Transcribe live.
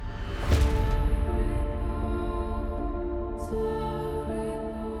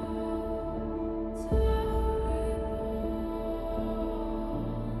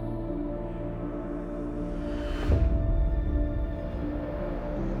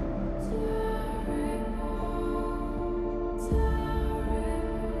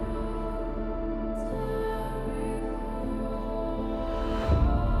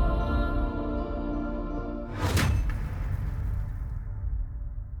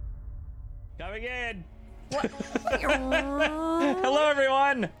Coming in. Hello,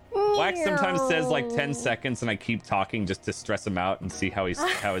 everyone. Wax sometimes says like 10 seconds, and I keep talking just to stress him out and see how his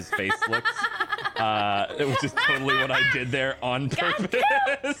face looks. Which is totally what I did there on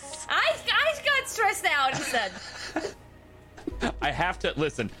purpose. I got stressed out instead. I have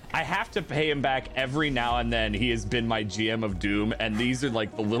to pay him back every now and then. He has been my GM of Doom, and these are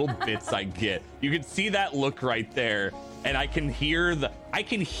like the little bits I get. You can see that look right there, and I can hear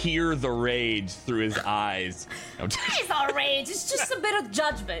the rage through his eyes. It's not rage. It's just a bit of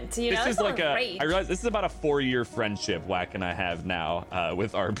judgment. You know, This is like rage. I realize this is about a 4-year friendship Whack and I have now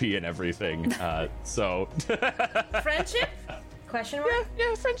with RP and everything. So Friendship? Question mark?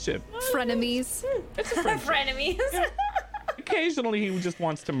 Yeah, friendship. Frenemies. It's a friendship. Frenemies. Yeah. Occasionally, he just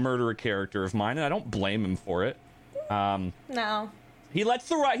wants to murder a character of mine, and I don't blame him for it. No. He lets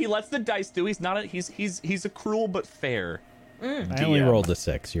the dice do. He's not. He's a cruel but fair. I only rolled a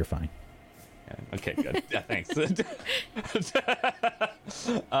 6. You're fine. Yeah, okay, good. Yeah, thanks.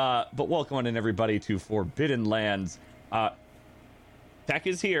 But welcome on in, everybody, to Forbidden Lands. Tech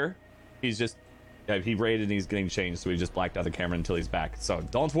is here. He's just he raided and he's getting changed, so we just blacked out the camera until he's back. So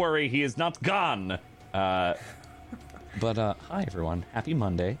don't worry, he is not gone. But hi everyone, happy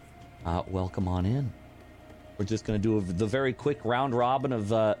Monday. Welcome on in. We're just gonna do the very quick round robin of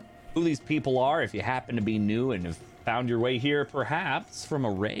who these people are. If you happen to be new and have found your way here perhaps from a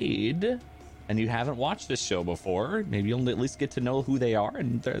raid and you haven't watched this show before, maybe you'll at least get to know who they are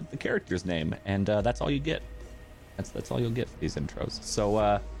and the character's name, and that's all you get. That's all you'll get for these intros.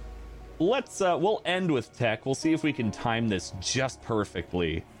 So we'll end with Tech. We'll see if we can time this just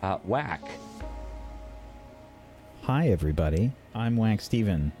perfectly. Whack. Hi, everybody. I'm Wax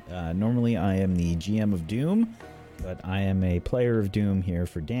Steven. Normally, I am the GM of Doom, but I am a player of Doom here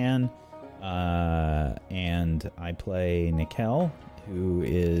for Dan. And I play Nikel, who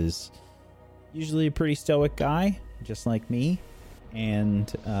is usually a pretty stoic guy, just like me.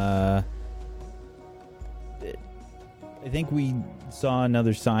 And I think we saw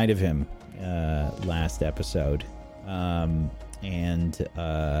another side of him last episode.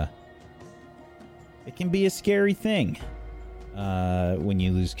 It can be a scary thing when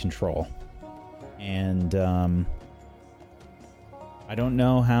you lose control. And I don't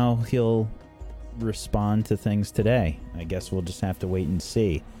know how he'll respond to things today. I guess we'll just have to wait and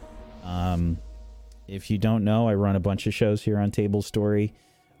see. If you don't know, I run a bunch of shows here on Table Story.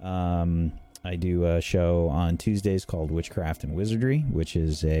 I do a show on Tuesdays called Witchcraft and Wizardry, which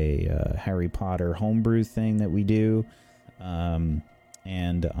is a Harry Potter homebrew thing that we do.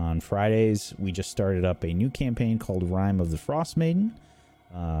 And on Fridays, we just started up a new campaign called Rime of the Frost Maiden,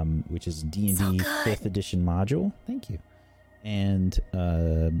 which is a D&D 5th edition module. Thank you. And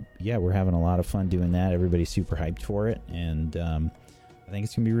yeah, we're having a lot of fun doing that. Everybody's super hyped for it, and I think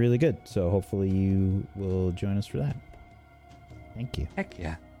it's going to be really good. So hopefully you will join us for that. Thank you. Heck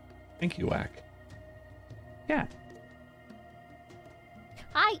yeah. Thank you, Whack. Yeah.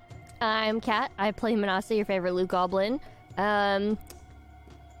 Hi, I'm Kat. I play Manasa, your favorite loot goblin.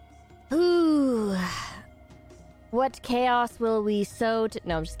 What chaos will we sow to...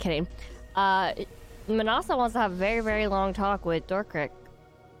 No, I'm just kidding. Manasa wants to have a very, very long talk with Dorkrick.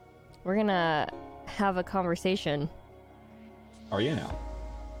 We're gonna have a conversation. Are you now?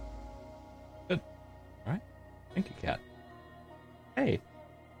 Good. All right. Thank you, Kat. Hey.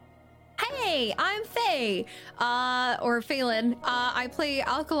 Hey, I'm Faye, or Phelan. I play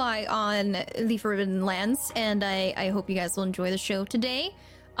Alkali on the Forbidden Lands, and I hope you guys will enjoy the show today.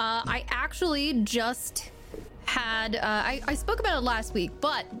 I actually just had, I spoke about it last week,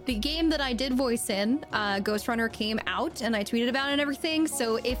 but the game that I did voice in, Ghost Runner, came out, and I tweeted about it and everything,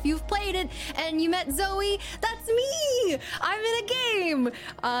 so if you've played it and you met Zoe, that's me! I'm in a game!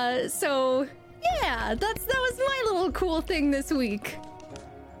 So, yeah, that was my little cool thing this week.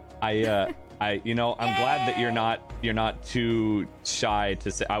 I'm glad that you're not too shy to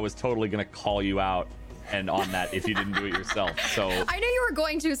say. I was totally gonna call you out and on that if you didn't do it yourself. So I knew you were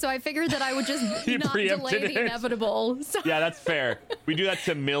going to, so I figured that I would just not delay the inevitable. So. Yeah, that's fair. We do that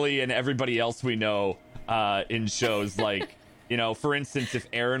to Millie and everybody else we know in shows. Like, for instance, if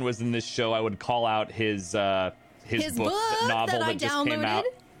Aaron was in this show, I would call out his book novel that just came out.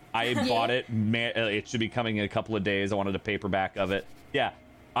 I bought it. It should be coming in a couple of days. I wanted a paperback of it. Yeah.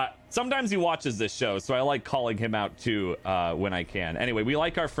 Sometimes he watches this show, so I like calling him out too when I can. Anyway, we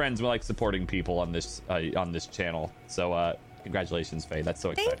like our friends. We like supporting people on this channel. So congratulations, Faye. That's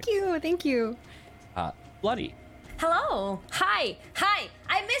so exciting. Thank you. Bloody. Hello. Hi.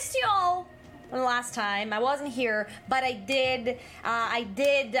 I missed you all last time. I wasn't here, but I did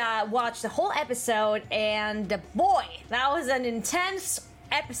watch the whole episode, and boy, that was an intense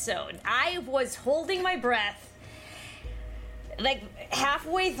episode, I was holding my breath. Like,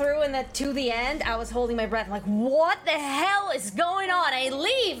 halfway through and to the end, I was holding my breath. Like, what the hell is going on? I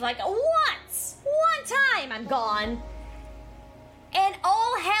leave, like, once. One time, I'm gone. And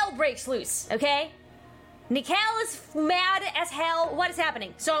all hell breaks loose, okay? Nickel is mad as hell. What is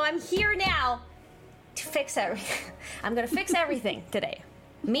happening? So I'm here now to fix everything. I'm gonna fix everything today.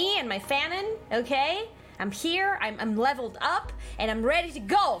 Me and my Fanon, okay? I'm here, I'm leveled up, and I'm ready to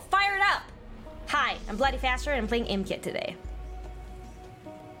go. Fire it up! Hi, I'm Bloody Faster, and I'm playing Imkit today.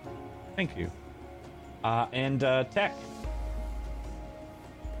 Thank you. And Tech.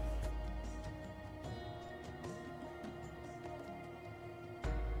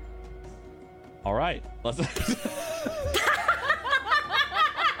 All right, let's.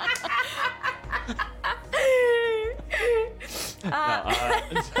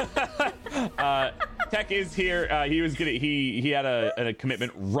 Tech is here. He was gonna. He had a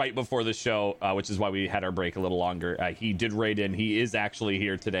commitment right before the show, which is why we had our break a little longer. He did raid in. He is actually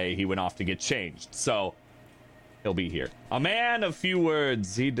here today. He went off to get changed, so he'll be here. A man of few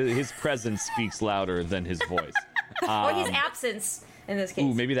words. His presence speaks louder than his voice. Or his absence in this case.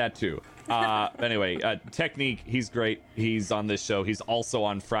 Ooh, maybe that too. Anyway, Technique, he's great. He's on this show. He's also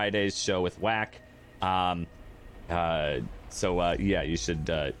on Friday's show with Whack. So yeah, you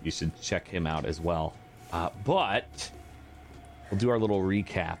should check him out as well. But we'll do our little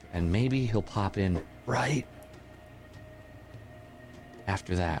recap, and maybe he'll pop in right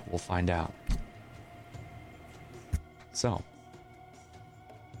after that. We'll find out. So,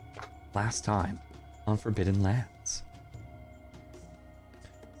 last time on Forbidden Lands,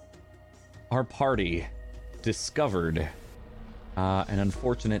 our party discovered an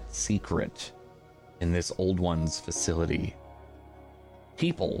unfortunate secret in this Old One's facility.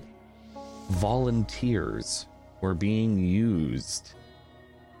 People, volunteers, were being used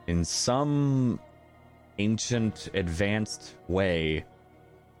in some ancient, advanced way,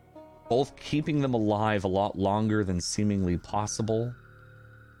 both keeping them alive a lot longer than seemingly possible,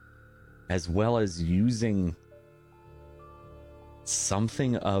 as well as using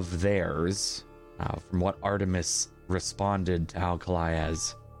something of theirs, from what Artemis responded to Alkali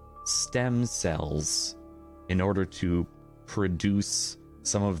as stem cells, in order to produce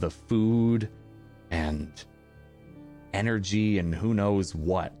some of the food and energy and who knows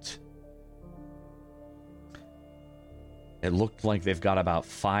what. It looked like they've got about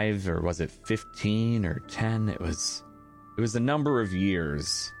 5, or was it 15 or 10? It was a number of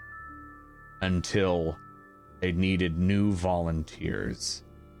years until they needed new volunteers.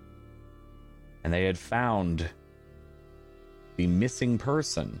 And they had found the missing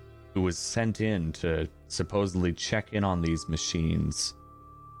person who was sent in to supposedly check in on these machines.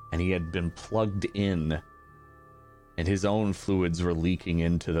 And he had been plugged in, and his own fluids were leaking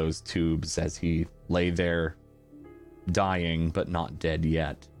into those tubes as he lay there, dying but not dead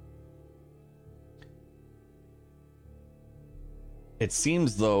yet. It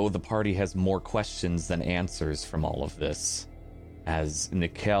seems, though, the party has more questions than answers from all of this, as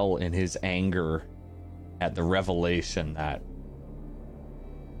Nickel, in his anger at the revelation that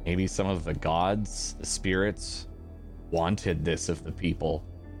maybe some of the gods, the spirits, wanted this of the people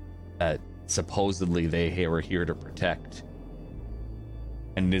that supposedly they were here to protect.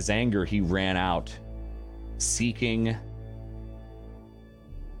 And in his anger, he ran out seeking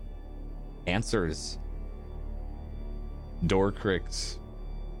answers. Dorcrick's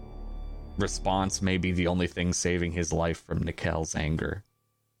response may be the only thing saving his life from Nickel's anger.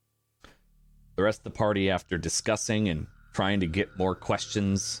 The rest of the party, after discussing and trying to get more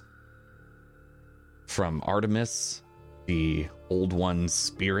questions from Artemis, the Old One's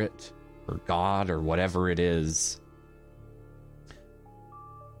spirit, or God, or whatever it is,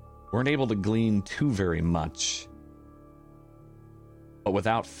 weren't able to glean too very much. But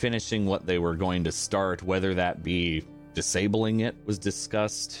without finishing what they were going to start, whether that be disabling it was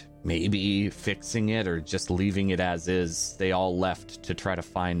discussed, maybe fixing it, or just leaving it as is, they all left to try to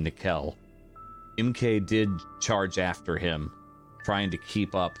find Nickel. Imke did charge after him, trying to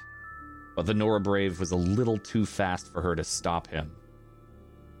keep up, but the Nora Brave was a little too fast for her to stop him.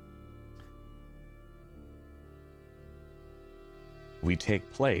 We take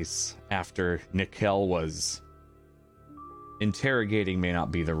place after Nickel was... interrogating may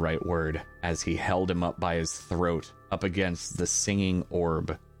not be the right word, as he held him up by his throat, up against the singing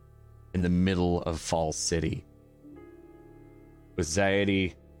orb in the middle of Fall City. With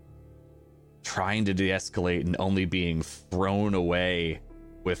Zaidi trying to de-escalate and only being thrown away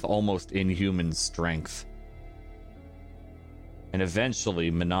with almost inhuman strength. And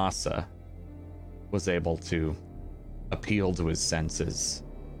eventually Manasa was able to appeal to his senses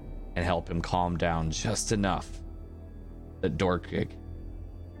and help him calm down just enough that Dorkig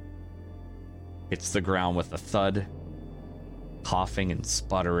hits the ground with a thud, coughing and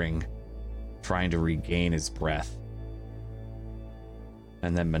sputtering, trying to regain his breath.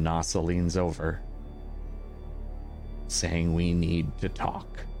 And then Manasa leans over, saying, "We need to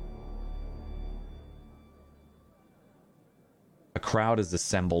talk." A crowd is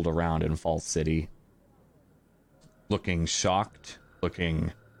assembled around in Fall City, looking shocked,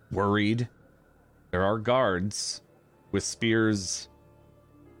 looking worried. There are guards with spears,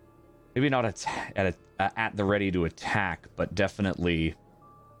 maybe not at the ready to attack, but definitely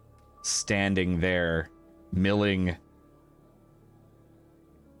standing there, milling,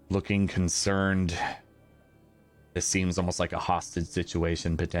 looking concerned. This seems almost like a hostage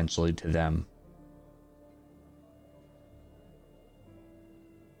situation potentially to them.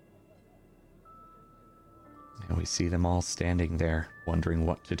 And we see them all standing there, wondering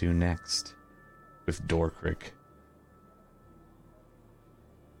what to do next with Dorkrick.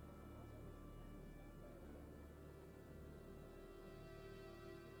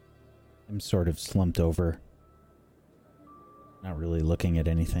 I'm sort of slumped over, not really looking at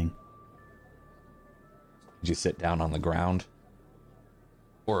anything. Did you sit down on the ground?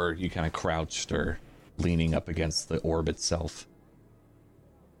 Or are you kind of crouched or leaning up against the orb itself?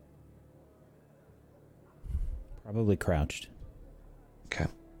 Probably crouched. Okay.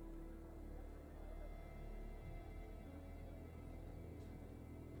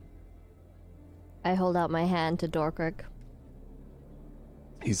 I hold out my hand to Dorkrick.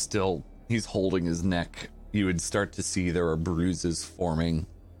 He's holding his neck. You would start to see there are bruises forming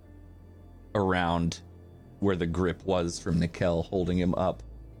around where the grip was from Nikel holding him up.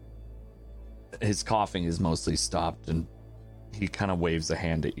 His coughing is mostly stopped, and he kind of waves a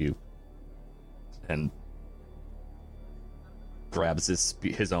hand at you and grabs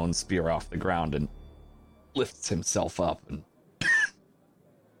his own spear off the ground and lifts himself up and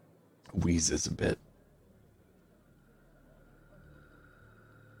wheezes a bit.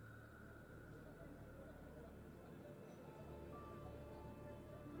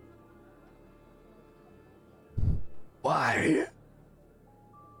 Why?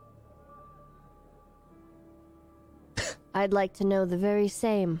 I'd like to know the very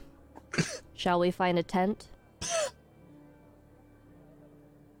same. Shall we find a tent?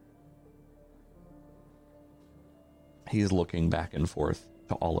 He's looking back and forth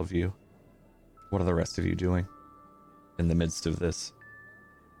to all of you. What are the rest of you doing in the midst of this?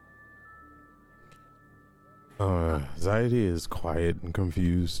 Zaidi is quiet and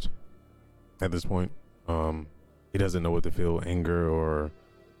confused at this point. He doesn't know what to feel, anger or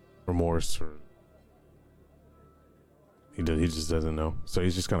remorse, or he just doesn't know. So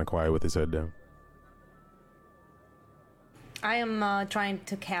he's just kind of quiet with his head down. I am trying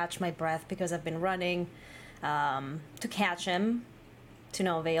to catch my breath because I've been running to catch him, to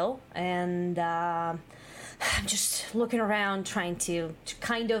no avail, and I'm just looking around trying to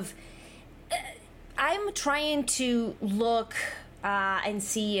kind of I'm trying to look and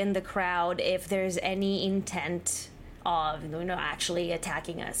see in the crowd if there's any intent of actually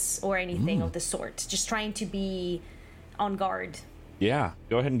attacking us or anything of the sort. Just trying to be on guard. Yeah,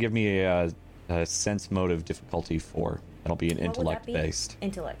 go ahead and give me a sense motive difficulty 4. That'll be an intellect based.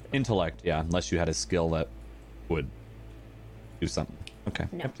 Intellect, yeah, unless you had a skill that would do something. Okay,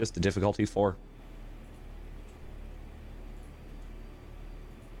 No. Yep, just a difficulty 4.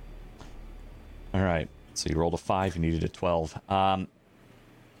 All right, so you rolled a 5, you needed a 12.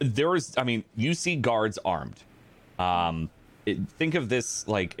 You see guards armed. Think of this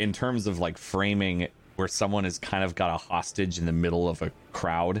like in terms of like framing where someone has kind of got a hostage in the middle of a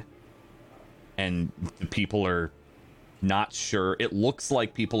crowd and the people are not sure. It looks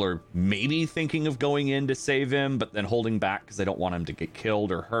like people are maybe thinking of going in to save him, but then holding back because they don't want him to get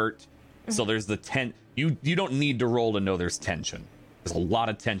killed or hurt. So there's the you don't need to roll to know there's tension. There's a lot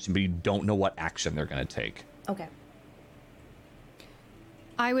of tension, but you don't know what action they're going to take. Okay.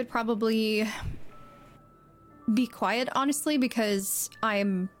 I would probably be quiet, honestly, because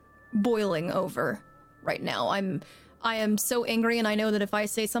I'm boiling over right now. I am so angry, and I know that if I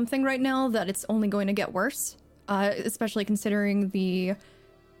say something right now, that it's only going to get worse, especially considering the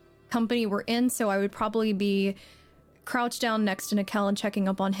company we're in. So I would probably be crouched down next to Nikel and checking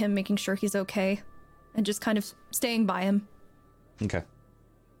up on him, making sure he's okay, and just kind of staying by him. Okay.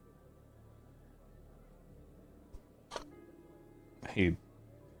 He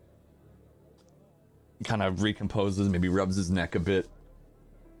kind of recomposes, maybe rubs his neck a bit,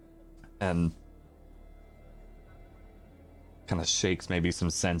 and kind of shakes maybe some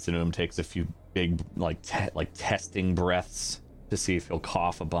sense into him, takes a few big like testing breaths to see if he'll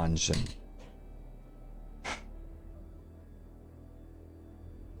cough a bunch. And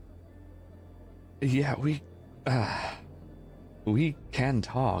yeah, we can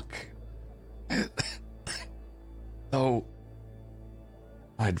talk. Though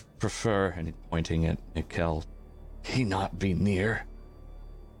I'd prefer, and pointing at Nikel, he not be near.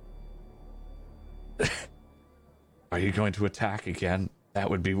 Are you going to attack again? That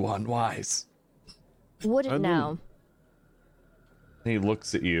would be one wise. Would it now? He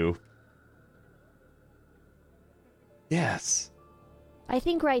looks at you. Yes. I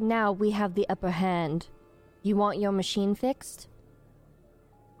think right now we have the upper hand. You want your machine fixed?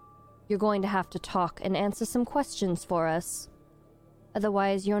 You're going to have to talk and answer some questions for us.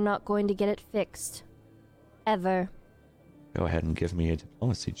 Otherwise, you're not going to get it fixed. Ever. Go ahead and give me a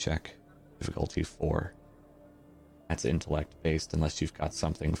diplomacy check. Difficulty 4. That's intellect based unless you've got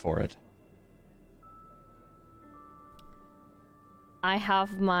something for it. I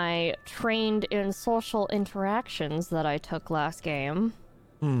have my trained in social interactions that I took last game.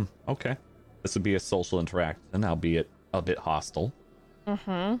 Okay. This would be a social interaction, albeit a bit hostile.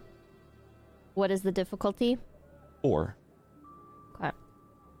 Mm-hmm. What is the difficulty? 4. Okay.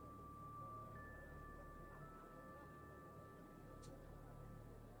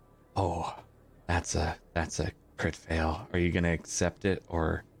 Oh, that's a crit fail. Are you gonna accept it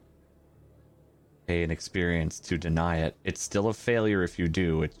or pay an experience to deny it? It's still a failure if you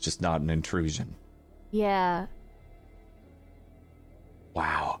do. It's just not an intrusion. Yeah.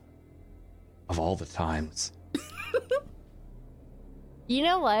 Wow. Of all the times. You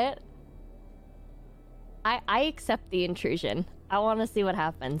know what? I accept the intrusion. I want to see what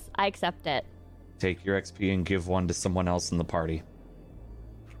happens. I accept it. Take your XP and give one to someone else in the party.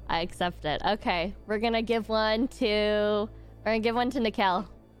 I accept it. Okay, we're gonna give one to Nikel.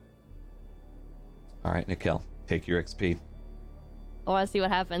 All right, Nikel, take your XP. I want to see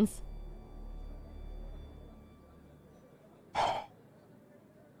what happens.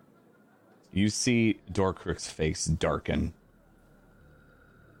 You see Dorkrick's face darken.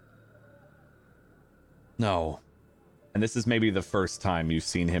 No. And this is maybe the first time you've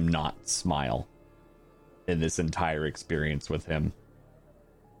seen him not smile in this entire experience with him.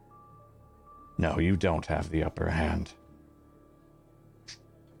 No, you don't have the upper hand.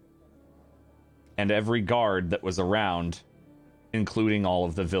 And every guard that was around, including all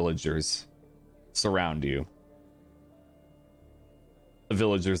of the villagers, surround you. The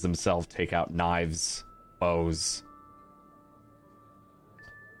villagers themselves take out knives, bows.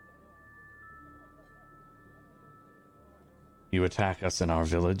 You attack us in our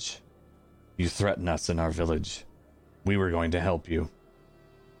village. You threaten us in our village. We were going to help you.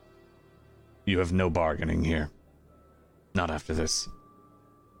 You have no bargaining here. Not after this.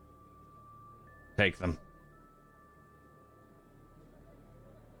 Take them.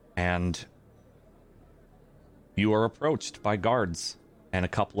 And you are approached by guards, and a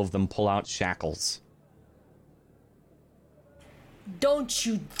couple of them pull out shackles. Don't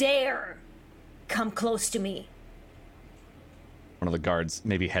you dare come close to me. One of the guards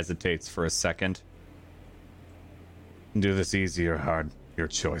maybe hesitates for a second. Do this easy or hard. Your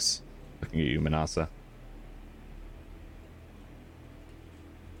choice. Looking at you, Manasa.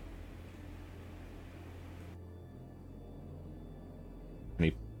 And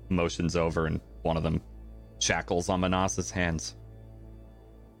he motions over, and one of them shackles on Manasa's hands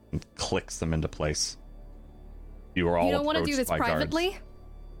and clicks them into place. You are all You don't want to do approached this by guards. privately?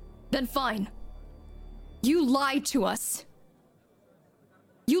 Then fine. You lied to us.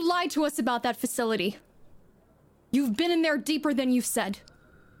 You lied to us about that facility. You've been in there deeper than you've said.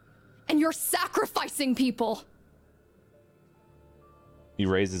 And you're sacrificing people. He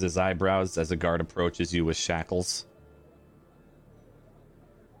raises his eyebrows as a guard approaches you with shackles.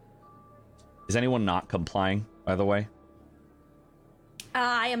 Is anyone not complying, by the way?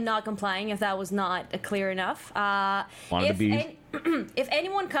 I am not complying if that was not clear enough. Wanted to be... If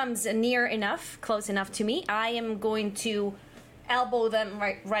anyone comes near enough, close enough to me, I am going to elbow them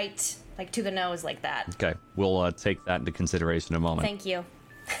right like to the nose like that. Okay, we'll take that into consideration in a moment. Thank you.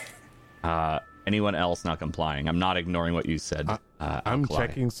 Anyone else not complying? I'm not ignoring what you said. I'm Alkali.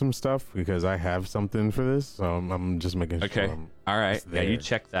 checking some stuff because I have something for this, so I'm just making sure. Okay, all right. it's Yeah, you there.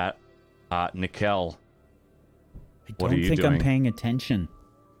 check that. Nikel, I What are don't you think I'm doing? paying attention.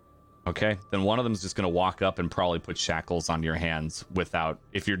 okay. Then one of them's just going to walk up and probably put shackles on your hands without...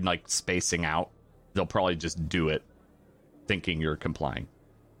 If you're, like, spacing out, they'll probably just do it thinking you're complying.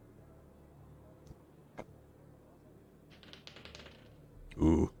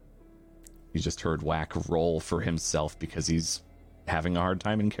 Ooh. You just heard Whack roll for himself because he's having a hard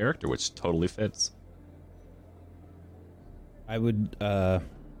time in character, which totally fits. I would,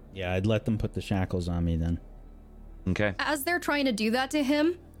 I'd let them put the shackles on me then. Okay. As they're trying to do that to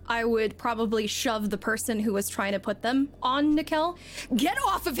him, I would probably shove the person who was trying to put them on Nikel. Get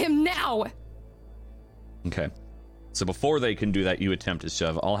off of him now! Okay. So before they can do that, you attempt to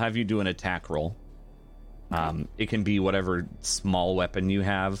shove. I'll have you do an attack roll. It can be whatever small weapon you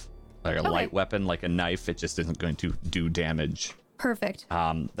have, like a light weapon, like a knife. It just isn't going to do damage. Perfect.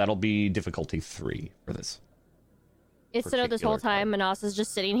 That'll be difficulty 3 for this. It's to know this whole particular time Manasa's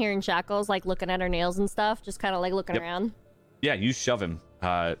just sitting here in shackles, like looking at her nails and stuff, just kind of like looking around. Yeah, you shove him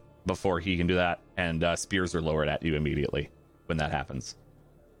before he can do that, and spears are lowered at you immediately when that happens.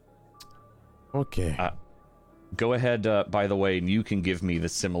 Okay. Go ahead, by the way, and you can give me the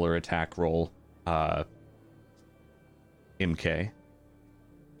similar attack roll, MK,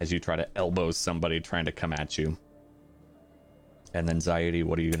 as you try to elbow somebody trying to come at you. And then Zaidi,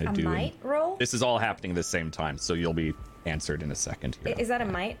 what are you going to do? A might roll? This is all happening at the same time, so you'll be answered in a second here. Is that a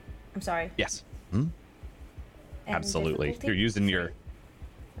might? I'm sorry. Yes. And Absolutely. difficulty? You're using your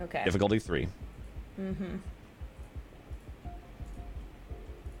Okay. difficulty 3. Mm-hmm.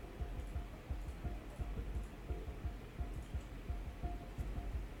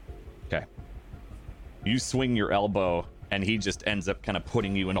 Okay. You swing your elbow, and he just ends up kind of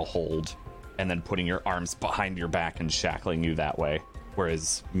putting you in a hold, and then putting your arms behind your back and shackling you that way,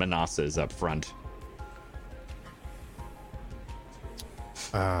 whereas Manasa is up front.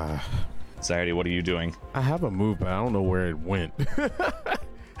 Zaidi, what are you doing? I have a move, but I don't know where it went.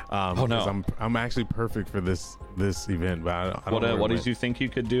 Oh no! 'cause I'm actually perfect for this event, but I don't know where What it did went. you think you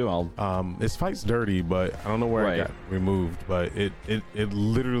could do? It's Fight's dirty, but I don't know where it got removed. But it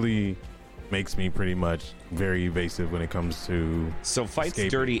literally makes me pretty much very evasive when it comes to. So Fight's escaping.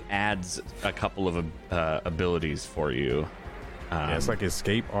 dirty adds a couple of abilities for you. Yeah, it's like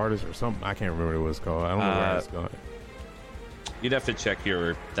escape artist or something. I can't remember what it was called. I don't know where it's going. You'd have to check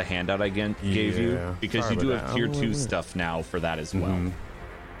the handout I gave you, Yeah, because sorry you do about have that. tier I don't know 2 where it stuff now for that as well. Mhm.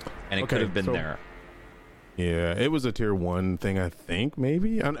 And it Okay, could have been so- there. Yeah, it was a tier 1 thing, I think,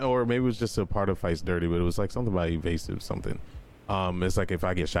 maybe, or maybe it was just a part of Fight's dirty, but it was like something about evasive something. It's like if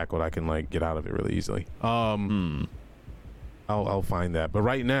I get shackled, I can like get out of it really easily. I'll find that. But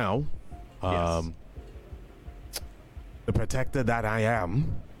right now, Yes. the protector that I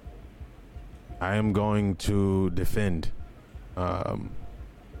am going to defend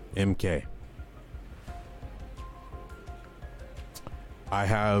MK. I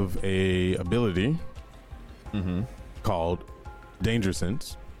have a ability called Danger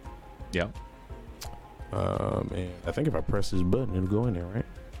Sense. Yeah. And I think if I press this button, it'll go in there, right?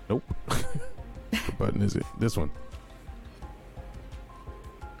 Nope. What button is it? This one.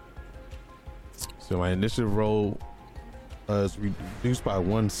 So my initiative roll is reduced by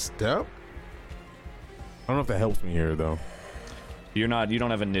 1 step. I don't know if that helps me here, though. You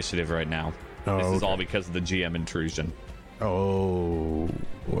don't have initiative right now. Oh, This is okay. all because of the GM intrusion. Oh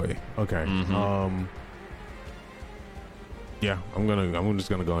boy. Okay. Yeah, I'm just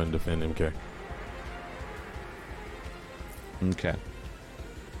gonna go ahead and defend MK. Okay.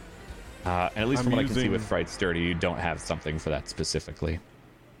 And at least I'm from what I can see using- with Fright Sturdy, you don't have something for that specifically.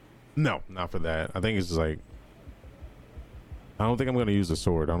 No, not for that. I think it's just like, I don't think I'm gonna use a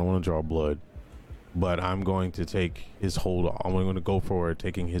sword. I don't want to draw blood, but I'm going to take his hold. I'm going to go for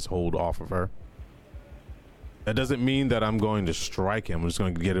taking his hold off of her. That doesn't mean that I'm going to strike him. I'm just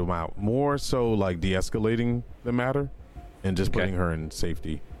going to get him out. More so like de-escalating the matter and just putting her in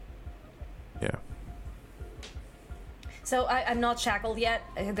safety. Yeah. So I'm not shackled yet.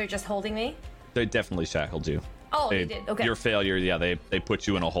 They're just holding me. They definitely shackled you. Oh, they did. Okay. Your failure, yeah, they put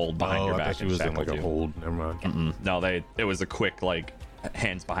you in a hold behind your I back thought she and was in shackled like a you. hold. Never mind. No, it was a quick like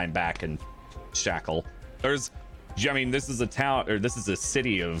hands behind back and shackle. This is a town, or this is a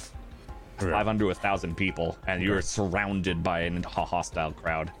city of 500 to 1,000 people, and you are surrounded by a hostile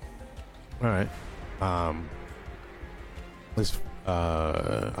crowd. All right. This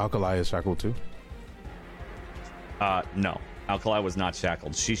Alkali is shackled too. No, Alkali was not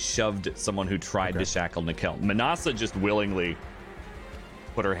shackled. She shoved someone who tried to shackle Nikel. Manasa just willingly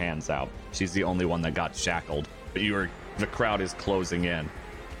put her hands out. She's the only one that got shackled. But the crowd is closing in.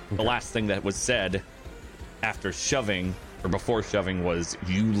 The last thing that was said after shoving, or before shoving, was,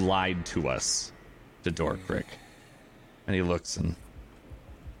 "You lied to us," to Dorkrick. And he looks and...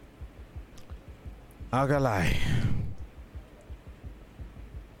 Alkali.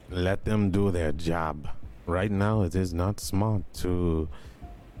 Let them do their job. Right now, it is not smart to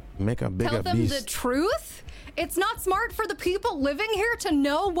make a bigger Tell them beast. the truth? It's not smart for the people living here to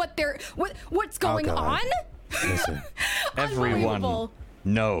know what's going Alkali. on? Listen. Everyone Unbelievable.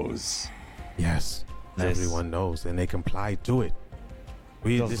 knows. Yes. This- Everyone knows, and they comply to it.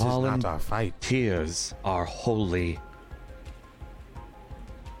 This is not our fight. Tears are holy.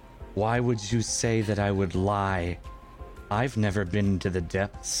 Why would you say that I would lie? I've never been to the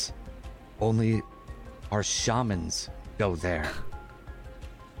depths. Only our shamans go there.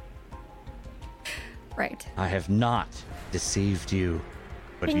 Right. I have not deceived you.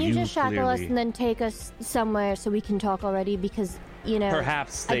 But Can you just shackle us clearly- and then take us somewhere so we can talk already? Because, you know,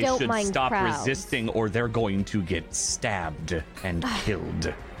 Perhaps I they don't should mind stop crowds. resisting or they're going to get stabbed and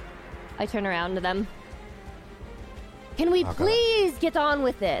killed. I turn around to them. Can we please get on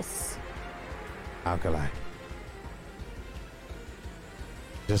with this? Alkali.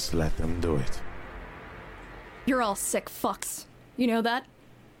 Just let them do it. You're all sick fucks. You know that?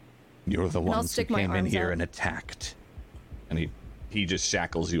 You're the I'll ones who stick my came in arms here out. and attacked. And he just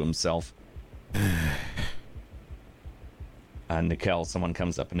shackles you himself. Nikel, someone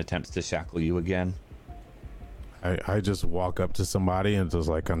comes up and attempts to shackle you again. I just walk up to somebody and just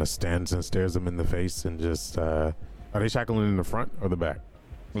like kind of stands and stares them in the face and just are they shackling in the front or the back?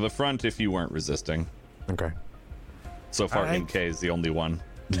 Well, the front if you weren't resisting. Okay. So far, Alright. MK is the only one.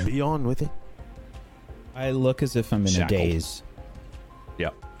 Be on with it. I look as if I'm in Shackled. a daze.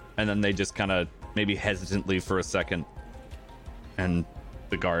 Yep. And then they just kind of maybe hesitantly for a second. And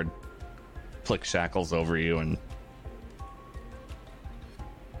the guard flicks shackles over you and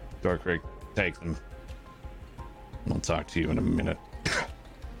Darkrig, take them. I'll talk to you in a minute.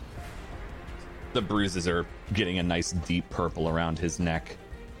 The bruises are getting a nice deep purple around his neck.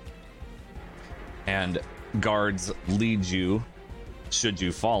 And guards lead you, should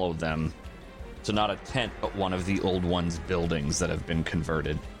you follow them, to not a tent, but one of the old one's buildings that have been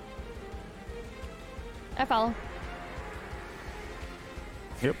converted. I follow.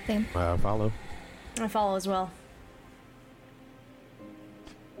 Yep. Same. Follow. I follow as well.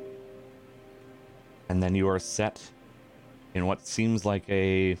 And then you are set in what seems like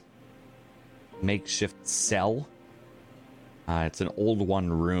a makeshift cell. It's an old one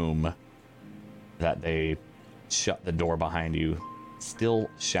room that they shut the door behind you, still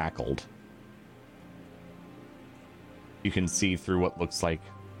shackled. You can see through what looks like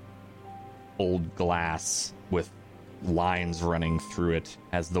old glass with lines running through it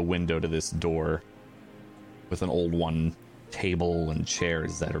as the window to this door, with an old one table and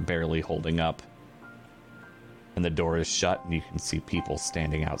chairs that are barely holding up. And the door is shut, and you can see people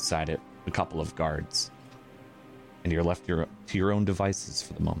standing outside it, a couple of guards. And you're left to your own devices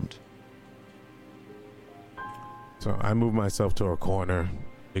for the moment. So I move myself to a corner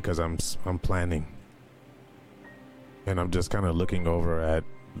because I'm planning. And I'm just kind of looking over at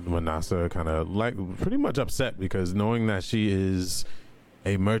Manasa, kind of like pretty much upset because knowing that she is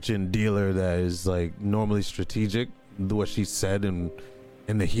a merchant dealer that is like normally strategic, what she said and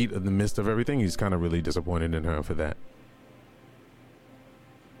in the heat of the midst of everything, he's kind of really disappointed in her for that.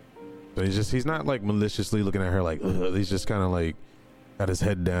 But he's not like maliciously looking at her like, ugh. He's just kind of like got his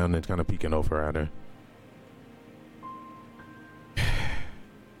head down and kind of peeking over at her.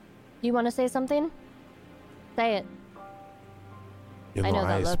 You want to say something? Say it. You I know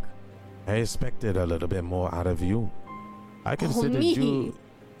that look. I expected a little bit more out of you. I considered me? you.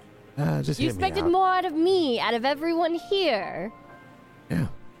 Just You hear me expected out. more out of me, out of everyone here. Yeah.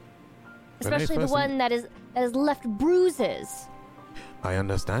 Especially the first- one that has left bruises. I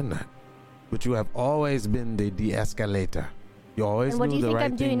understand that, but you have always been the de-escalator. You always And what do knew you the think right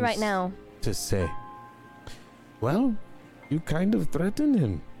I'm doing right things now? to say. Well, you kind of threatened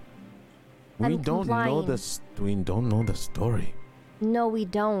him. We I'm don't know complying. we don't know the story. No, we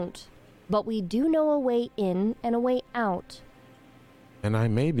don't. But we do know a way in and a way out. And I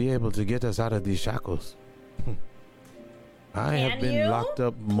may be able to get us out of these shackles. I have Can been you? locked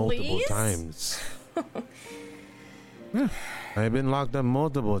up multiple Please? times. Yeah, I've been locked up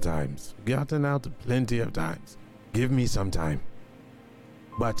multiple times. Gotten out plenty of times. Give me some time.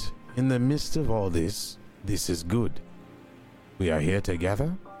 But in the midst of all this, this is good. We are here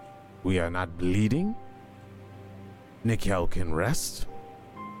together. We are not bleeding. Nikel can rest.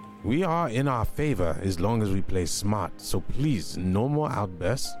 We are in our favor as long as we play smart. So please, no more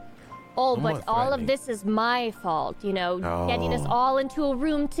outbursts. Oh, No but more all of threatening. this is my fault, you know, getting us Oh. all into a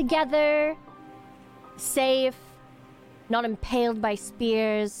room together, safe, not impaled by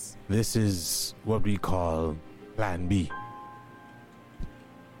spears. This is what we call Plan B.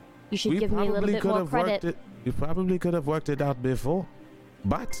 You should give me a little bit more credit. We probably could have worked it out before.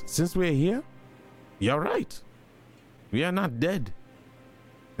 But since we're here, you're right. We are not dead.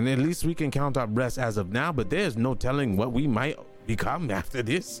 And at least we can count our breaths as of now, but there's no telling what we might become after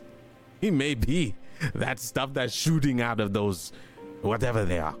this. He may be that stuff that's shooting out of those, whatever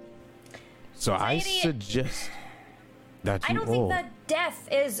they are. So I suggest that I you don't all... think that death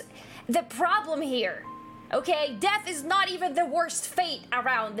is the problem here. Okay? Death is not even the worst fate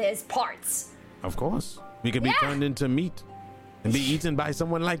around these parts. Of course. We could be Yeah. turned into meat and be eaten by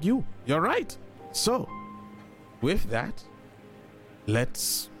someone like you. You're right. So, with that,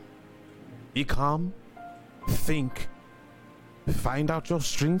 let's be calm, think, find out your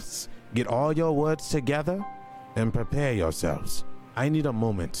strengths, get all your words together, and prepare yourselves. I need a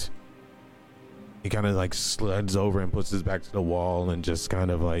moment. He kind of like sleds over and puts his back to the wall and just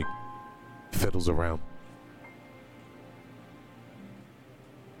kind of like fiddles around.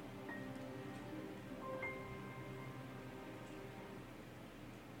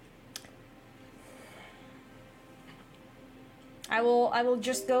 I will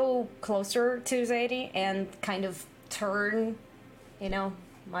just go closer to Zadie and kind of turn,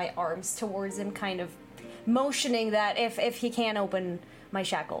 my arms towards him, kind of motioning that if he can open my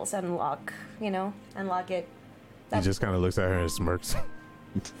shackles and unlock it. He just kind of looks at her and smirks.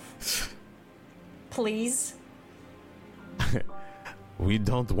 Please. We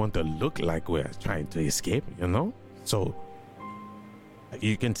don't want to look like we're trying to escape, So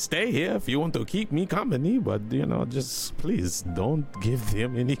you can stay here if you want to keep me company, but just please don't give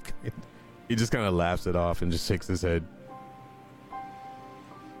them any kind. He just kind of laughs it off and just shakes his head.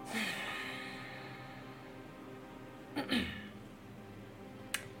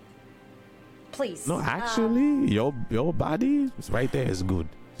 Please. No, actually, your body is right there is good.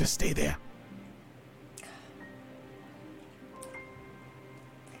 Just stay there.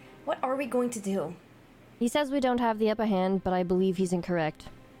 What are we going to do? He says we don't have the upper hand, but I believe he's incorrect.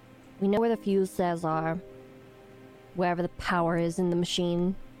 We know where the fuse cells are. Wherever the power is in the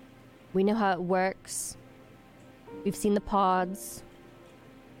machine. We know how it works. We've seen the pods.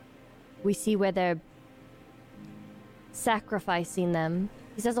 We see where they're sacrificing them.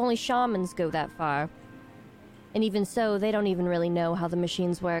 He says only shamans go that far. And even so, they don't even really know how the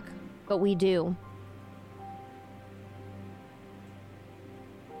machines work. But we do.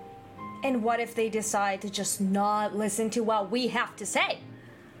 And what if they decide to just not listen to what we have to say?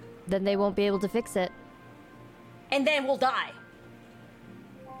 Then they won't be able to fix it. And then we'll die.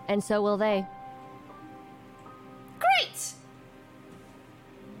 And so will they. Great!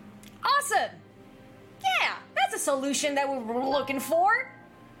 Awesome! Yeah, that's a solution that we were looking for.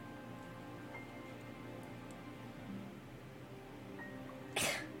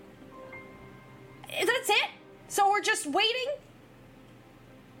 That's it? So we're just waiting?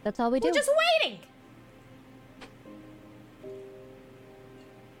 That's all we do. We're just waiting!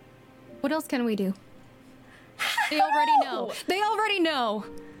 What else can we do? They already know. They already know.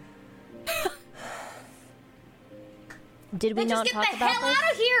 Did we Then not just get talk the about hell this?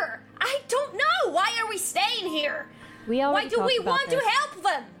 out of here! I don't know! Why are we staying here? We Why already do talked we about want this. to help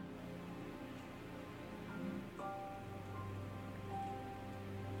them?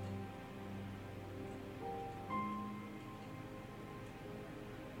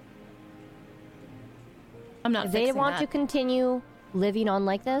 I'm not If they fixing want that. to continue living on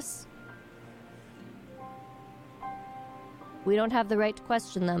like this, we don't have the right to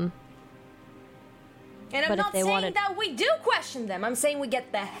question them. And I'm But if not they saying wanted- that we do question them. I'm saying we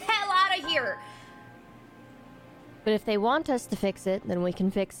get the hell out of here. But if they want us to fix it, then we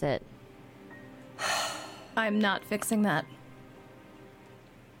can fix it. I'm not fixing that.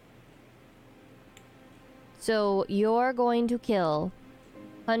 So you're going to kill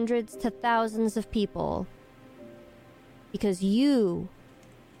hundreds to thousands of people because you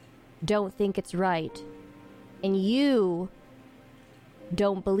don't think it's right and you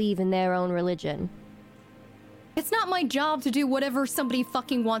don't believe in their own religion. It's not my job to do whatever somebody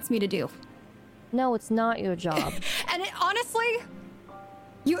fucking wants me to do. No, it's not your job. And honestly,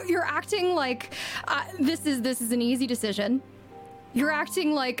 you're acting like this is an easy decision. You're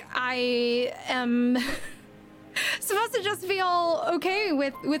acting like I am supposed to just feel okay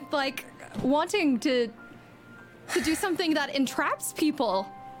with like wanting to do something that entraps people.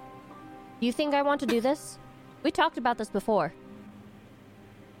 You think I want to do this? We talked about this before.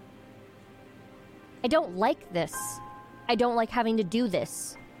 I don't like this. I don't like having to do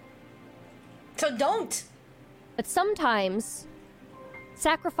this. So don't. But sometimes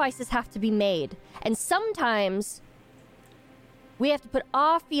sacrifices have to be made. And sometimes we have to put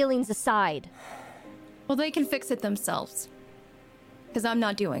our feelings aside. Well, they can fix it themselves. Because I'm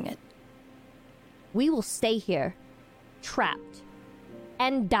not doing it. We will stay here, trapped,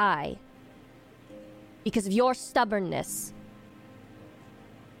 and die because of your stubbornness.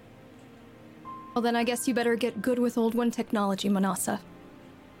 Well, then I guess you better get good with old one technology, Manasa.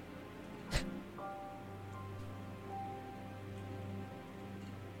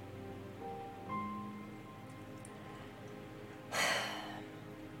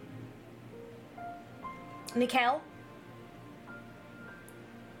 Mikhail,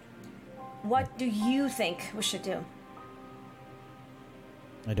 what do you think we should do?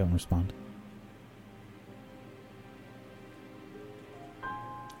 I don't respond.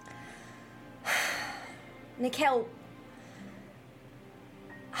 Mikhail,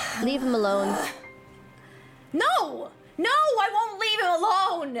 Leave him alone. no, I won't leave him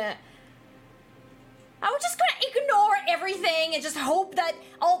alone. I was just gonna ignore everything and just hope that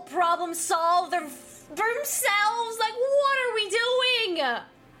all problems solve themselves. Like, what are we doing?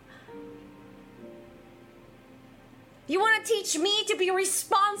 You want to teach me to be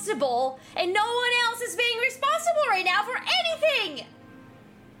responsible, and no one else is being responsible right now for anything.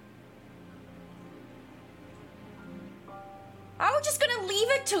 Are we just gonna leave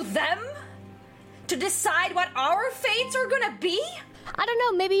it to them to decide what our fates are gonna be? I don't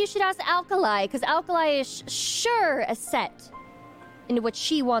know, maybe you should ask Alkali, because Alkali is sure as set into what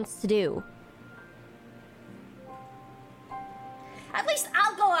she wants to do. At least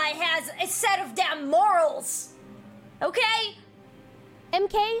Alkali has a set of damn morals. Okay?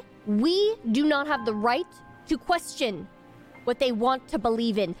 MK, we do not have the right to question what they want to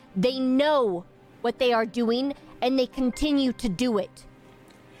believe in. They know what they are doing, and they continue to do it.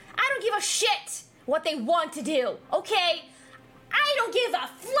 I don't give a shit what they want to do, okay? I don't give a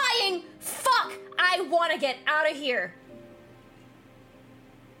flying fuck. I want to get out of here.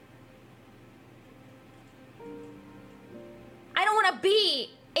 I don't want to be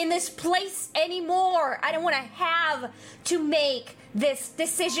in this place anymore. I don't want to have to make this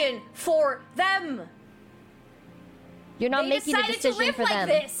decision for them. You're not They making a decided decision to live for like them.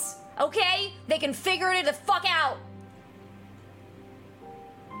 this, okay? They can figure it the fuck out.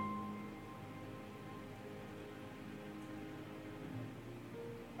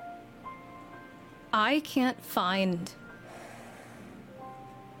 I can't find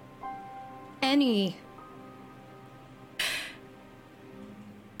any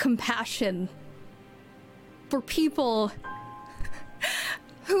compassion for people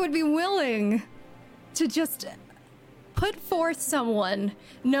who would be willing to just put forth someone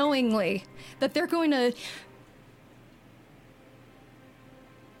knowingly that they're going to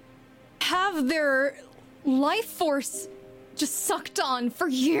have their life force just sucked on for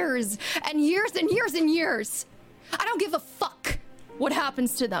years and years and years and years. I don't give a fuck what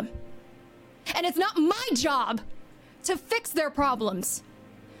happens to them. And it's not my job to fix their problems.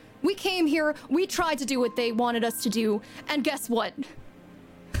 We came here, we tried to do what they wanted us to do, and guess what?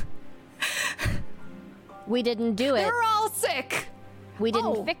 We didn't do it. They're all sick. We didn't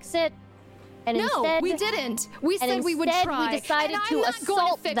Oh. fix it. And No, instead, we didn't. We and said we would instead try. we decided and to I'm not going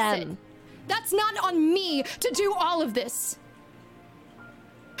assault to fix them. It. That's not on me to do all of this.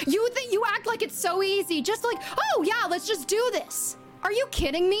 You think you act like it's so easy, just like, oh yeah, let's just do this. Are you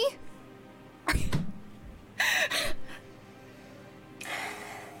kidding me?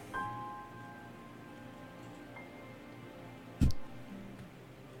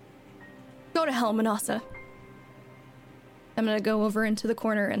 Go to hell, Manasa. I'm gonna go over into the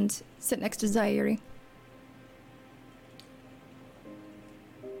corner and sit next to Zairi.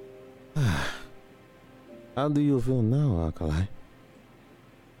 How do you feel now, Alkali?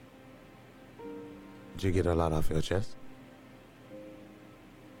 Did you get a lot off your chest?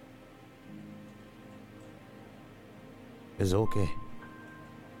 It's okay.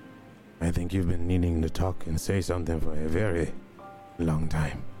 I think you've been needing to talk and say something for a very long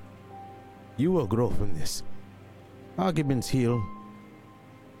time. You will grow from this. Arguments heal.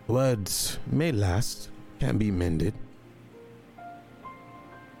 Words may last, can be mended.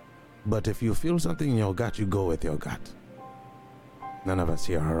 But if you feel something in your gut, you go with your gut. None of us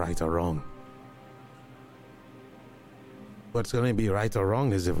here are right or wrong. What's going to be right or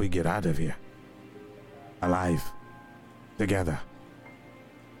wrong is if we get out of here. Alive. Together.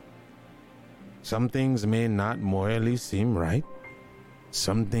 Some things may not morally seem right.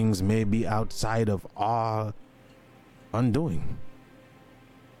 Some things may be outside of our undoing.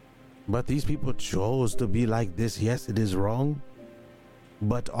 But these people chose to be like this. Yes, it is wrong.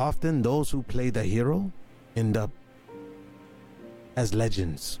 But often those who play the hero end up as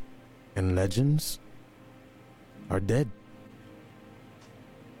legends. And legends are dead.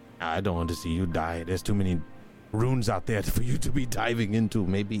 I don't want to see you die. There's too many runes out there for you to be diving into.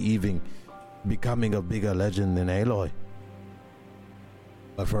 Maybe even becoming a bigger legend than Aloy.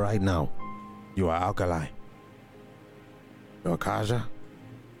 But for right now, you are Alkali. You're Kaja.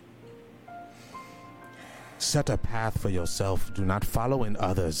 Set a path for yourself. Do not follow in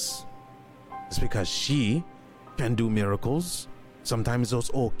others. Just because she can do miracles, sometimes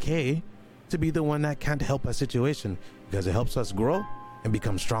it's okay to be the one that can't help a situation because it helps us grow and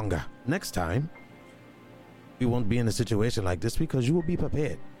become stronger. Next time, we won't be in a situation like this because you will be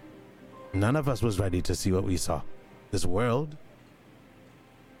prepared. None of us was ready to see what we saw. This world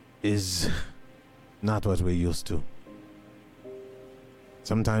is not what we're used to.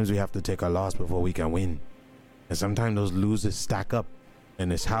 Sometimes we have to take a loss before we can win. And sometimes those losses stack up.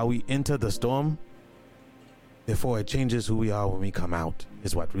 And it's how we enter the storm before it changes who we are when we come out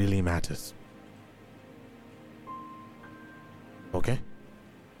is what really matters. Okay?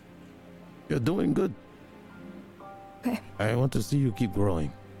 You're doing good. Okay. I want to see you keep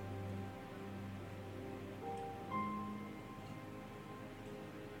growing.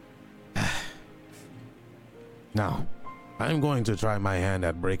 Now, I'm going to try my hand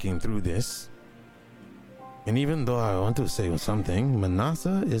at breaking through this. And even though I want to say something,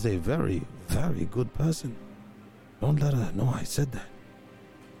 Manasa is a very, very good person. Don't let her know I said that.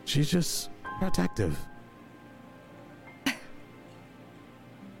 She's just protective.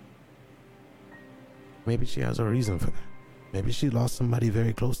 Maybe she has a reason for that. Maybe she lost somebody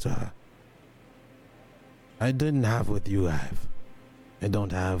very close to her. I didn't have what you have. I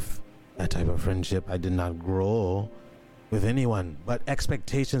don't have that type of friendship. I did not grow with anyone, but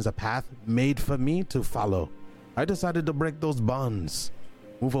expectations, a path made for me to follow. I decided to break those bonds,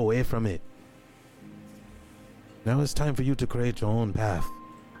 move away from it. Now it's time for you to create your own path.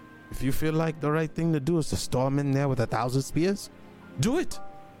 If you feel like the right thing to do is to storm in there with 1,000 spears, do it.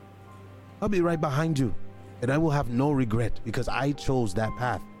 I'll be right behind you, and I will have no regret because I chose that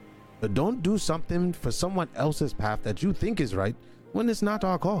path. But don't do something for someone else's path that you think is right when it's not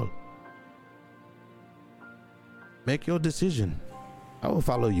our call. Make your decision. I will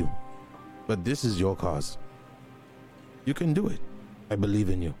follow you. But this is your cause. You can do it. I believe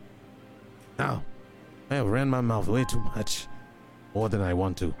in you. Now, I have ran my mouth way too much. More than I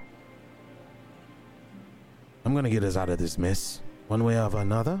want to. I'm gonna get us out of this mess. One way or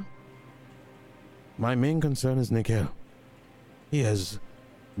another. My main concern is Nikhil. He has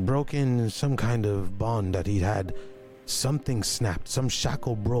broken some kind of bond that he had. Something snapped. Some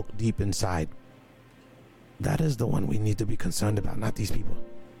shackle broke deep inside. That is the one we need to be concerned about, not these people.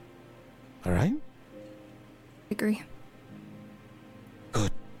 All right? Agree.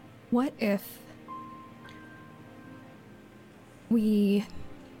 Good. What if we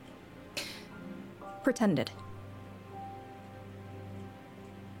pretended?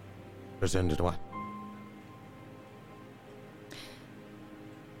 Pretended what?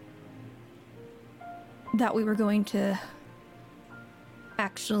 That we were going to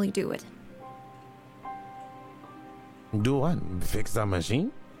actually do it. Do what? Fix the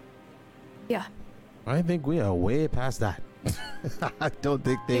machine? Yeah. I think we are way past that. I don't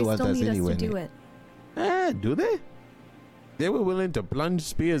think they want still us need anywhere us to do near. it. Do they? They were willing to plunge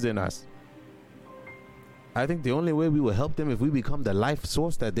spears in us. I think the only way we will help them if we become the life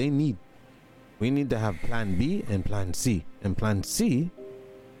source that they need. We need to have plan B and plan C. And plan C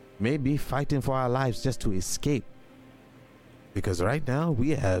may be fighting for our lives just to escape. Because right now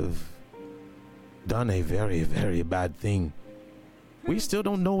we have done a very, very bad thing. We still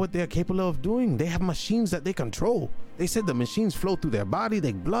don't know what they're capable of doing. They have machines that they control. They said the machines flow through their body,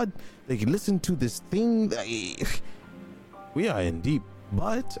 their blood. They can listen to this thing. We are in deep.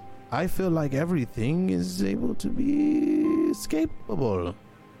 But I feel like everything is able to be escapable.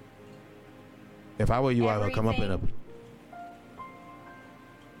 If I were you, I would come up in a...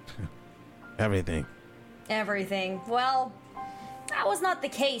 Everything. Everything. Well, that was not the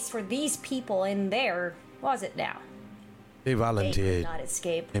case for these people in there, was it now? They They volunteered. could not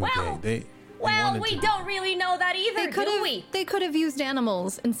escape. MK, Well, they well, wanted we to. don't really know that either, do we? They could have used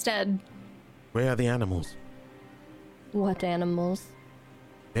animals instead. Where are the animals? What animals?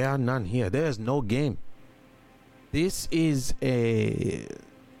 There are none here. There is no game. This is a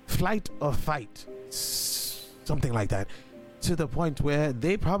flight or fight. Something like that. To the point where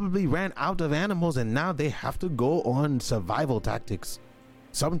they probably ran out of animals and now they have to go on survival tactics.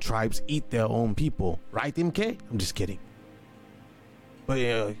 Some tribes eat their own people. Right, MK? I'm just kidding.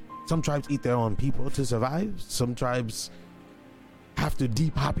 But some tribes eat their own people to survive. Some tribes have to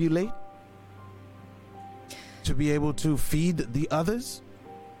depopulate to be able to feed the others.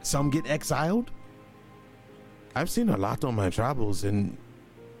 Some get exiled. I've seen a lot on my travels, and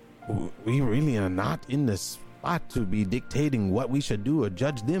we really are not in the spot to be dictating what we should do or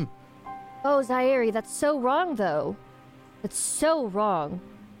judge them. Oh, Zaire, that's so wrong, though. That's so wrong.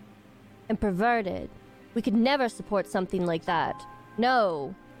 And perverted. We could never support something like that.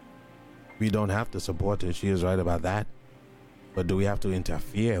 No. We don't have to support her. She is right about that. But do we have to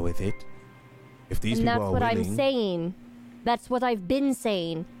interfere with it? If these And people that's are what willing, I'm saying. That's what I've been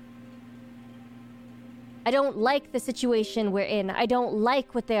saying. I don't like the situation we're in. I don't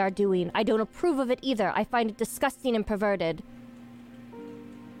like what they are doing. I don't approve of it either. I find it disgusting and perverted.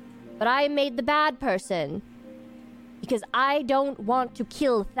 But I made the bad person because I don't want to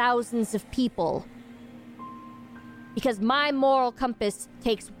kill thousands of people. Because my moral compass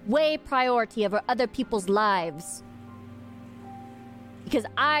takes way priority over other people's lives. Because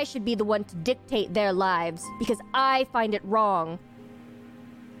I should be the one to dictate their lives. Because I find it wrong.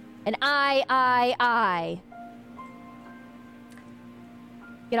 And I.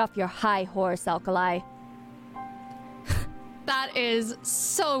 Get off your high horse, Alkali. That is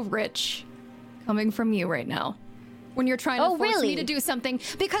so rich coming from you right now. When you're trying to force me to do something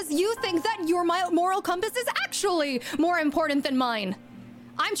because you think that your moral compass is actually more important than mine.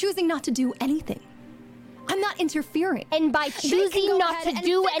 I'm choosing not to do anything. I'm not interfering. And by choosing not to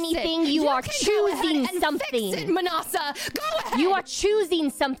do anything, you are choosing something. Fix it, Manasa. Go ahead. You are choosing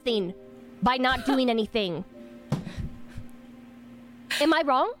something by not doing anything. Am I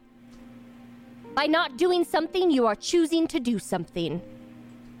wrong? By not doing something, you are choosing to do something.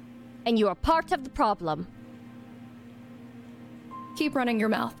 And you are part of the problem. Keep running your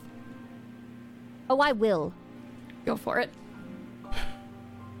mouth. Oh, I will. Go for it.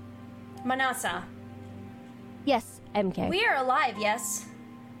 Manasa, Yes, MK. we are alive, yes?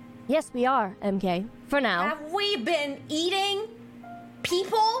 Yes, we are, MK. For now. Have we been eating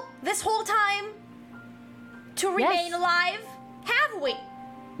people this whole time to remain Yes. alive? Have we?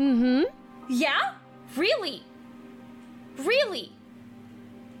 Mm-hmm. Yeah? Really? Really?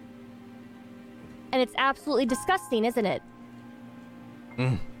 And it's absolutely disgusting, isn't it?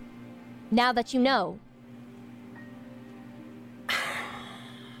 Now that you know.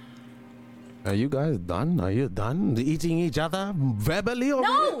 Are you guys done? Are you done eating each other verbally over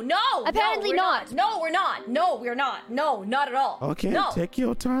here? No. Apparently no, we're not. No, we're not. No, we're not. No, not at all. Okay, No. take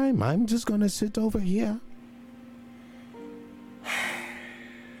your time. I'm just gonna sit over here.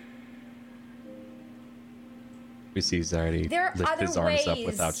 We see he's already There are lift his other arms up ways.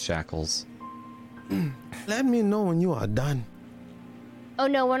 without shackles. Let me know when you are done. Oh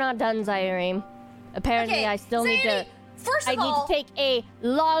no, we're not done, Zyrene. Apparently Okay, I still need Zaire, to... First I of need all, to take a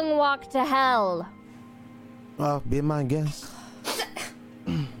long walk to hell. Well, be my guest.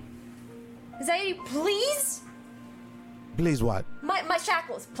 Zaire, please? Please, what? My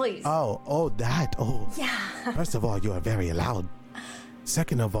shackles, please. Oh, that. Oh. Yeah. First of all, you are very loud.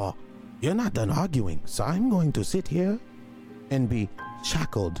 Second of all, you're not done arguing, so I'm going to sit here and be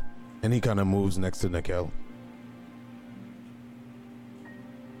shackled. And he kind of moves next to Nikel.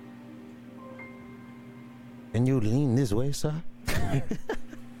 Can you lean this way, sir?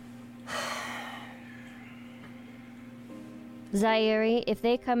 Zaire, if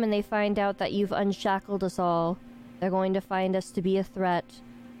they come and they find out that you've unshackled us all, they're going to find us to be a threat.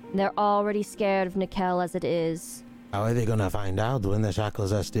 They're already scared of Nikel as it is. How are they gonna find out when the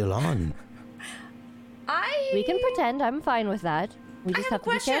shackles are still on? We can pretend. I'm fine with that. We just I have a to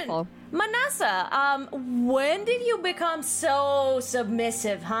be question. careful. Manasa, when did you become so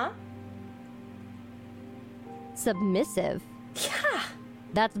submissive, huh? Submissive? Yeah.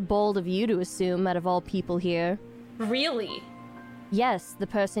 That's bold of you to assume out of all people here. Really? Yes, the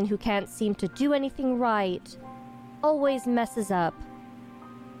person who can't seem to do anything right always messes up.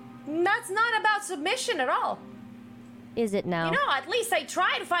 That's not about submission at all. Is it now? You know, at least I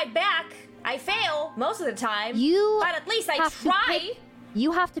try to fight back. I fail most of the time. But at least I have to try. pick-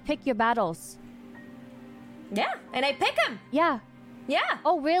 you have to pick your battles. Yeah, and I pick them. Yeah. Yeah.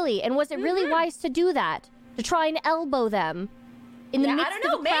 Oh, really? And was it really wise to do that? To try and elbow them in the Yeah, I midst don't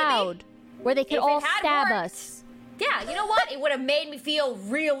know, of a maybe. crowd where they could If all it had stab worked. us? Yeah, you know what? It would have made me feel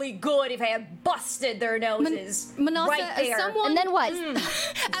really good if I had busted their noses Manasa, right there. as someone, And then what?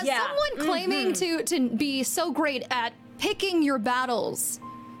 as Yeah. someone claiming to be so great at picking your battles,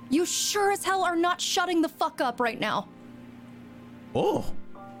 you sure as hell are not shutting the fuck up right now. Oh.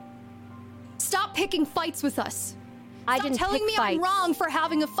 Stop picking fights with us. I Stop didn't telling pick me fights. I'm wrong for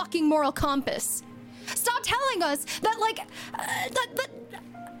having a fucking moral compass. Stop telling us that that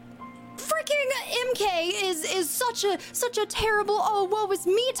freaking MK is such a terrible woe is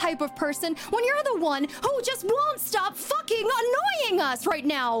me type of person when you're the one who just won't stop fucking annoying us right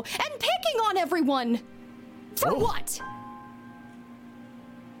now and picking on everyone. For what?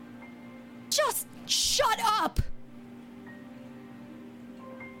 Just shut up.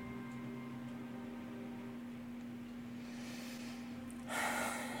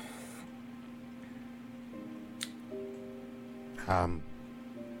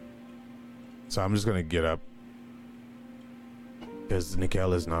 So I'm just gonna get up because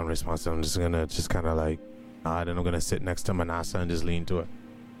Nikel is non-responsive. I'm just gonna kind of like nod, and I'm gonna sit next to Manasa and just lean to her.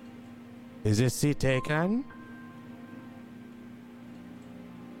 Is this seat taken?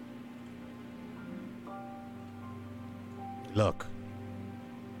 Look.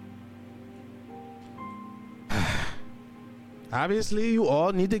 Obviously, you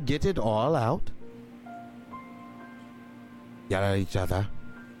all need to get it all out. Yell at each other.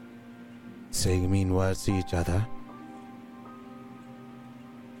 Say mean words to each other.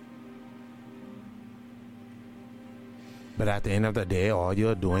 But at the end of the day, all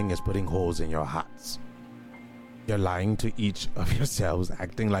you're doing is putting holes in your hearts. You're lying to each of yourselves,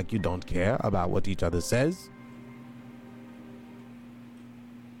 acting like you don't care about what each other says.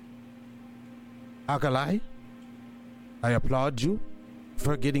 Alkali, I applaud you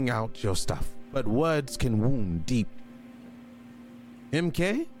for getting out your stuff, but words can wound deep.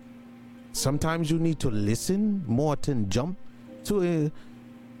 MK, sometimes you need to listen more than jump to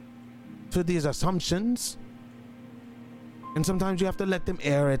these assumptions. And sometimes you have to let them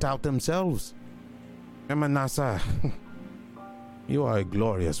air it out themselves. And Manasa, you are a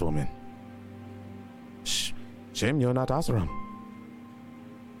glorious woman. Shame you're not Asram.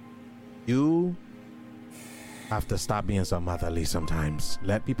 You have to stop being so motherly sometimes.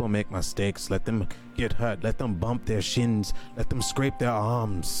 Let people make mistakes. Let them get hurt. Let them bump their shins. Let them scrape their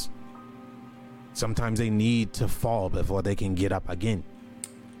arms. Sometimes they need to fall before they can get up again.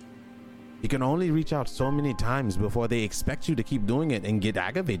 You can only reach out so many times before they expect you to keep doing it and get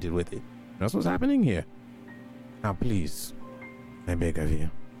aggravated with it. That's what's happening here. Now please, I beg of you,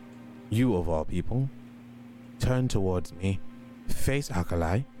 you of all people, turn towards me, face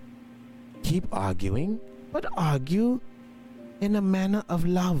Alkali, keep arguing, but argue in a manner of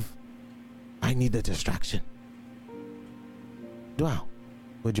love. I need a distraction. Dwell,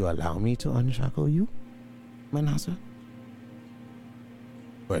 would you allow me to unshackle you, Manasa?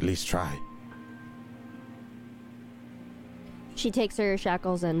 Or at least try. She takes her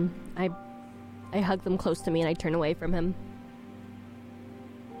shackles and I hug them close to me and I turn away from him.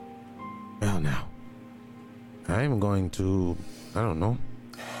 Well now, I'm going to, I don't know,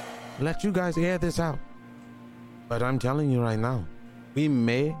 let you guys air this out. But I'm telling you right now, we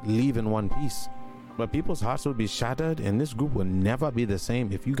may leave in one piece, but people's hearts will be shattered and this group will never be the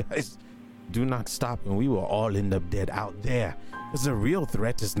same if you guys do not stop, and we will all end up dead out there. Because the real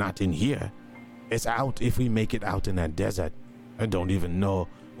threat is not in here. It's out if we make it out in that desert. I don't even know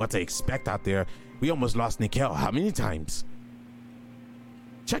what to expect out there. We almost lost Nikel how many times?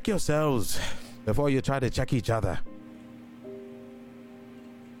 Check yourselves before you try to check each other.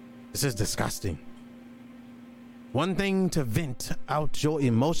 This is disgusting. One thing to vent out your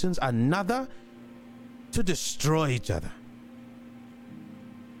emotions, another to destroy each other.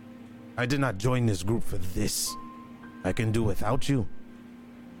 I did not join this group for this. I can do without you.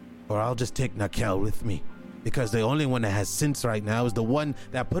 Or I'll just take Nikel with me. Because the only one that has sense right now is the one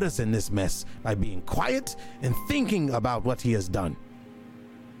that put us in this mess by being quiet and thinking about what he has done.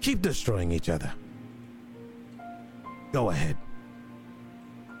 Keep destroying each other. Go ahead.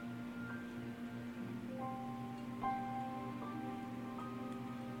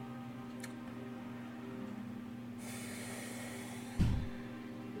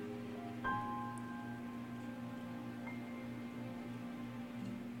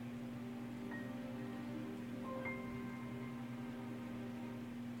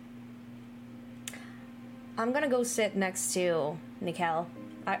 I'm gonna go sit next to Nikel.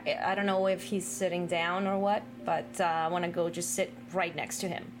 I don't know if he's sitting down or what, but I want to go just sit right next to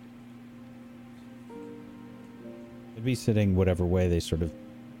him. I'd be sitting whatever way they sort of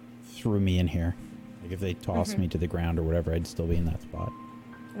threw me in here. Like if they tossed me to the ground or whatever, I'd still be in that spot.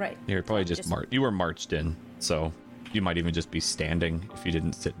 Right. You're probably just you were marched in, so you might even just be standing if you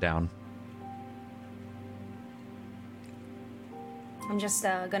didn't sit down. I'm just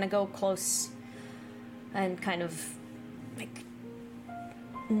gonna go close and kind of like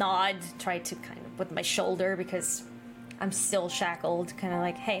nod, try to kind of with my shoulder because I'm still shackled, kind of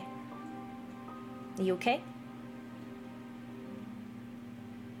like, hey, are you okay?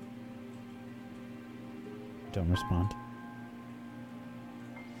 Don't respond.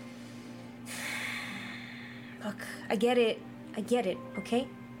 Look, I get it, okay?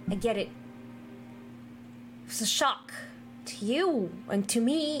 I get it. It's a shock to you and to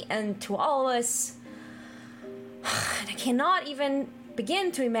me and to all of us. And I cannot even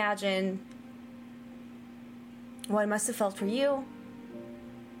begin to imagine what it must have felt for you.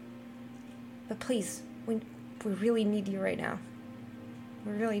 But please, we really need you right now.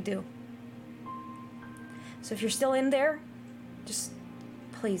 We really do. So if you're still in there, just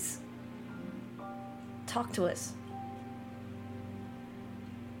please talk to us.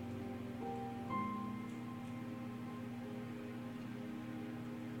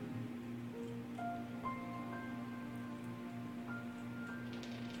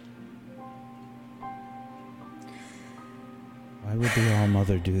 Why would the All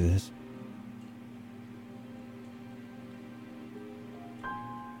Mother do this?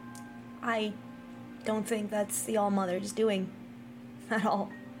 I don't think that's the All Mother's doing at all,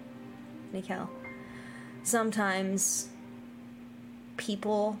 Nikel. Sometimes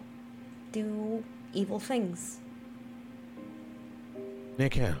people do evil things.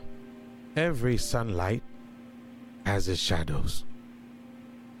 Nikel, every sunlight has its shadows.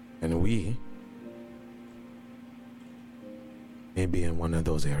 And we may be in one of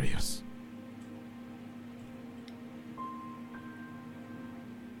those areas.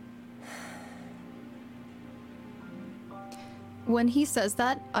 When he says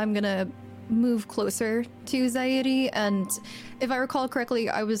that, I'm gonna move closer to Zairi, and if I recall correctly,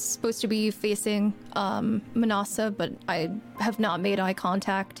 I was supposed to be facing Manasa, but I have not made eye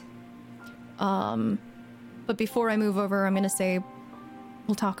contact. But before I move over, I'm gonna say,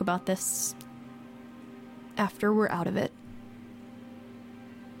 we'll talk about this after we're out of it.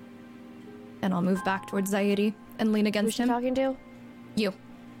 And I'll move back towards Zairi and lean against Who's she him. talking to? You.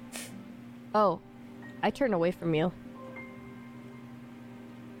 Oh, I turn away from you.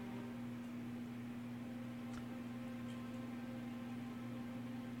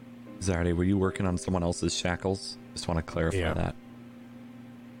 Zardy, were you working on someone else's shackles? Just want to clarify that.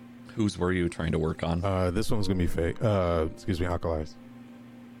 Whose were you trying to work on? This one's gonna be fake. Alkalies.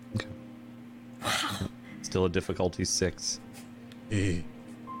 Okay. Wow. Still a difficulty 6. Eh.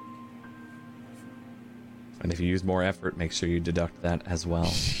 And if you use more effort, make sure you deduct that as well.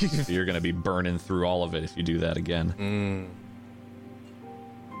 So you're going to be burning through all of it if you do that again.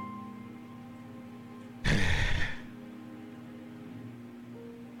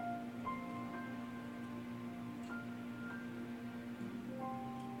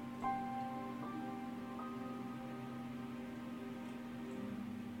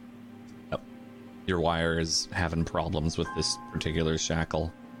 Yep. Your wire is having problems with this particular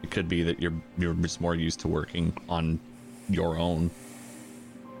shackle. It could be that you're just more used to working on your own.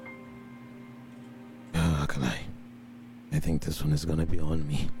 Alkali, I think this one is gonna be on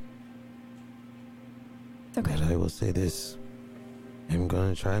me. Okay. But I will say this. I'm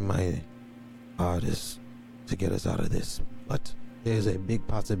gonna try my hardest to get us out of this. But there's a big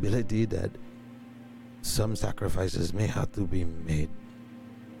possibility that some sacrifices may have to be made.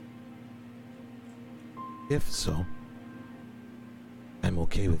 If so, I'm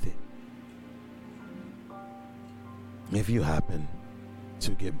okay with it. If you happen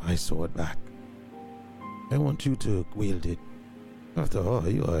to get my sword back, I want you to wield it. After all,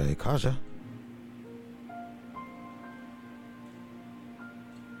 you are a Kaja.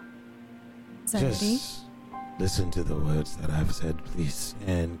 Zairi? Just listen to the words that I've said, please,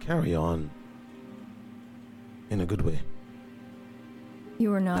 and carry on in a good way.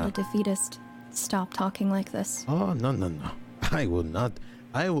 You are not No. a defeatist. Stop talking like this. Oh, no. I will not.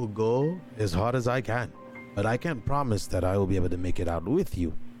 I will go as hard as I can, but I can't promise that I will be able to make it out with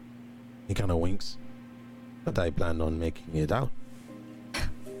you. He kind of winks, but I plan on making it out.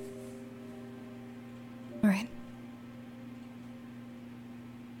 All right.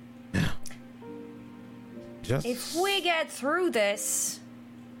 Just If we get through this,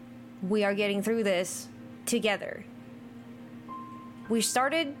 we are getting through this together. We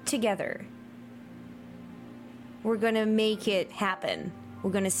started together. We're gonna make it happen. We're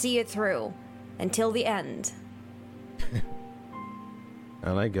gonna see it through until the end.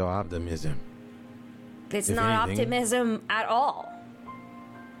 I like your optimism. It's If not anything- optimism at all.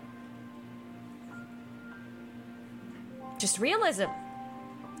 Just realism.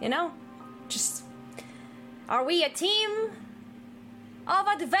 You know? Just. Are we a team of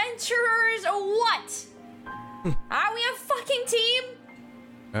adventurers or what? Are we a fucking team?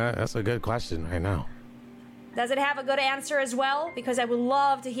 That's a good question right now. Does it have a good answer as well? Because I would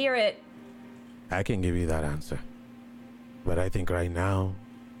love to hear it. I can give you that answer. But I think right now,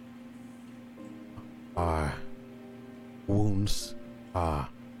 our wounds, our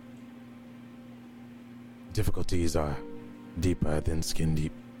difficulties are deeper than skin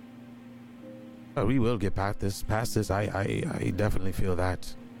deep. But we will get past this. I definitely feel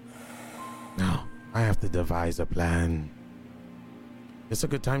that. Now, I have to devise a plan. It's a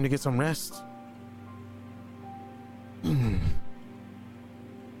good time to get some rest. I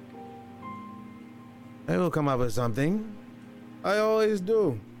will come up with something. I always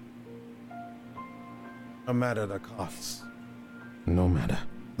do. No matter the cost. No matter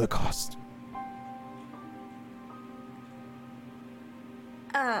the cost.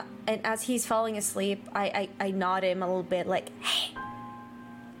 And as he's falling asleep, I nod him a little bit like, hey,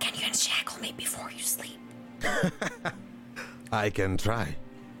 can you unshackle me before you sleep? I can try.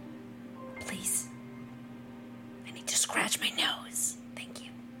 Please. I need to scratch my nose.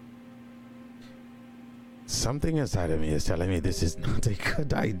 Something inside of me is telling me this is not a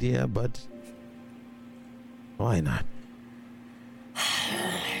good idea, but why not?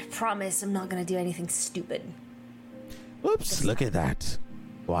 I promise I'm not gonna do anything stupid. Oops, look at that.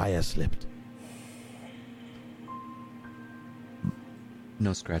 Wire slipped.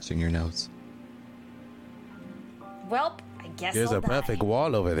 No scratching your nose. Well, I guess There's I'll a perfect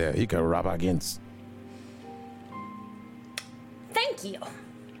wall over there you can rub against. Thank you.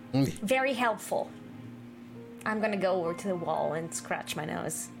 Very helpful. I'm gonna go over to the wall and scratch my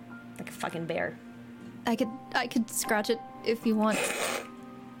nose like a fucking bear. I could scratch it if you want.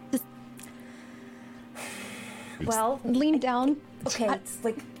 Just Well, lean down. okay, it's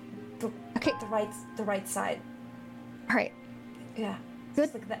like Okay. the right side. All right. Yeah. Good.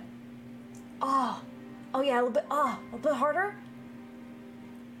 Just like that. Oh yeah, a little bit harder.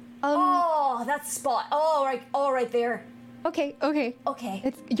 Oh, that's the spot. Oh, right there. Okay. Okay.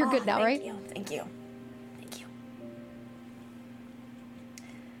 Okay. You're good now, right? Thank you.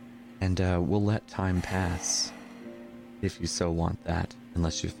 And we'll let time pass, if you so want that,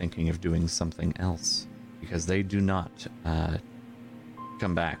 unless you're thinking of doing something else. Because they do not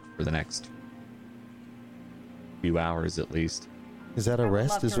come back for the next few hours, at least. Is that a would rest?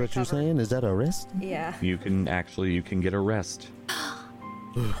 love Is to what you're recover. saying? Is that a rest? Yeah. You can get a rest.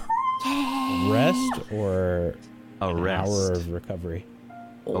 Rest or A an rest. hour of recovery?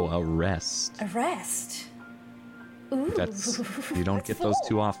 Oh, a rest. A rest. Ooh. You don't get those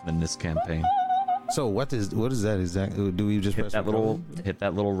too often in this campaign. So what is that exactly? Do we just Hit press that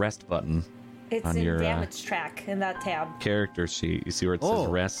little rest button It's on in your, damage track in that tab. character sheet. You see where it says Oh.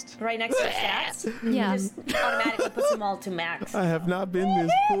 rest? Right next to stats. Yeah. It just automatically puts them all to max. I have not been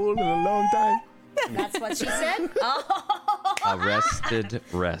this full in a long time. That's what she said? Oh. A rested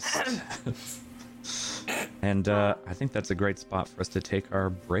rest. And I think that's a great spot for us to take our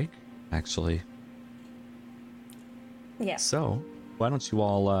break, actually. Yeah. So, why don't you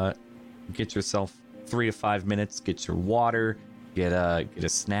all get yourself 3 to 5 minutes, get your water, get a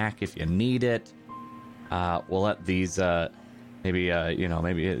snack if you need it. We'll let these maybe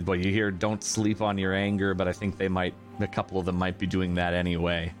well, you hear don't sleep on your anger, but I think a couple of them might be doing that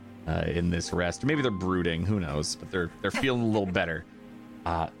anyway in this rest. Or maybe they're brooding, who knows, but they're feeling a little better.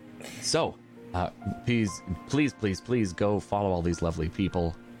 So, please go follow all these lovely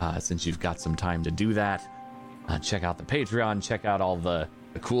people since you've got some time to do that. Check out the Patreon, check out all the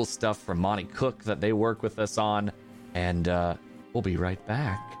cool stuff from Monty Cook that they work with us on, and we'll be right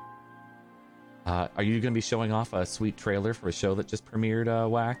back. Are you going to be showing off a sweet trailer for a show that just premiered,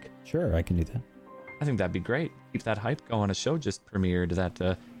 Whack? Sure, I can do that. I think that'd be great. Keep that hype going. A show just premiered that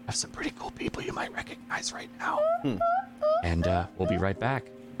have some pretty cool people you might recognize right now. And we'll be right back.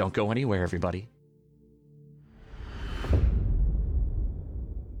 Don't go anywhere, everybody.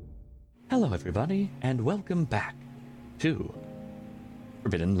 Hello, everybody, and welcome back to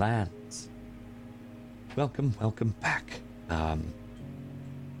Forbidden Lands. Welcome back.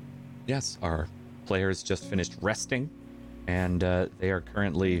 Yes, our players just finished resting, and they are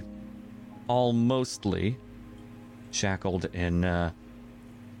currently all mostly shackled in a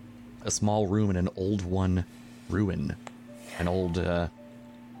small room in an old one ruin. An old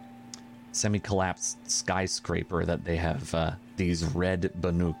semi-collapsed skyscraper that they have, these red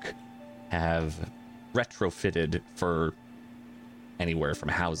Banuk have retrofitted for anywhere from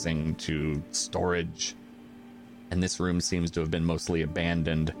housing to storage. And this room seems to have been mostly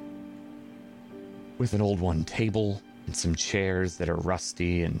abandoned, with an old one table and some chairs that are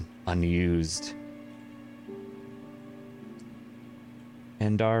rusty and unused.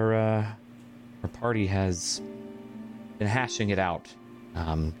 And our party has been hashing it out,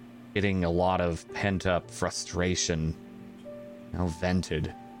 getting a lot of pent-up frustration,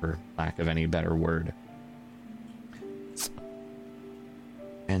 vented, for lack of any better word.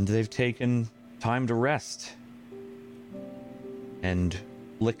 And they've taken time to rest and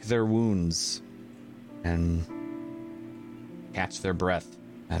lick their wounds and catch their breath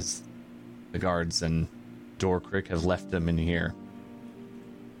as the guards and Dorkrick have left them in here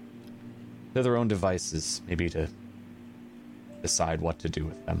to their own devices, maybe to decide what to do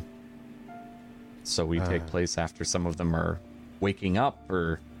with them. So we take place after some of them are waking up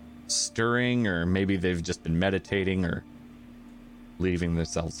or stirring, or maybe they've just been meditating or leaving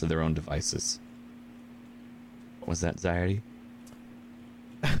themselves to their own devices. What was that, Zaire?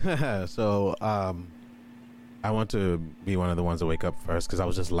 So, I want to be one of the ones to wake up first because I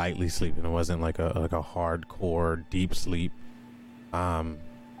was just lightly sleeping. It wasn't like a hardcore deep sleep. And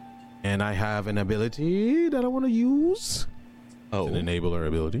I have an ability that I want to use. Oh, It's an enabler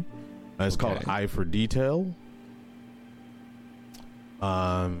ability. It's called Okay. Eye for Detail.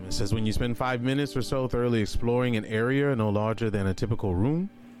 It says when you spend 5 minutes or so thoroughly exploring an area no larger than a typical room,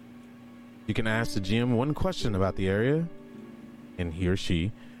 you can ask the GM one question about the area, and he or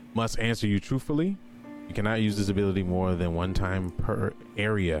she must answer you truthfully. You cannot use this ability more than one time per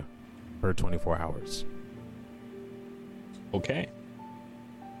area per 24 hours. Okay.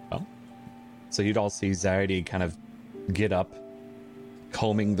 Well, so you'd all see Zaidi kind of get up,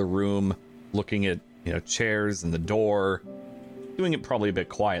 combing the room, looking at, chairs and the door, doing it probably a bit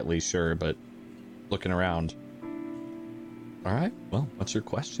quietly, sure, but looking around. All right. Well, what's your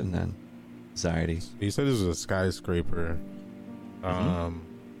question then, Zaidi? You said this was a skyscraper.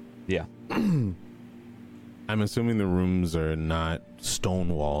 Yeah. I'm assuming the rooms are not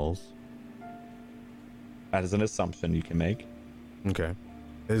stone walls. That is an assumption you can make. Okay.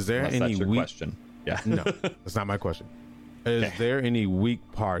 Is there Unless any that's your weak question? Yeah. No, that's not my question. Is there any weak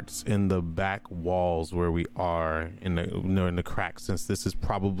parts in the back walls where we are in the cracks? Since this has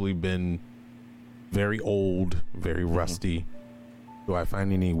probably been very old, very rusty, do I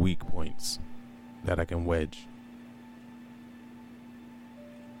find any weak points that I can wedge?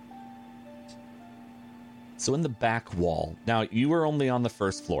 So in the back wall, now you were only on the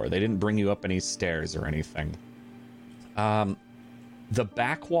first floor. They didn't bring you up any stairs or anything. The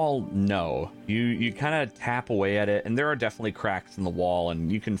back wall, no. You kind of tap away at it, and there are definitely cracks in the wall, and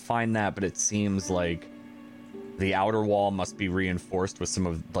you can find that, but it seems like the outer wall must be reinforced with some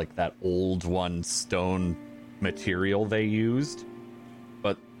of like that old one stone material they used.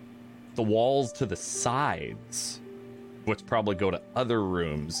 But the walls to the sides, which probably go to other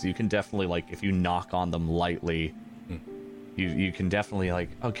rooms, you can definitely, like, if you knock on them lightly, you can definitely,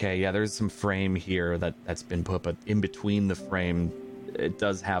 like, okay, yeah, there's some frame here that's been put, but in between the frame, it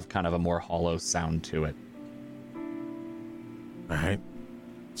does have kind of a more hollow sound to it. All right.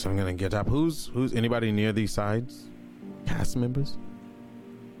 So I'm gonna get up. Who's anybody near these sides? Cast members?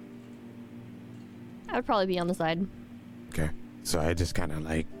 I would probably be on the side. Okay. So I just kind of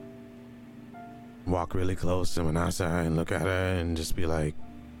like walk really close to Manasa and look at her and just be like,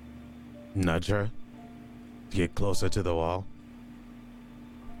 nudge her to get closer to the wall.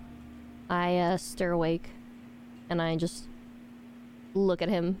 I stir awake, and I just look at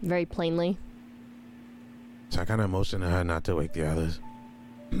him very plainly. So I kind of motion to her not to wake the others.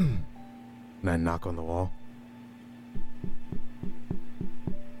 And I knock on the wall.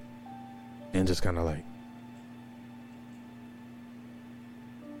 And just kind of like,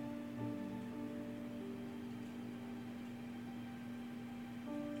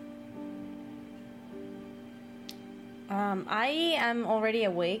 I am already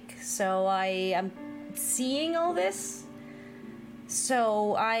awake, so I am seeing all this.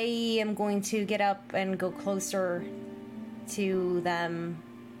 So I am going to get up and go closer to them,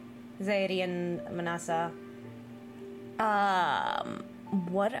 Zairi and Manasa.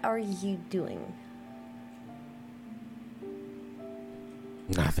 What are you doing?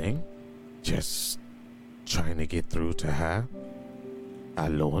 nothing. Just trying to get through to her.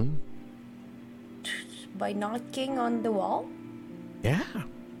 Alone. By knocking on the wall? Yeah.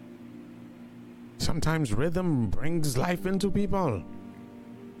 Sometimes rhythm brings life into people.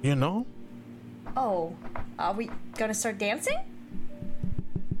 You know? Oh, are we gonna start dancing?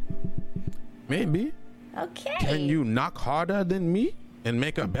 Maybe. Okay. Can you knock harder than me and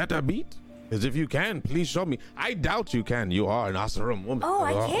make a better beat? Because if you can, please show me. I doubt you can. You are an Asurum woman. Oh,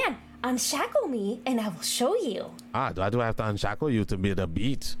 I can. Unshackle me, and I will show you. Do I have to unshackle you to be the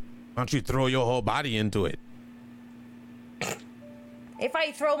beat? Why don't you throw your whole body into it? If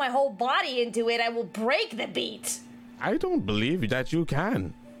I throw my whole body into it, I will break the beat. I don't believe that you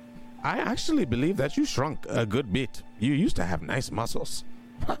can. I actually believe that you shrunk a good bit. You used to have nice muscles.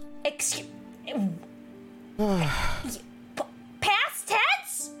 Excuse... Past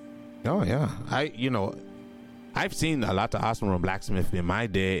tense? Oh, yeah. I've seen a lot of Asurum blacksmith in my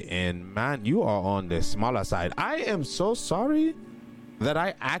day, and man, you are on the smaller side. I am so sorry that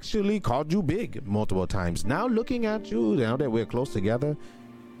I actually called you big multiple times. Now looking at you, now that we're close together,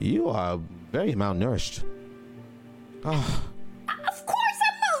 you are very malnourished. Oh. Of course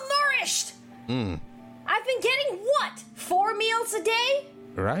I'm malnourished! I've been getting what? 4 meals a day?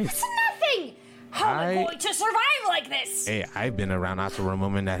 Right. That's nothing! How am I going to survive like this? Hey, I've been around Asurum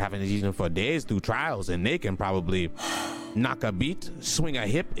women that haven't eaten for days through trials, and they can probably knock a beat, swing a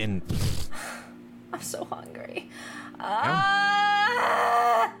hip, and... I'm so hungry.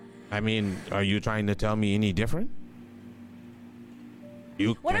 I mean, are you trying to tell me any different?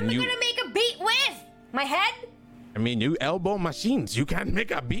 What am I gonna make a beat with? My head? I mean, you elbow machines. You can't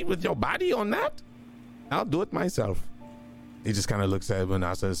make a beat with your body on that? I'll do it myself. He just kind of looks at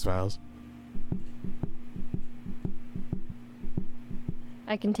Manasa and smiles.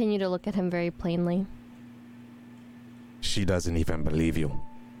 I continue to look at him very plainly. She doesn't even believe you.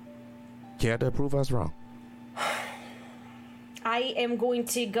 Care to prove us wrong? I am going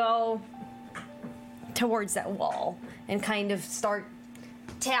to go towards that wall and kind of start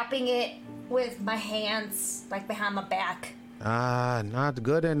tapping it with my hands, like behind my back. Not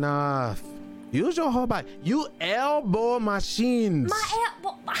good enough. Use your whole body. You elbow machines. How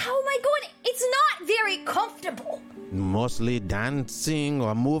am I going? It's not very comfortable. Mostly dancing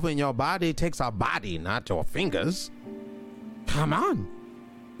or moving your body takes a body, not your fingers. Come on.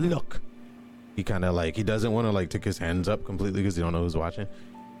 Look. He kind of like, he doesn't want to like take his hands up completely because he don't know who's watching.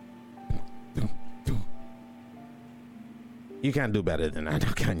 You can't do better than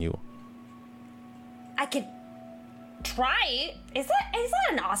that, can you? I could try. Is that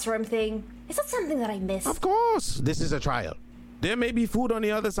an Osram thing? Is that something that I missed? Of course. This is a trial. There may be food on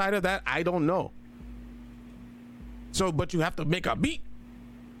the other side of that. I don't know. So, but you have to make a beat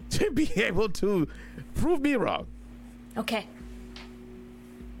to be able to prove me wrong. Okay.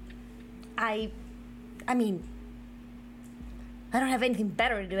 I mean, I don't have anything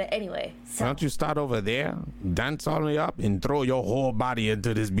better to do it anyway. So. Why don't you start over there, dance all the way up, and throw your whole body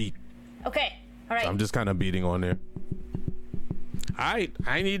into this beat? Okay. All right. So I'm just kind of beating on there. All right.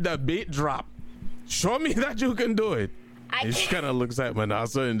 I need the beat drop. Show me that you can do it. And she kind of looks at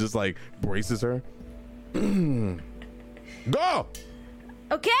Manasa and just like braces her. Go!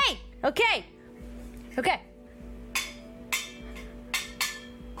 Okay.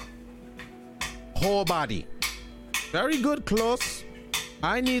 Whole body. Very good, close.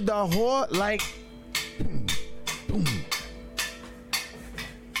 I need the whole, like... Boom.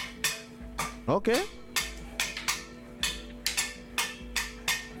 Okay.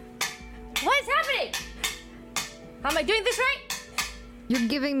 What is happening? Am I doing this right? You're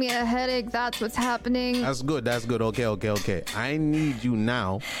giving me a headache. That's what's happening. That's good. Okay. I need you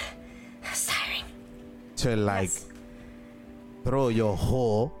now Siren. to like Yes. throw your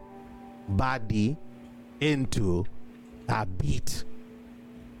whole body into a beat.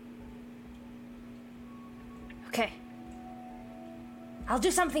 Okay. I'll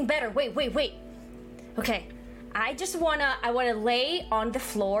do something better. Wait. Okay. I wanna lay on the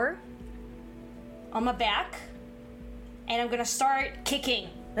floor on my back, and I'm gonna start kicking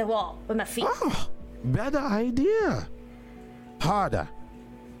the wall with my feet. Oh, better idea. Harder.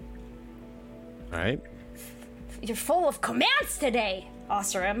 All right. You're full of commands today,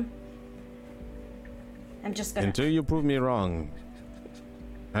 Osram. I'm just gonna. Until you prove me wrong,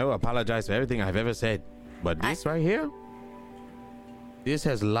 I will apologize for everything I've ever said. But this right here, this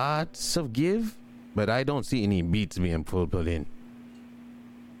has lots of give, but I don't see any beats being put in.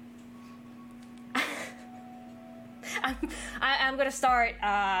 I'm gonna start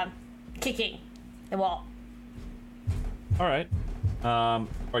kicking the wall. All right.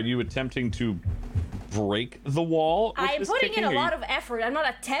 Are you attempting to break the wall? I am putting in a lot of effort. I'm not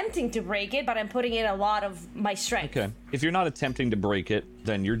attempting to break it, but I'm putting in a lot of my strength. Okay. If you're not attempting to break it,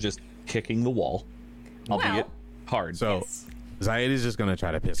 then you're just kicking the wall, albeit hard. So, Zayed is just gonna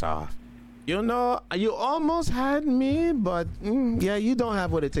try to piss off. You know, you almost had me, but yeah, you don't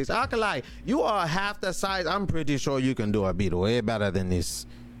have what it takes. Alkali, you are half the size. I'm pretty sure you can do a beat way better than this.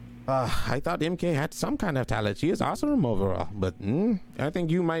 I thought MK had some kind of talent. She is awesome overall, but I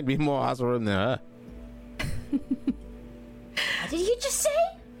think you might be more awesome than her. What did you just say?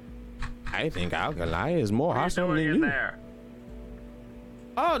 I think Alkali is more awesome than you. There?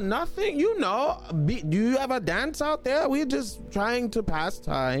 Oh, nothing. You know, do you have a dance out there? We're just trying to pass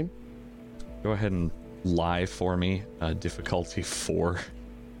time. Go ahead and lie for me. Difficulty 4.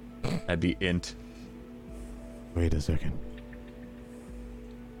 That'd be int. Wait a second.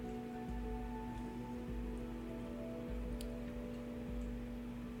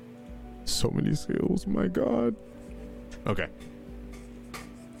 So many skills, my god. Okay.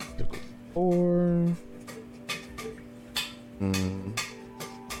 4.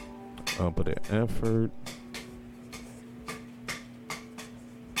 I'll put an effort.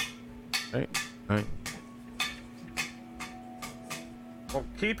 Right. Well,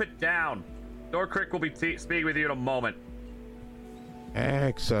 keep it down. Dorcrick will be speaking with you in a moment.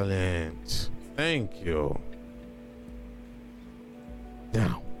 Excellent. Thank you.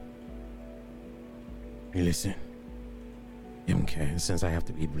 Now, listen. MK, since I have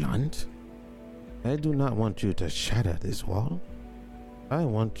to be blunt, I do not want you to shatter this wall. I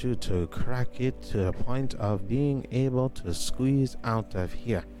want you to crack it to a point of being able to squeeze out of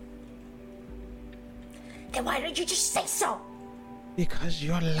here. Then why didn't you just say so? Because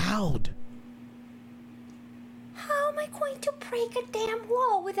you're loud. How am I going to break a damn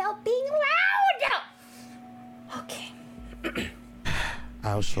wall without being loud? Okay.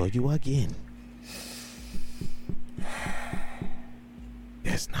 I'll show you again.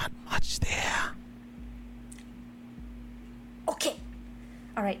 There's not much there. Okay.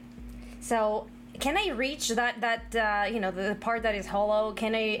 All right. So, can I reach that the part that is hollow?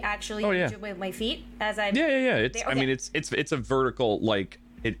 Can I actually reach it with my feet as I? Yeah. It's. Okay. I mean, it's a vertical like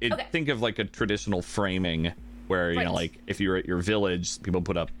it. Okay. Think of like a traditional framing where you know, Right. like if you're at your village, people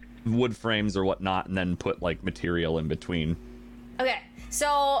put up wood frames or whatnot, and then put like material in between. Okay.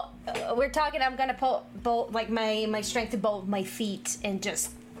 So we're talking. I'm gonna put both like my strength to both my feet and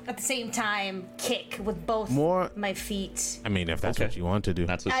just at the same time kick with both my feet. I mean, if that's Okay. what you want to do.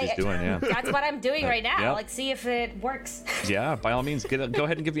 That's what she's doing. Yeah. That's what I'm doing right now. Yep. Like, see if it works. Yeah. By all means, go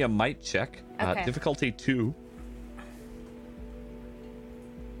ahead and give me a might check. Okay. Difficulty 2.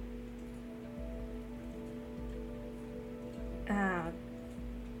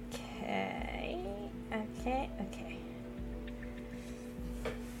 Okay.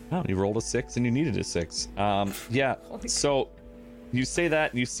 Oh, you rolled a 6 and you needed a 6. Yeah. So you say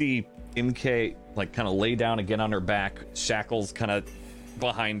that and you see MK like kind of lay down again on her back, shackles kind of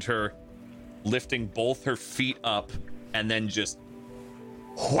behind her, lifting both her feet up and then just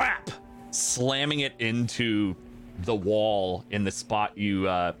whap, slamming it into the wall in the spot you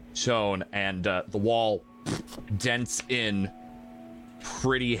shown, and the wall dents in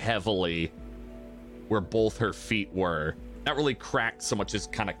pretty heavily where both her feet were. Not really cracked so much as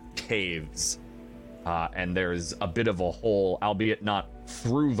kind of caves. And there's a bit of a hole, albeit not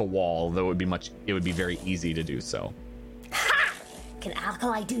through the wall, though it would be very easy to do so. Ha! Can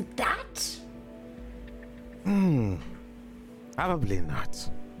Alkali do that? Probably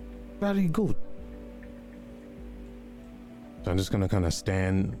not. Very good. So I'm just gonna kind of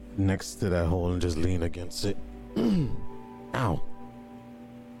stand next to that hole and just lean against it. Ow.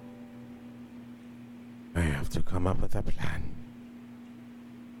 I have to come up with a plan.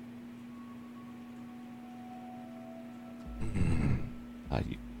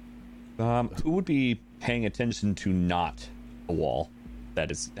 Who would be paying attention to not a wall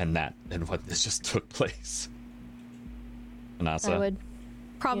and what this just took place? Anasa. I would.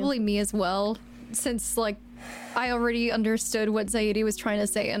 Probably me as well, since like I already understood what Zaidi was trying to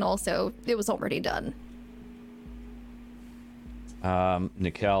say, and also it was already done.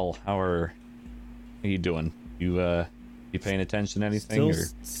 Nikel, how are you doing? You paying attention to anything? Still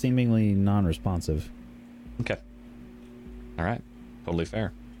seemingly non-responsive. Okay. All right. Totally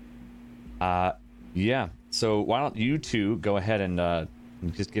fair. Yeah. So why don't you two go ahead and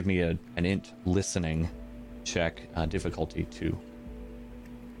just give me an int listening check, difficulty 2.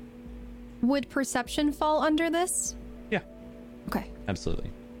 Would perception fall under this? Yeah. Okay.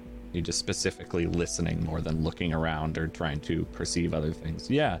 Absolutely. You're just specifically listening more than looking around or trying to perceive other things.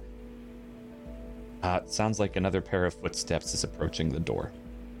 Yeah. It sounds like another pair of footsteps is approaching the door.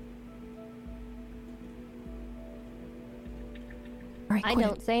 All right. I Quit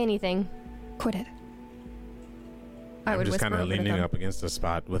don't it. say anything. Quit it. I I'm would just whisper kind of over to leaning them. up against the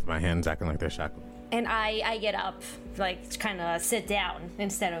spot with my hands acting like they're shackled. And I get up, like, kind of sit down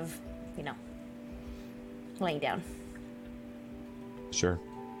instead of, laying down. Sure.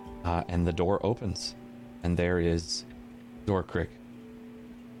 And the door opens, and there is Dorkrick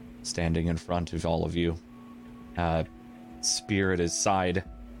standing in front of all of you, spear at his side,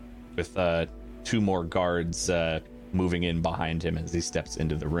 with 2 more guards moving in behind him as he steps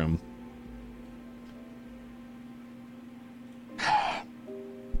into the room.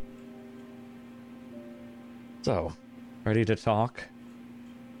 So, ready to talk?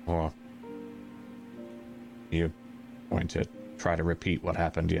 Or you going to try to repeat what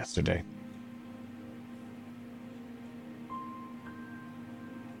happened yesterday?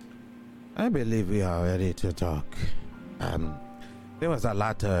 I believe we are ready to talk. There was a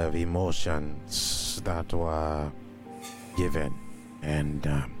lot of emotions that were given, and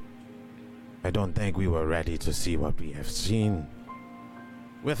I don't think we were ready to see what we have seen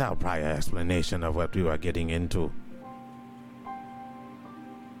without prior explanation of what we were getting into.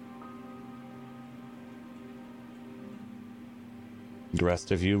 The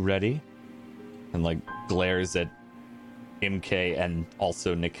rest of you ready? And like glares at MK and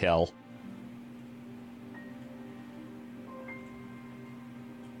also Nikel.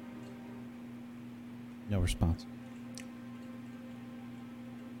 No response.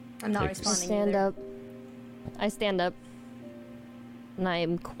 I'm not Take- I responding stand either. up. I stand up. And I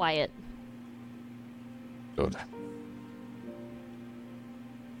am quiet. Good.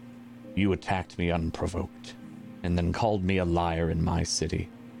 You attacked me unprovoked, and then called me a liar in my city.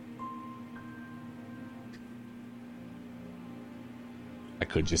 I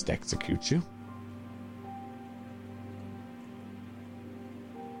could just execute you.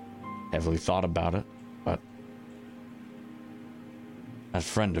 heavily thought about it, but a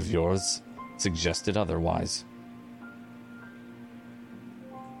friend of yours suggested otherwise.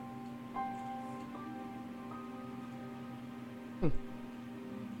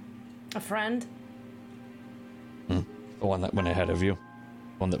 A friend? The one that went ahead of you.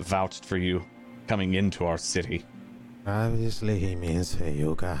 One that vouched for you coming into our city. Obviously, he means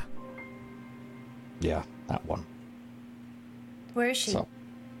Yuka. Yeah, that one. Where is she? So,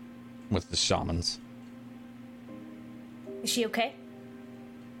 with the shamans. Is she okay?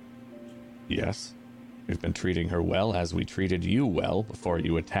 Yes. We've been treating her well as we treated you well before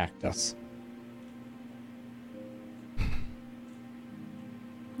you attacked us.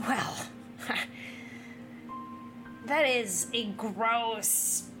 Well, that is a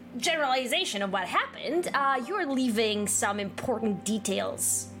gross generalization of what happened. You're leaving some important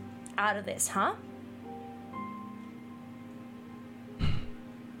details out of this, huh?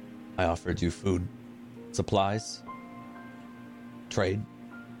 I offered you food, supplies, trade,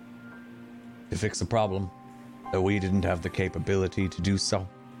 to fix a problem, though we didn't have the capability to do so.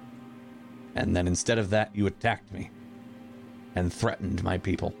 And then instead of that, you attacked me and threatened my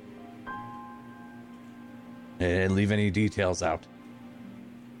people. I didn't leave any details out.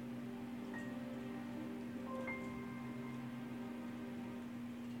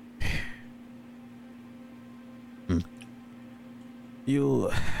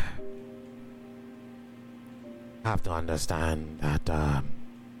 You have to understand that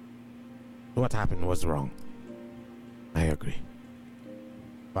what happened was wrong. I agree.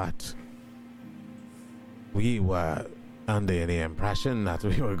 But we were under the impression that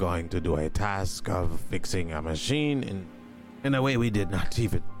we were going to do a task of fixing a machine in a way we did not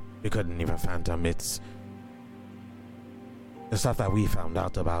even, we couldn't even fathom. The stuff that we found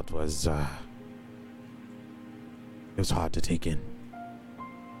out about was, it was hard to take in.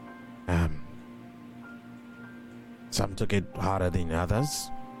 Some took it harder than others.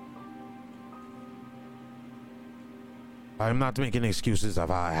 I'm not making excuses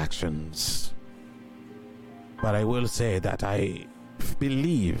of our actions, but I will say that I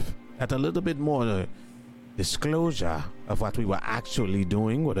believe that a little bit more disclosure of what we were actually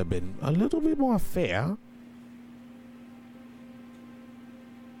doing would have been a little bit more fair.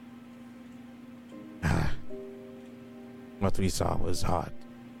 What we saw was hard.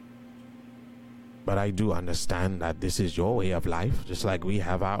 But I do understand that this is your way of life, just like we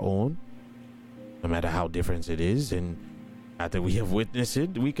have our own, no matter how different it is. And after we have witnessed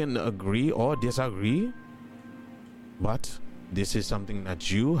it, we can agree or disagree. But this is something that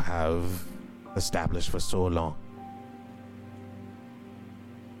you have established for so long.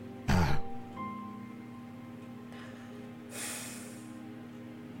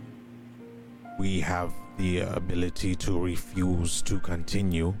 We have the ability to refuse to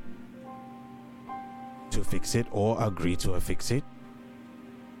continue to fix it or agree to fix it.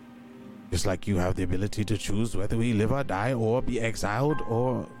 Just like you have the ability to choose whether we live or die or be exiled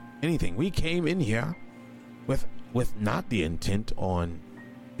or anything. We came in here with not the intent on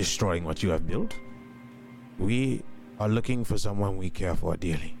destroying what you have built. We are looking for someone we care for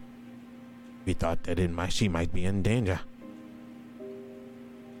dearly. We thought that she might be in danger.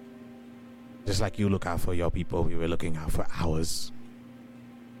 Just like you look out for your people, we were looking out for ours.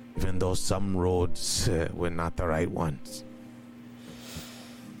 Even though some roads were not the right ones.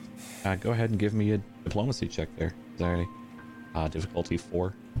 Go ahead and give me a diplomacy check there. Is there any difficulty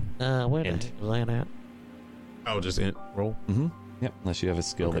 4? Where Int. was I at? Oh, just int roll. Mm-hmm. Yep. Unless you have a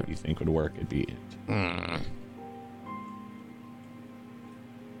skill Okay. that you think would work, it'd be int.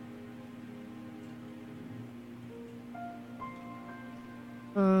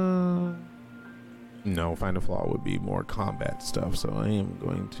 No, find a flaw would be more combat stuff. So I am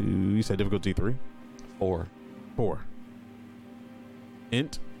going to. You said difficulty 3? 4. 4.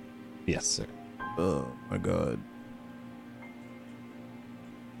 Int. Yes, sir. Oh my god.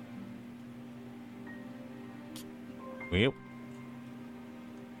 Yep.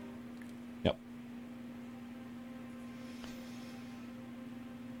 Yep.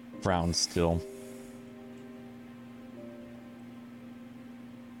 Frown still.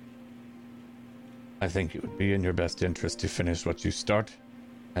 I think it would be in your best interest to finish what you start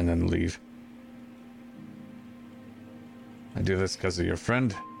and then leave. I do this because of your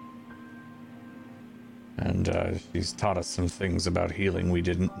friend. And she's taught us some things about healing we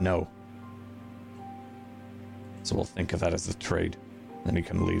didn't know. So we'll think of that as a trade. Then you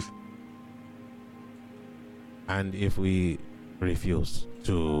can leave. And if we refuse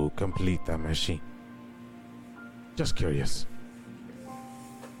to complete the machine? Just curious.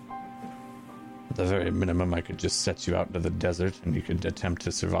 At the very minimum, I could just set you out into the desert and you could attempt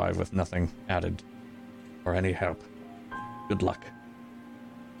to survive with nothing added or any help. Good luck.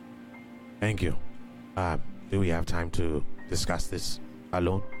 Thank you. Do we have time to discuss this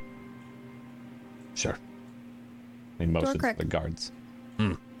alone? Sure. He motions to Dorkrek. the guards.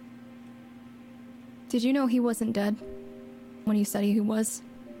 Did you know he wasn't dead when you said he was?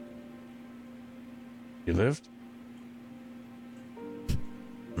 You lived?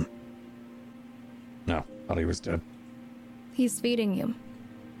 No, thought he was dead. He's feeding you.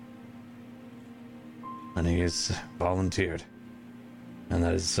 And he is volunteered. And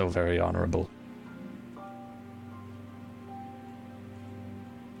that is so very honorable.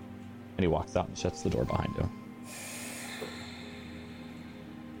 And he walks out and shuts the door behind him.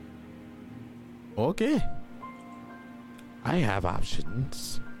 Okay. I have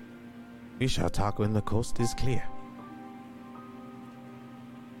options. We shall talk when the coast is clear.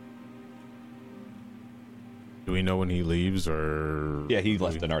 Do we know when he leaves, or... Yeah, he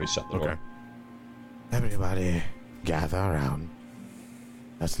left and already shut the door. Okay. Everybody, gather around.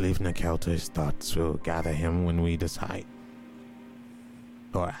 Let's leave Nikel to his thoughts. We'll gather him when we decide.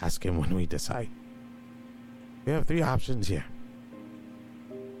 Or ask him when we decide. We have 3 options here.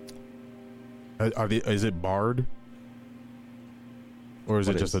 Is it barred? Or is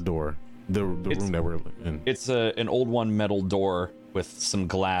What it just is? a door? The room that we're in. It's an old one metal door with some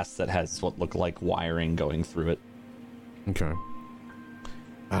glass that has what look like wiring going through it. Okay.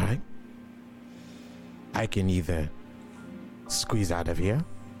 Alright. I can either squeeze out of here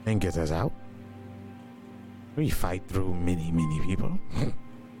and get us out. We fight through many people.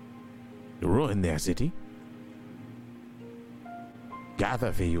 To ruin their city.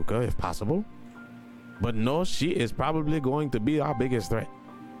 Gather Fiyuka if possible. But no, she is probably going to be our biggest threat.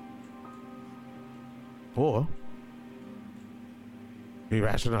 Or we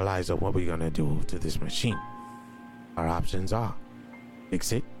rationalize of what we're gonna do to this machine. Our options are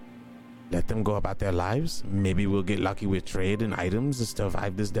fix it, let them go about their lives. Maybe we'll get lucky with trade and items to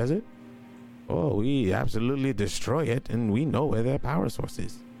survive this desert. Or we absolutely destroy it and we know where their power source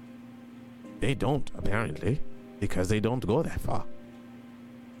is. They don't, apparently, because they don't go that far.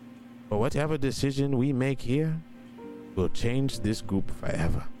 But whatever decision we make here will change this group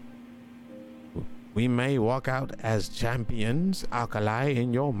forever. We may walk out as champions, Alkali,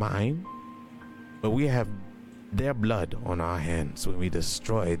 in your mind, but we have their blood on our hands when we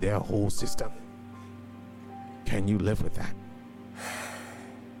destroy their whole system. Can you live with that?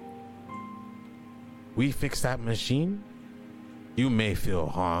 We fix that machine, you may feel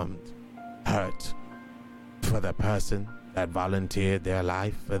harmed, hurt for the person that volunteered their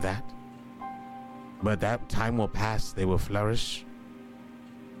life for that. But that time will pass, they will flourish.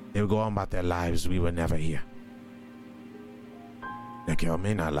 They will go on about their lives. We were never here. Nikel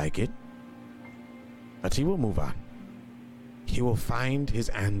may not like it, but he will move on. He will find his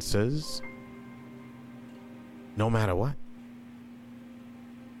answers no matter what.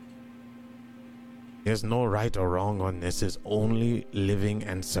 There's no right or wrong on this. It's only living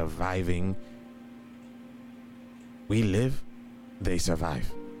and surviving. We live, they survive.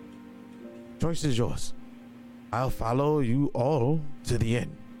 Choice is yours. I'll follow you all to the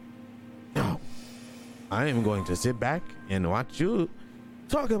end. Now, I am going to sit back and watch you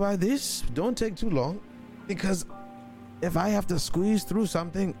talk about this. Don't take too long, because if I have to squeeze through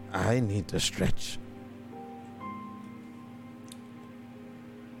something, I need to stretch.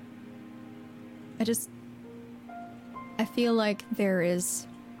 I feel like there is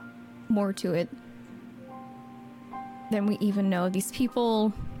more to it than we even know. These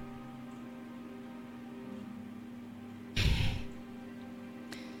people...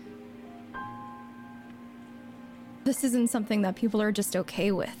 This isn't something that people are just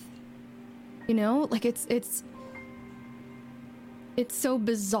okay with. You know? Like, it's so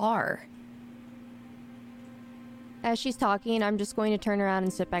bizarre. As she's talking, I'm just going to turn around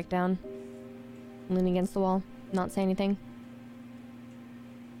and sit back down. Lean against the wall, not say anything.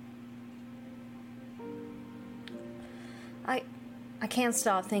 I can't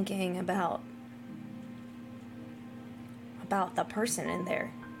stop thinking about the person in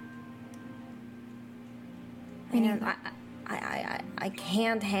there. And I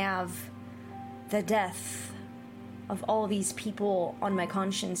can't have the death of all these people on my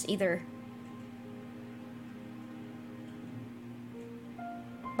conscience either.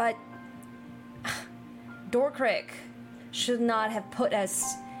 But Dorkrek should not have put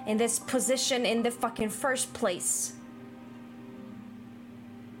us in this position in the fucking first place.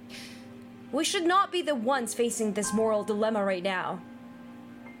 We should not be the ones facing this moral dilemma right now.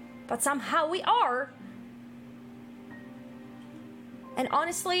 But somehow we are. And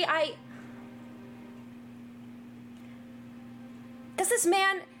honestly, this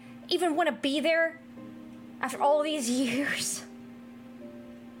man even want to be there after all these years?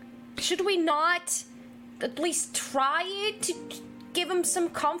 Should we not at least try to give him some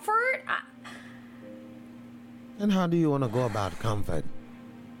comfort? And how do you want to go about comfort?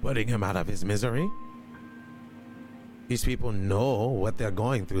 Putting him out of his misery? These people know what they're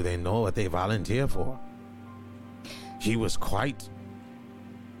going through. They know what they volunteer for. He was quite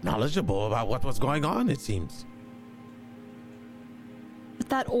knowledgeable about what was going on, it seems. But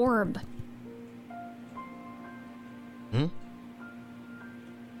that orb.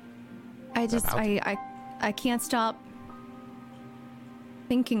 I can't stop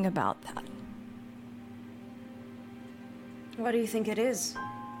thinking about that. What do you think it is?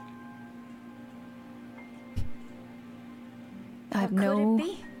 I have What could no it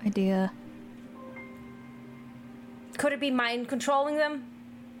be? idea. Could it be mind controlling them?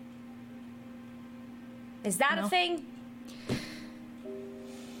 Is that No. a thing?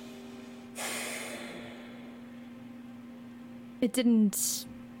 It didn't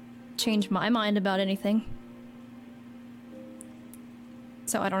change my mind about anything.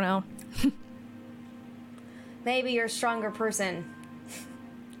 So I don't know. Maybe you're a stronger person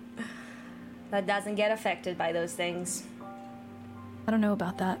that doesn't get affected by those things. I don't know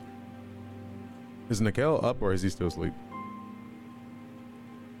about that. Is Nikhil up or is he still asleep?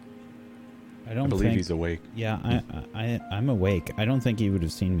 I don't I believe think he's awake. Yeah, I'm awake. I don't think he would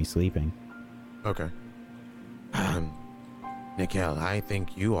have seen me sleeping. Okay. Nikhil, I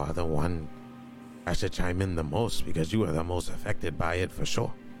think you are the one I should chime in the most because you are the most affected by it for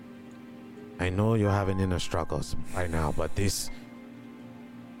sure. I know you're having inner struggles right now, but this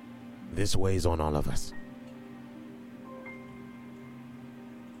weighs on all of us.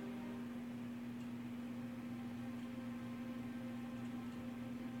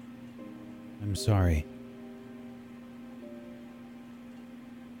 I'm sorry.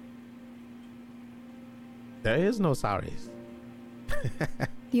 There is no sorries.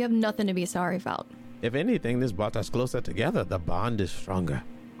 You have nothing to be sorry about. If anything, this brought us closer together. The bond is stronger.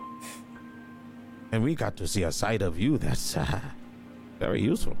 And we got to see a side of you that's very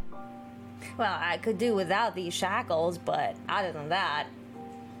useful. Well, I could do without these shackles, but other than that,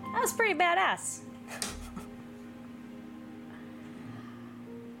 that was pretty badass.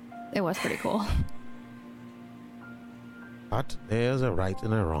 It was pretty cool. But there's a right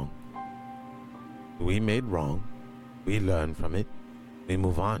and a wrong. We made wrong. We learn from it. We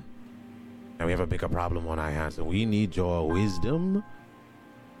move on. And we have a bigger problem on our hands. And we need your wisdom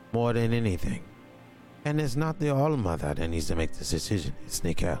more than anything. And it's not the All-Mother that needs to make this decision. It's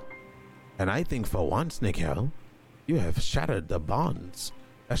Nikhil. And I think for once, Nikhil, you have shattered the bonds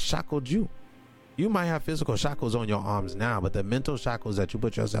that shackled you. You might have physical shackles on your arms now, but the mental shackles that you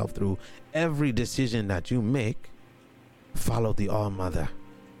put yourself through, every decision that you make, follow the All-Mother.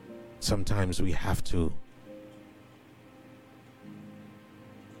 Sometimes we have to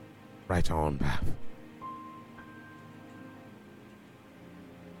write our own path.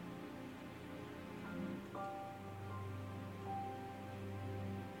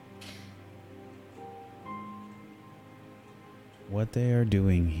 What they are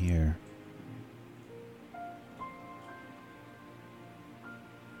doing here.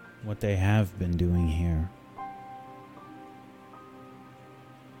 What they have been doing here.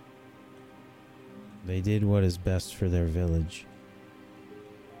 They did what is best for their village.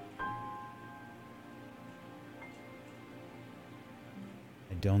 I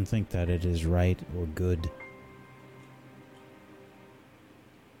don't think that it is right or good.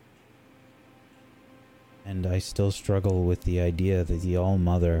 And I still struggle with the idea that the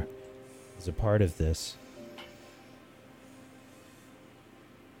All-Mother is a part of this.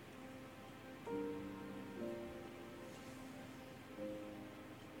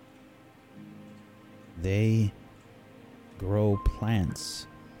 They grow plants.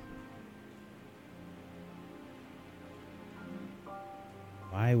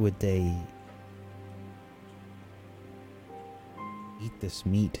 Why would they eat this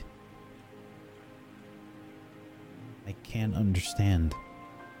meat? I can't understand.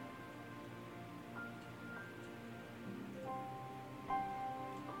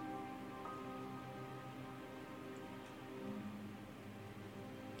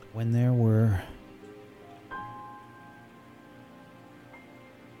 When there were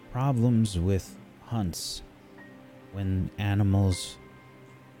problems with hunts, when animals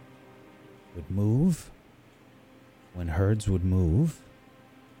would move, when herds would move,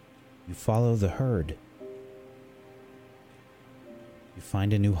 you follow the herd. You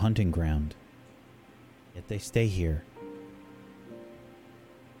find a new hunting ground, yet they stay here.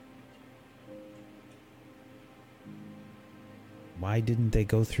 Why didn't they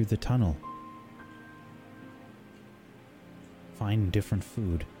go through the tunnel? Find different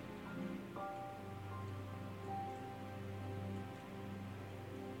food.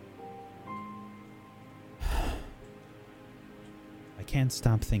 I can't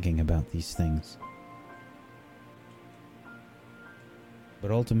stop thinking about these things.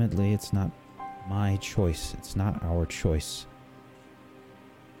 But ultimately, it's not my choice. It's not our choice.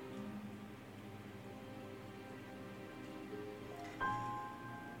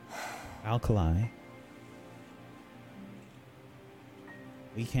 Alkali,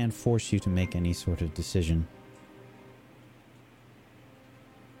 we can't force you to make any sort of decision.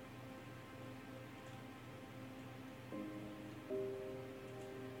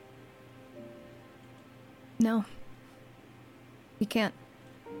 No. We can't.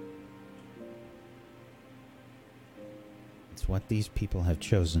 It's what these people have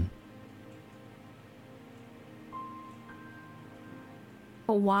chosen.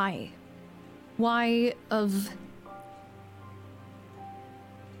 But why? Why of...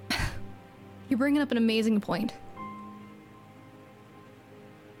 You're bringing up an amazing point.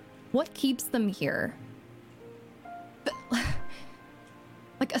 What keeps them here?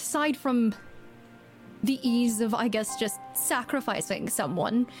 Like, aside from the ease of, I guess, just sacrificing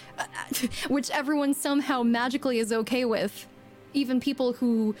someone, which everyone somehow magically is okay with. Even people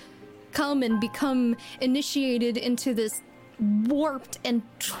who come and become initiated into this warped and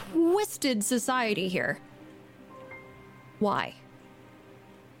twisted society here. Why?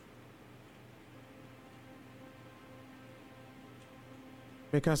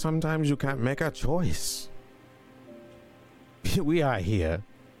 Because sometimes you can't make a choice. We are here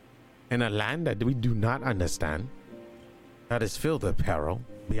in a land that we do not understand, that is filled with peril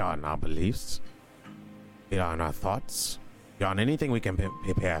beyond our beliefs, beyond our thoughts, beyond anything we can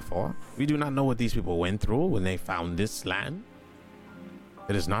prepare for. We do not know what these people went through when they found this land.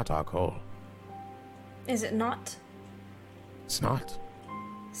 It is not our call. Is it not? It's not.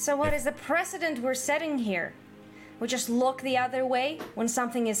 So what is the precedent we're setting here? We just look the other way when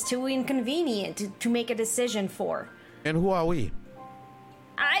something is too inconvenient to make a decision for. And who are we?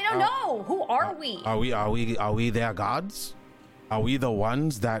 I don't know. Who are we? Are we their gods? Are we the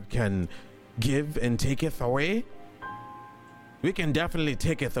ones that can give and taketh away? We can definitely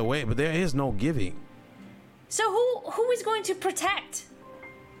taketh away, but there is no giving. So who is going to protect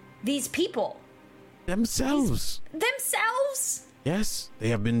these people? Themselves. Themselves? Yes, they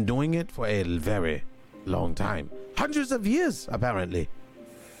have been doing it for a very long time. Hundreds of years, apparently.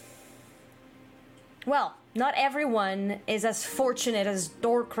 Well, not everyone is as fortunate as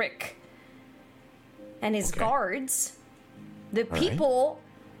Dorkrick and his guards. The people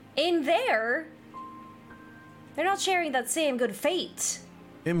in there, they're not sharing that same good fate.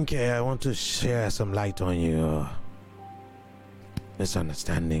 MK, I want to share some light on your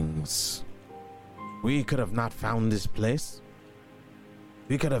misunderstandings. We could have not found this place.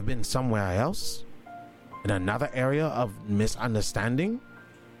 We could have been somewhere else, in another area of misunderstanding.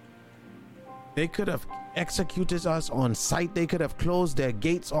 They could have executed us on sight. They could have closed their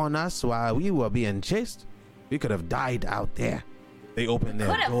gates on us while we were being chased. We could have died out there. They opened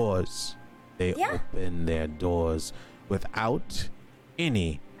their doors. They opened their doors without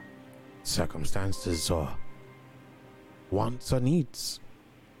any circumstances or wants or needs.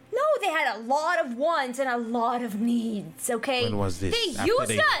 No, they had a lot of wants and a lot of needs, okay? When was this? They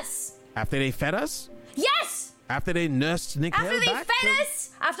used us! After they fed us? Yes! After they nursed Nick After they back? fed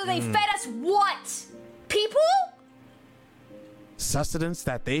us? After they fed us what? People? Sustenance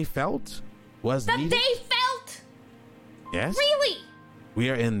that they felt was That needed? they felt? Yes. Really? We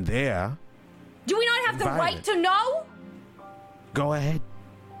are in there. Do we not have the right Environment. to know? Go ahead.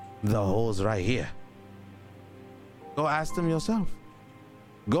 The hole's right here. Go ask them yourself.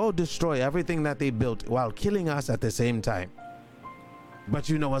 Go destroy everything that they built while killing us at the same time. But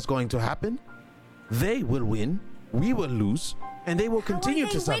you know what's going to happen? They will win, we will lose, and they will continue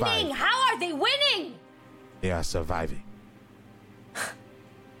to survive. Winning? How are they winning? They are surviving.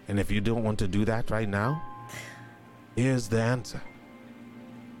 And if you don't want to do that right now, here's the answer.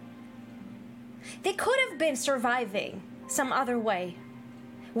 They could have been surviving some other way.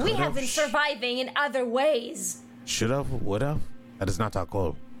 We have been surviving in other ways. Should have, would have. That is not our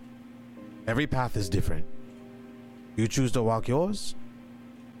goal. Every path is different. You choose to walk yours.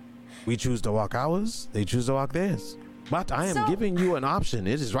 We choose to walk ours. They choose to walk theirs. But I am giving you an option.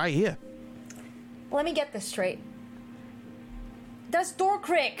 It is right here. Let me get this straight. Does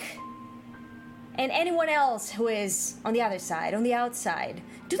Dorkrick and anyone else who is on the other side, on the outside,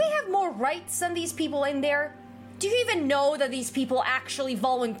 do they have more rights than these people in there? Do you even know that these people actually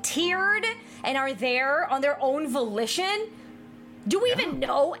volunteered and are there on their own volition? Do we even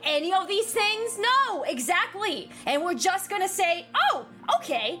know any of these things? No, exactly. And we're just gonna say, oh,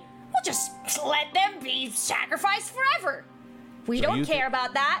 okay, we'll just let them be sacrificed forever. We So don't you care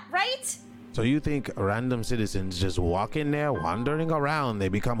about that, right? So you think random citizens just walk in there, wandering around, they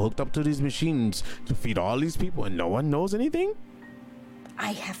become hooked up to these machines to feed all these people and no one knows anything?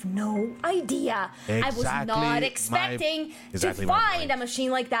 I have no idea. I was Exactly not expecting exactly to my find point. a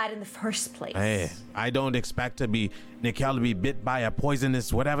machine like that in the first place. Hey, I don't expect Nikel to be bit by a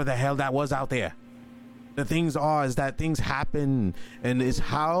poisonous whatever the hell that was out there. The things is that things happen, and it's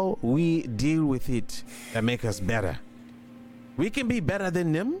how we deal with it that make us better. We can be better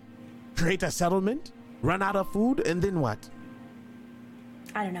than them, create a settlement, run out of food, and then what?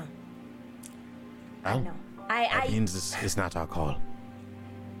 I don't know. I Well, don't know. That means it's not our call.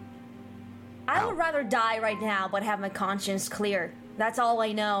 I would rather die right now but have my conscience clear. That's all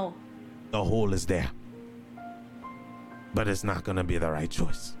I know. The hole is there. But it's not going to be the right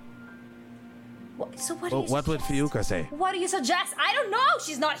choice. So what? Well, do you what would suggest? Fiuka say? What do you suggest? I don't know.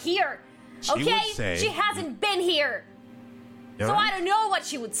 She's not here. She Okay, would say- she hasn't been here, You're so right. I don't know what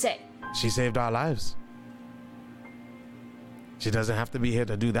she would say. She saved our lives. She doesn't have to be here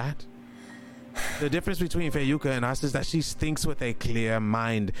to do that. The difference between Fayuka and us is that she thinks with a clear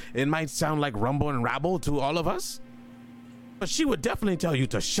mind. It might sound like rumble and rabble to all of us, but she would definitely tell you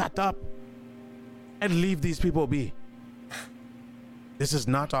to shut up and leave these people be. This is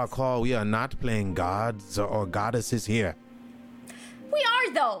not our call. We are not playing gods or goddesses here. We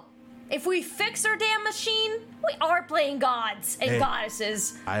are though. If we fix our damn machine, we are playing gods and Hey.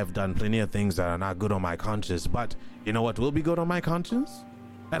 goddesses. I have done plenty of things that are not good on my conscience, but you know what will be good on my conscience?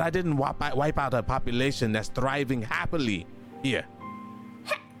 That I didn't wipe out a population that's thriving happily here.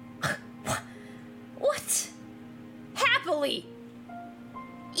 What? Happily.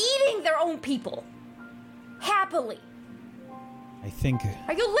 Eating their own people. Happily. I think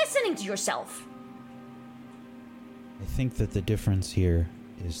Are you listening to yourself? that the difference here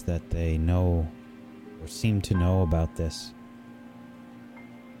is that they know or seem to know about this.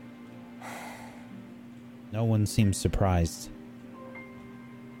 No one seems surprised.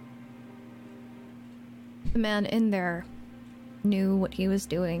 The man in there knew what he was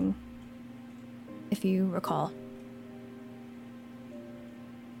doing, if you recall.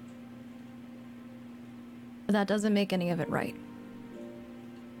 But that doesn't make any of it right.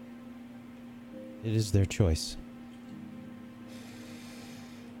 It is their choice.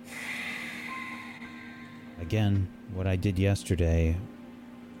 Again, what I did yesterday,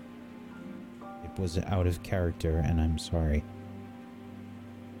 it was out of character, and I'm sorry.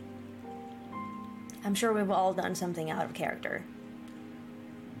 I'm sure we've all done something out of character.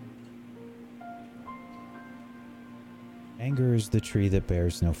 Anger is the tree that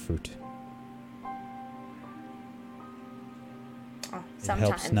bears no fruit. Oh, helps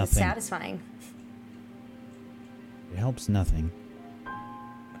sometimes it's nothing. satisfying. It helps nothing.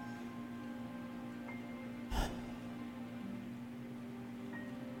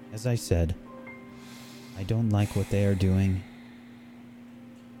 As I said, I don't like what they are doing.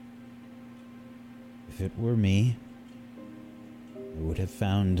 If it were me, I would have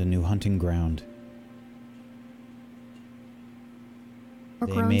found a new hunting ground. Or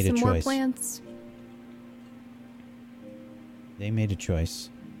They grown made a some more choice. plants. They made a choice.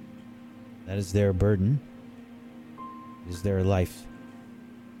 That is their burden. It is their life.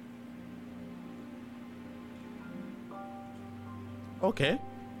 Okay.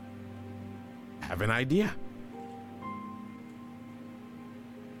 I have an idea.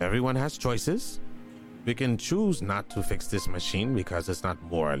 Everyone has choices. We can choose not to fix this machine because it's not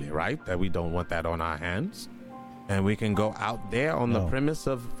morally right, that we don't want that on our hands. And we can go out there on the No. premise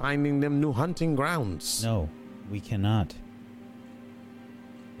of finding them new hunting grounds. No, we cannot.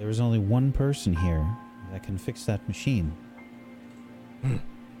 There is only one person here that can fix that machine.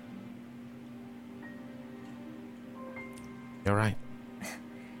 You're right.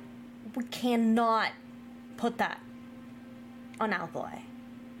 We cannot put that on Alkali.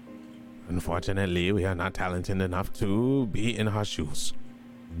 Unfortunately, we are not talented enough to be in her shoes.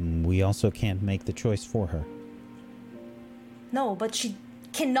 We also can't make the choice for her. No, but she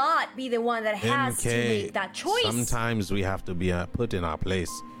cannot be the one that has to make that choice. Sometimes we have to be put in our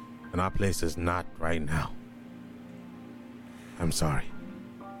place, and our place is not right now. I'm sorry.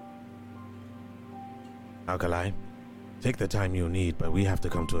 Alkali, take the time you need, but we have to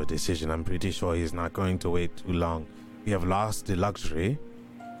come to a decision. I'm pretty sure he's not going to wait too long. We have lost the luxury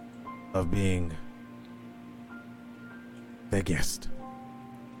of being the guest.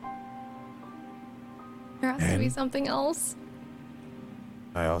 There has to be And- something else.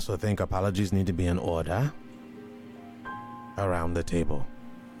 I also think apologies need to be in order. around the table.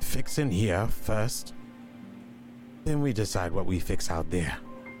 Fix in here first. Then we decide what we fix out there.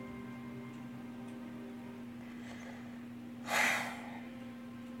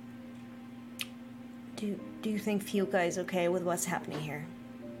 Do you think Fiuka is okay with what's happening here?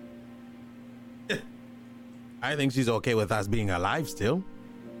 I think she's okay with us being alive still.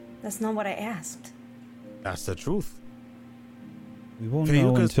 That's not what I asked. That's the truth. We won't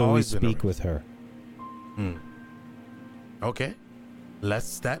know Fayuka's until we always been speak with her. Okay. Let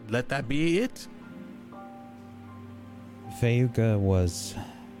that be it. Fayuka was...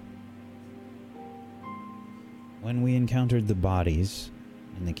 When we encountered the bodies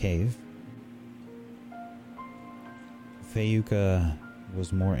in the cave, Fayuka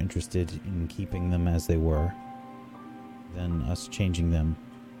was more interested in keeping them as they were than us changing them.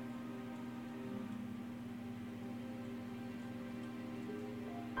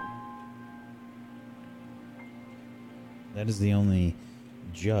 That is the only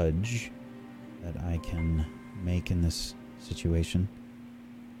judge that I can make in this situation.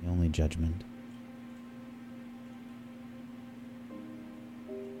 The only judgment.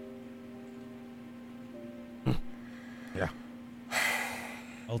 Yeah.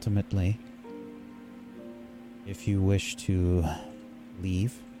 Ultimately, if you wish to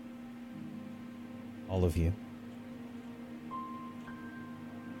leave, all of you,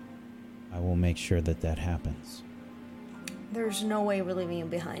 I will make sure that that happens. There's no way we're leaving you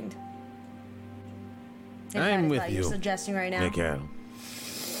behind. I'm with You're you, suggesting right now. Mikhail.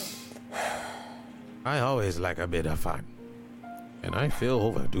 I always like a bit of fun. And I feel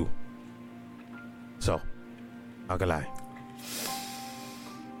overdue. So, Alkalai.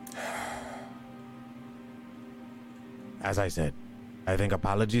 As I said, I think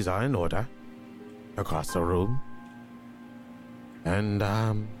apologies are in order across the room. And,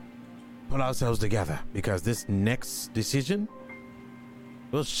 pull ourselves together, because this next decision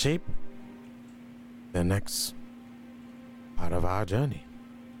will shape the next part of our journey.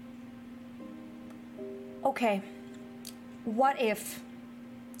 Okay. What if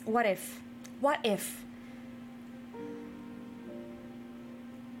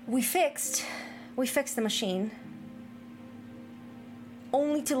we fixed the machine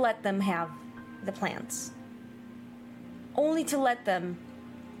only to let them have the plants? Only to let them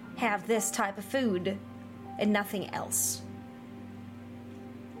have this type of food and nothing else.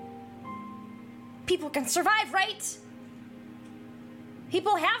 People can survive, right?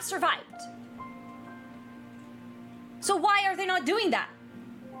 People have survived. So why are they not doing that?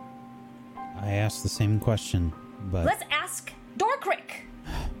 I asked the same question, but Let's ask Dorkrick.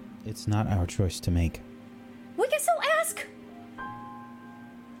 it's not our choice to make. We can still ask.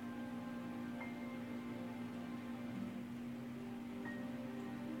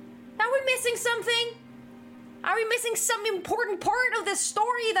 Are we missing something? Are we missing some important part of this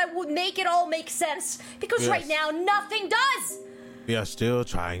story that would make it all make sense? Because right now, nothing does. We are still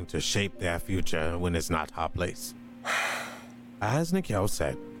trying to shape their future when it's not our place. As Nikhil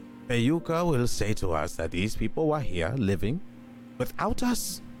said, Fayuka will say to us that these people are here living without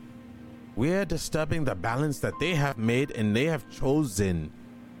us. We're disturbing the balance that they have made and they have chosen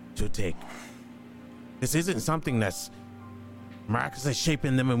to take. This isn't something that's miraculously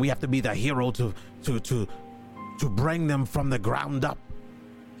shaping them and we have to be the hero to bring them from the ground up.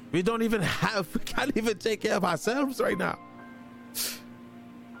 We can't even take care of ourselves right now.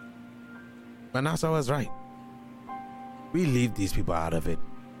 But Nasa was right. We leave these people out of it.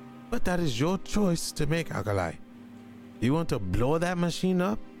 But that is your choice to make, Alkalai. You want to blow that machine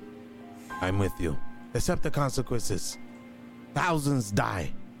up? I'm with you. Accept the consequences. Thousands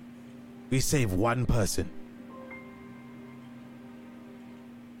die. We save one person.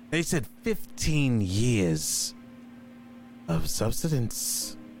 They said 15 years of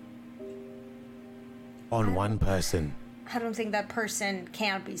subsistence on one person. I don't think that person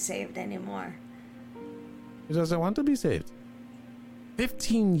can't be saved anymore. He doesn't want to be saved.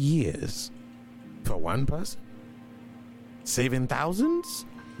 15 years for one person? Saving thousands?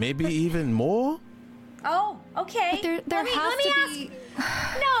 Maybe even more? Oh, okay. But there let has me to ask. be.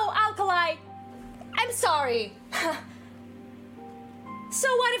 No, Alkalai. I'm sorry. So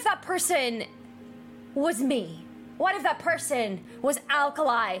what if that person was me? What if that person was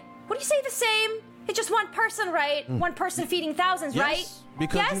Alkalai? Would you say the same? It's just one person, right? One person feeding thousands, right? Yes,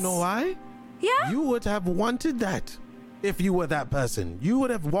 because you know why? Yeah? You would have wanted that if you were that person. You would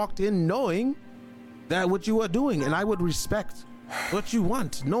have walked in knowing that what you are doing, and I would respect what you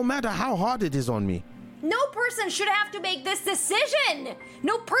want, no matter how hard it is on me. No person should have to make this decision.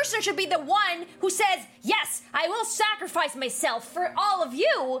 No person should be the one who says, yes, I will sacrifice myself for all of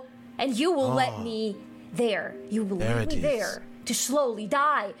you, and you will let me there. You will There leave it me is. there to slowly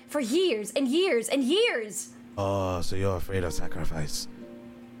die for years and years and years. Oh, so you're afraid of sacrifice.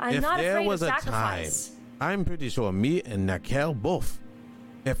 I'm If not there afraid of was a sacrifice. time, I'm pretty sure me and Nakel both,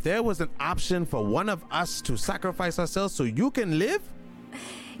 if there was an option for one of us to sacrifice ourselves so you can live,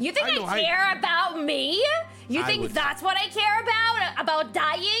 You think I know, I care about me? You I think would- that's what I care about? About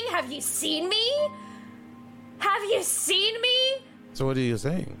dying? Have you seen me? Have you seen me? so what are you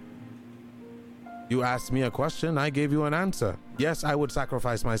saying? You asked me a question, I gave you an answer. Yes, I would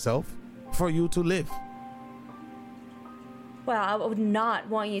sacrifice myself for you to live. Well, I would not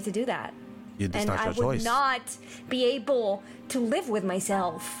want you to do that. It's And not I your would choice. not be able to live with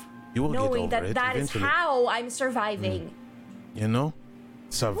myself. You will get knowing over that it that is eventually. how I'm surviving. You know,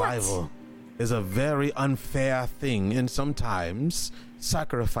 survival is a very unfair thing, and sometimes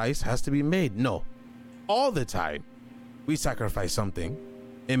sacrifice has to be made. No, all the time we sacrifice something.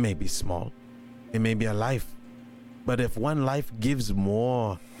 It may be small, it may be a life, but if one life gives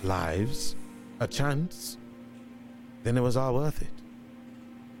more lives a chance, then it was all worth it.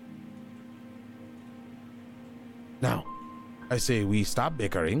 Now, I say we stop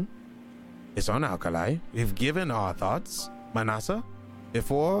bickering. It's on Alkali. We've given our thoughts, Manasa,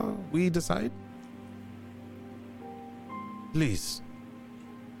 before we decide. Please.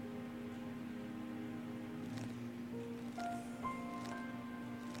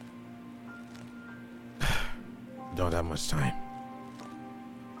 Don't have much time.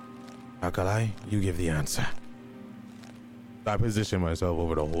 Alkali, you give the answer. I position myself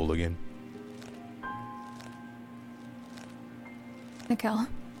over the hole again. Nikel.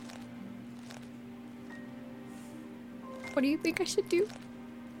 What do you think I should do?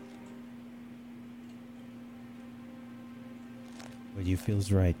 What you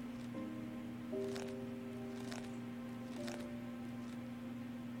feel's right.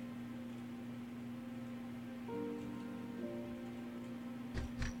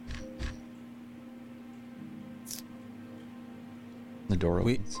 The door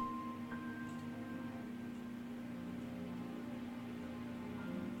opens.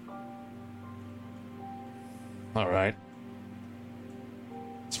 All right.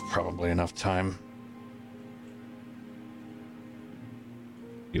 It's probably enough time.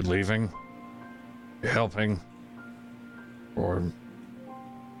 You leaving? You helping? Or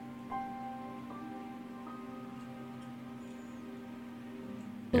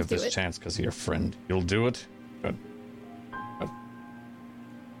you have do this it. chance because of your friend. You'll do it? Good. Good.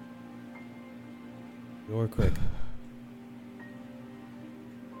 You're quick.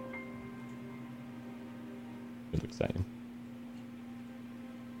 He looks at you.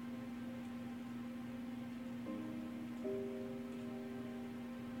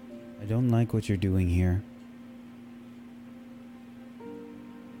 I don't like what you're doing here.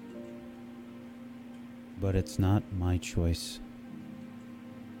 But it's not my choice.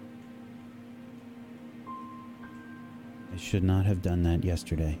 I should not have done that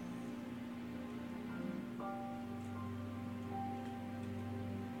yesterday.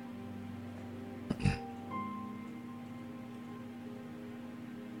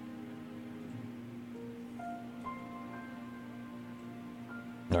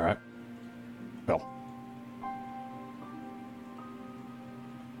 All right. Well,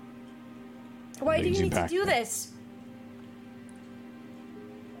 Why do Leads you you need to back. do this?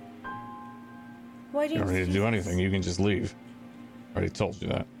 Why do you you don't need to do anything. You can just leave. I already told you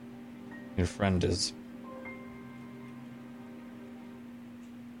that. Your friend is.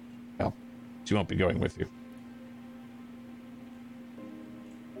 Well, she won't be going with you.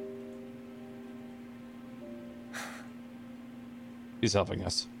 She's helping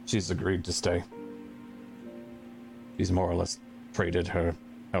us. She's agreed to stay. She's more or less traded her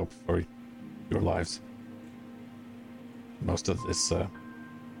help for your lives. Most of this,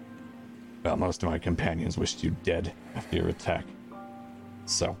 well, most of my companions wished you dead after your attack.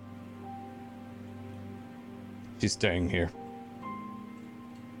 So, she's staying here.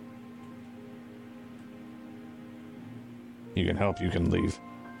 You can help, you can leave.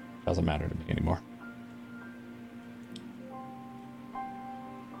 Doesn't matter to me anymore.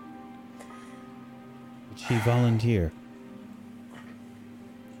 Did she volunteer?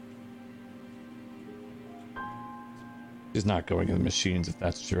 She's not going in the machines, if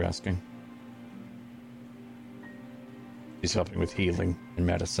that's what you're asking. She's helping with healing and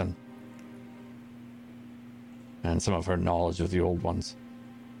medicine. And some of her knowledge of the old ones.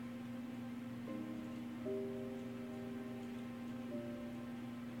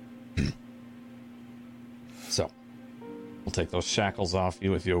 So, we'll take those shackles off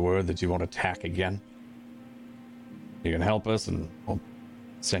you with your word that you won't attack again. You can help us, and we'll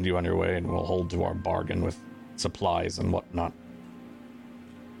send you on your way, and we'll hold to our bargain with supplies and whatnot.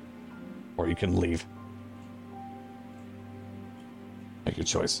 Or you can leave. Make your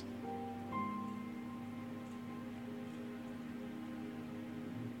choice.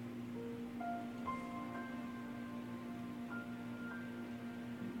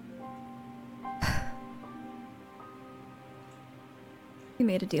 We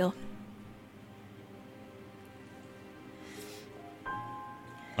made a deal.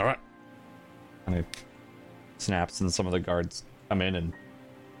 All right. And it snaps, and some of the guards come in and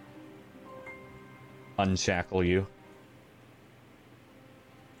unshackle you.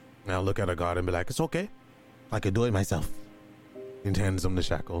 I'll look at a guard and be like, it's okay. I could do it myself. And hands him the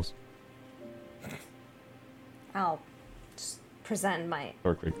shackles. I'll just present my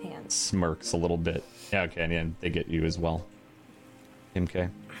Dorkrieg hands. smirks a little bit. Yeah, okay, and yeah, they get you as well. MK.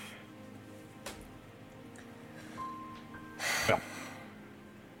 Yeah.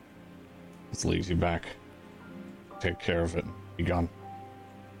 This leaves you back. Take care of it. Be gone.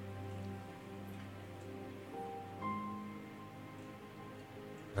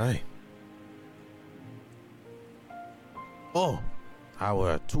 Aye. Oh,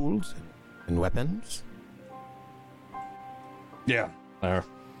 our tools and weapons. Yeah, there.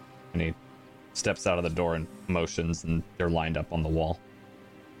 And he steps out of the door and motions, and they're lined up on the wall.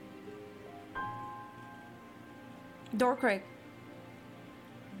 Dorkrieg.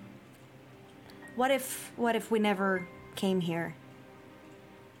 What if we never came here?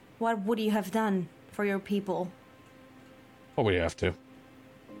 What would you have done for your people? Well, we have to.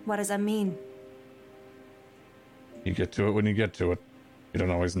 What does that mean? You get to it when you get to it. You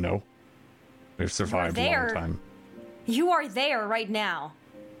don't always know. We've survived a long there. time. You are there right now.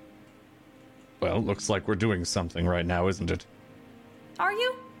 Well, looks like we're doing something right now, isn't it? Are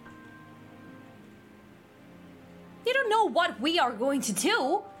you? You don't know what we are going to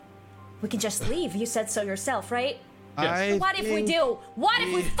do. We can just leave. You said so yourself, right? Yes. What if we do? What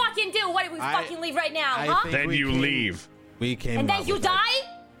if we fucking do? What if we fucking leave right now, huh? Then you leave. We came And then up you with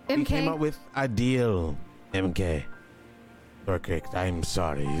die? We came MK. up with a deal, MK. Dorkrieg, I'm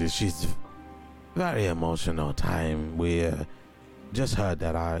sorry. She's very emotional time. We just heard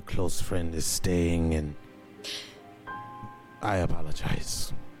that our close friend is staying, and I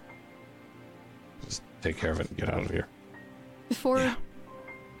apologize. Just take care of it and get out of here.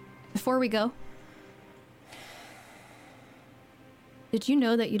 Before we go, did you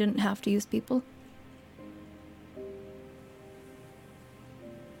know that you didn't have to use people?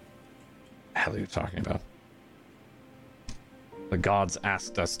 The hell are you talking about? The gods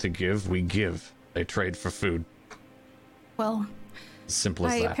asked us to give, we give. They trade for food. Well, Simple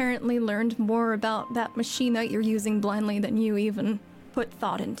as I that. apparently learned more about that machine that you're using blindly than you even put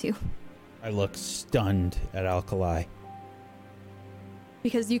thought into. I look stunned at Alkali.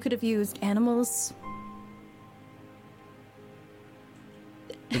 Because you could have used animals.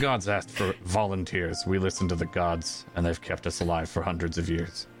 The gods asked for volunteers. We listened to the gods, and they've kept us alive for hundreds of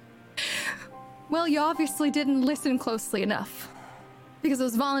years. Well, you obviously didn't listen closely enough. Because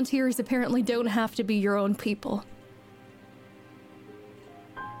those volunteers apparently don't have to be your own people.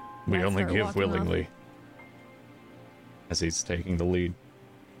 We Yeah, only start give walking off. willingly. As he's taking the lead.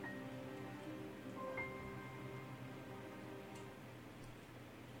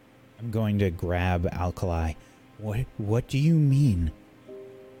 I'm going to grab Alkali. What do you mean?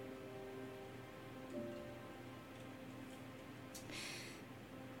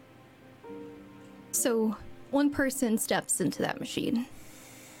 So, one person steps into that machine.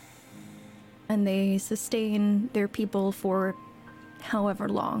 And they sustain their people for however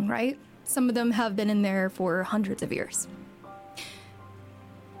long, right? Some of them have been in there for hundreds of years.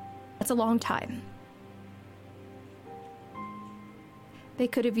 That's a long time. They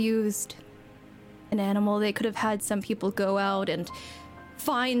could have used an animal. They could have had some people go out and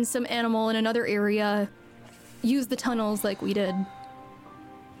find some animal in another area, use the tunnels like we did.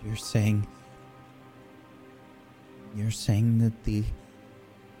 You're saying that the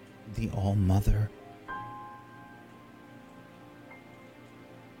All-Mother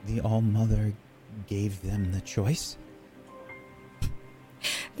gave them the choice?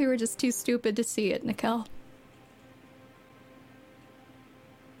 They were just too stupid to see it, Nikel.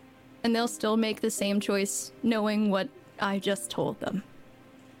 And they'll still make the same choice knowing what I just told them.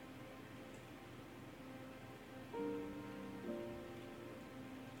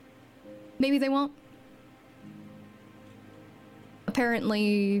 Maybe they won't.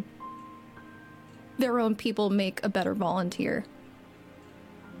 Apparently, their own people make a better volunteer.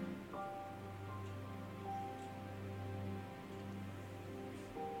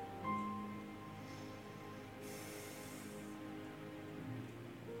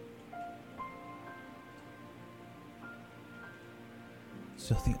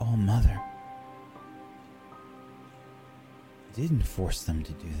 So the All-Mother didn't force them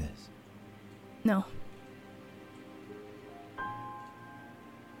to do this. No.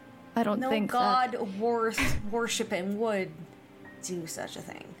 I don't No think god that... worth worshiping would do such a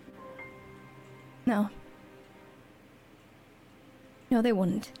thing. No. No, they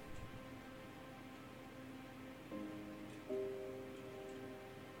wouldn't.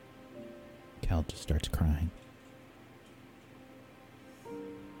 Cal just starts crying.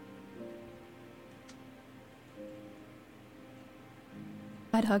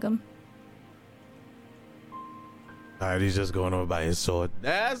 I'd hug him. Alright, he's just going over by his sword.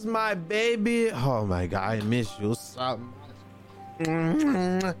 That's my baby. Oh my god, I miss you so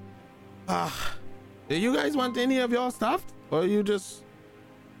much. Do you guys want any of your stuff? Or you just...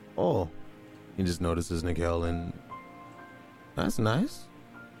 Oh. He just notices Nickel and... That's nice.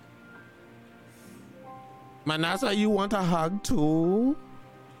 Manasa, you want a hug too?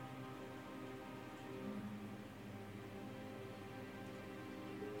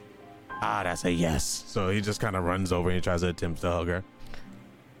 Ah, that's a yes. So he just kind of runs over and he tries to attempt to hug her.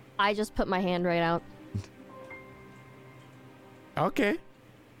 I just put my hand right out. Okay.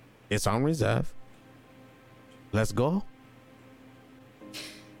 It's on reserve. Let's go.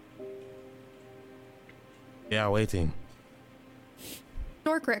 Yeah, waiting.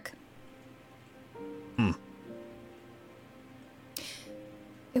 Norcrick.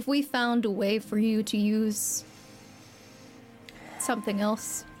 If we found a way for you to use something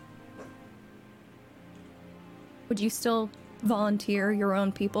else, would you still volunteer your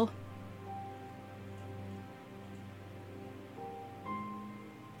own people?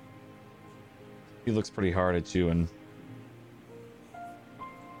 He looks pretty hard at you and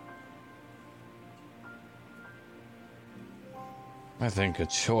I think a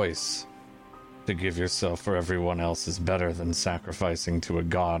choice to give yourself for everyone else is better than sacrificing to a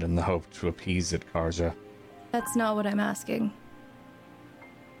god in the hope to appease it, Karja. That's not what I'm asking.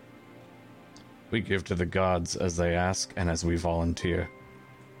 We give to the gods as they ask and as we volunteer.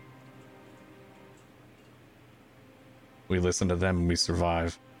 We listen to them and we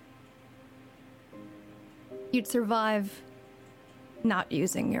survive. You'd survive not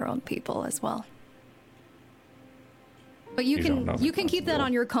using your own people as well. But you can keep that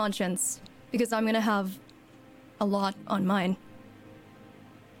on your conscience, because I'm gonna have a lot on mine.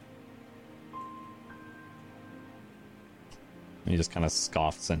 He just kind of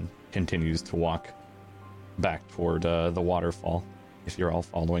scoffs and continues to walk back toward the waterfall, if you're all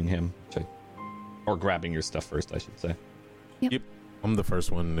following him. Or grabbing your stuff first, I should say. Yep. I'm the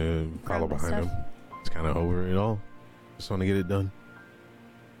first one to follow Grab my behind him. stuff. It's kind of over it all. Just want to get it done.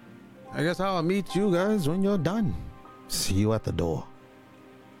 I guess I'll meet you guys when you're done. See you at the door.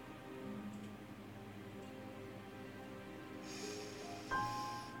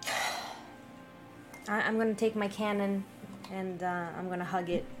 I'm gonna take my cannon and I'm gonna hug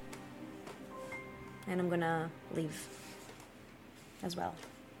it. And I'm gonna leave as well.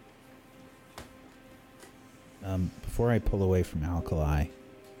 Before I pull away from Alkali,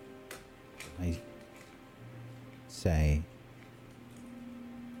 I say,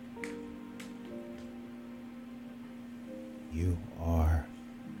 you are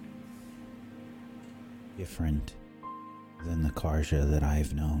different than the Karja that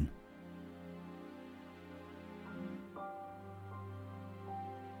I've known.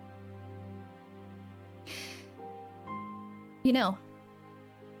 You know,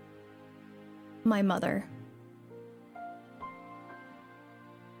 my mother,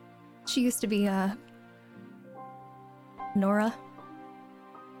 she used to be, Nora.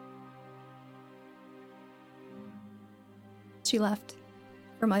 She left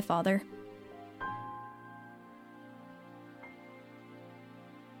for my father.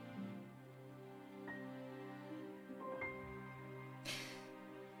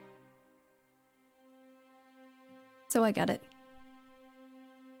 So I get it.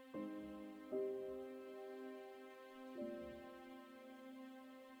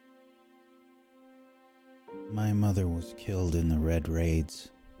 My mother was killed in the Red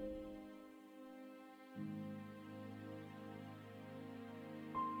Raids.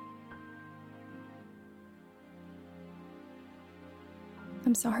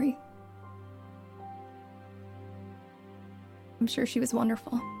 I'm sorry. I'm sure she was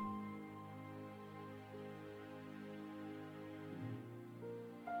wonderful.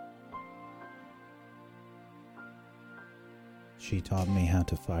 She taught me how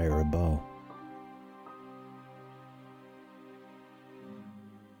to fire a bow.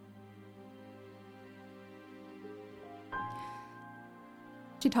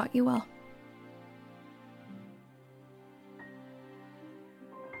 She taught you well.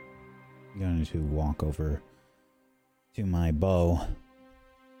 going to walk over to my bow.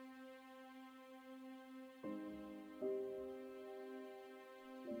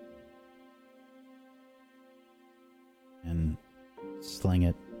 And sling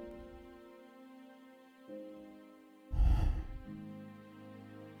it.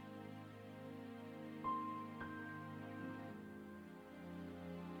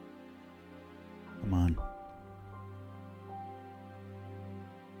 Come on.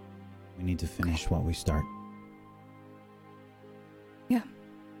 We need to finish what we start. Yeah.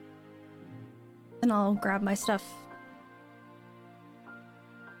 And I'll grab my stuff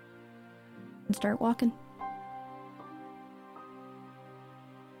and start walking.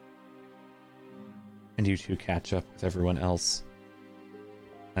 And you two catch up with everyone else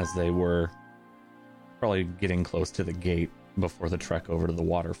as they were probably getting close to the gate before the trek over to the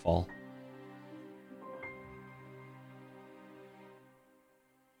waterfall.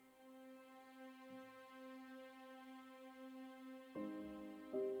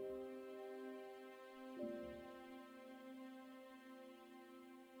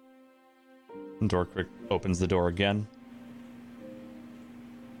 And Dorkrick opens the door again.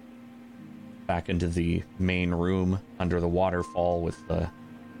 Back into the main room under the waterfall with the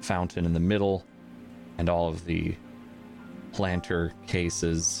fountain in the middle and all of the planter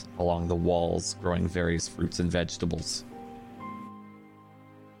cases along the walls growing various fruits and vegetables.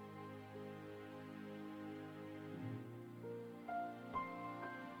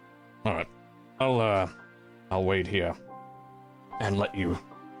 All right, I'll wait here and let you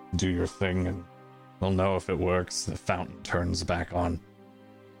do your thing, and we'll know if it works. The fountain turns back on.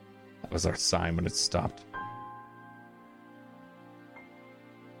 That was our sign when it stopped.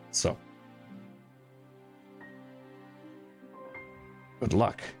 So, good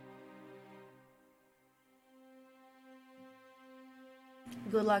luck.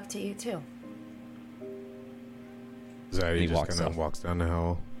 Good luck to you too. Zaddy He just walks kind up. of walks down the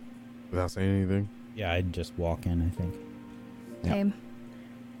hall without saying anything. Yeah, I'd just walk in, I think. Yeah. Same.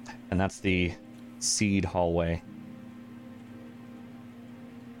 And that's the seed hallway.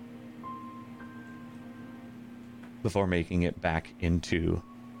 Before making it back into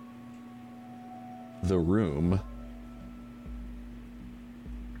the room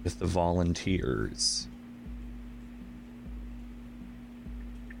with the volunteers.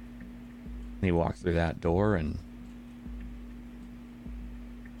 And you walk through that door and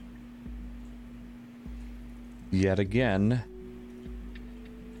yet again,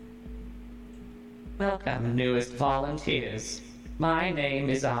 Welcome, newest volunteers. My name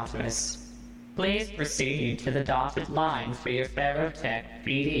is Artemis. Please proceed to the dotted line for your Ferrotech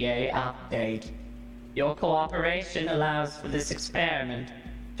PDA update. Your cooperation allows for this experiment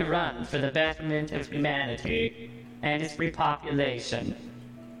to run for the betterment of humanity and its repopulation.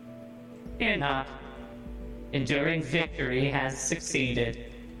 Fear not. Enduring victory has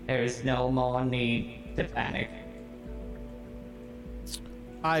succeeded. There is no more need to panic.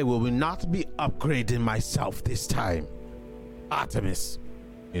 I will not be upgrading myself this time. Artemis.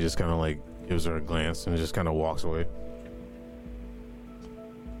 He just kind of like gives her a glance and just kind of walks away.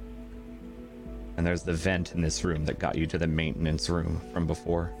 and there's the vent in this room that got you to the maintenance room from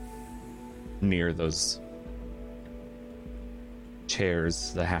before. Near those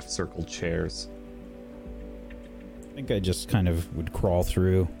chairs, the half-circle chairs. I think I just kind of would crawl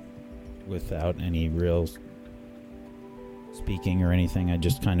through without any real speaking or anything. I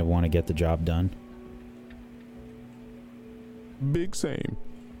just kind of want to get the job done. Big same.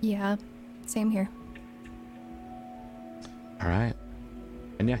 Yeah, same here. All right.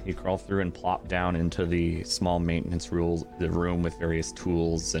 And yeah, you crawl through and plop down into the small maintenance rules, the room with various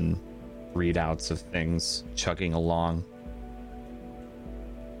tools and readouts of things chugging along,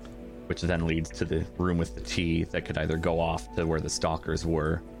 which then leads to the room with the tea that could either go off to where the stalkers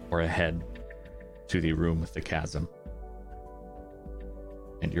were or ahead to the room with the chasm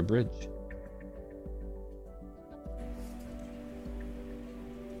and your bridge.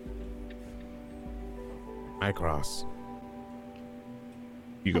 I cross.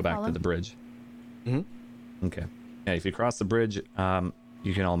 You go I'll back follow. to the bridge. Mm-hmm. Okay. Yeah, if you cross the bridge,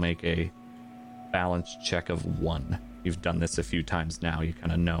 you can all make a balance check of 1. You've done this a few times now. You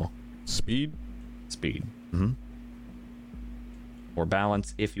kind of know Speed? speed. Mm-hmm. Or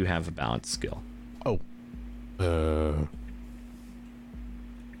balance if you have a balance skill. Oh. You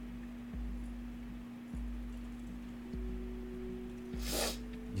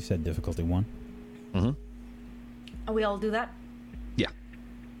said difficulty 1? Mm-hmm. Oh, we all do that? Yeah.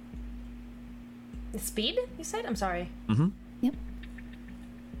 Speed, you said? I'm sorry. Mm-hmm. Yep.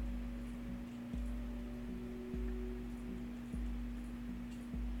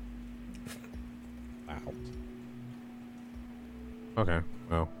 Okay.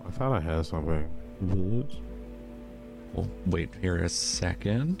 Well, I thought I had something. We'll wait here a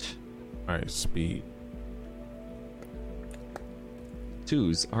second. All right, speed.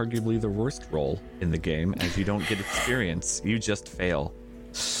 2's arguably the worst roll in the game, as you don't get experience. You just fail.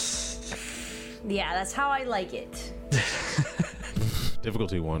 Yeah, that's how I like it.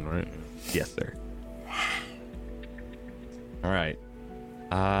 Difficulty 1, right? Yes, sir. All right.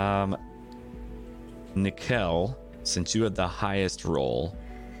 Nickel, since you had the highest roll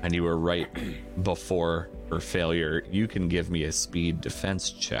and you were right before her failure, you can give me a speed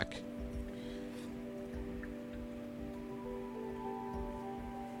defense check.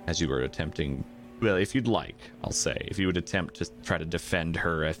 As you were attempting, well, if you'd like, I'll say, if you would attempt to try to defend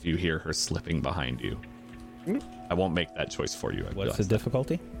her if you hear her slipping behind you. I won't make that choice for you. What's the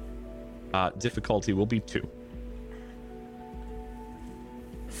difficulty? Difficulty will be 2.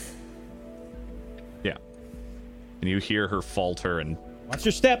 Yeah. And you hear her falter and... Watch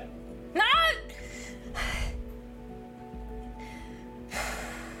your step!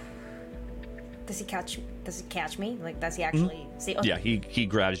 Does he catch me? Like, does he actually see? Oh. Yeah, he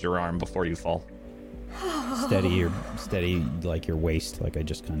grabs your arm before you fall. Steady like your waist, like I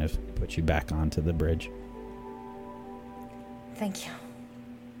just kind of put you back onto the bridge. Thank you.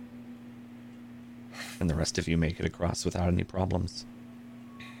 And the rest of you make it across without any problems.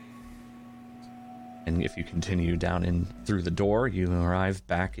 And if you continue down in through the door, you arrive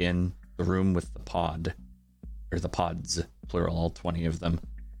back in the room with the pod. Or the pods, plural, all 20 of them.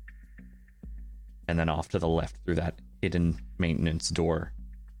 And then off to the left through that hidden maintenance door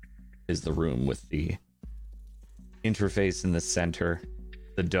is the room with the interface in the center,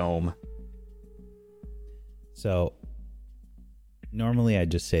 the dome. So, normally I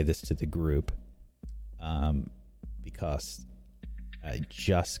just say this to the group, because I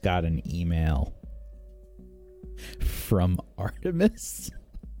just got an email from Artemis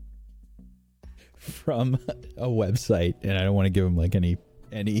from a website, and I don't want to give them like any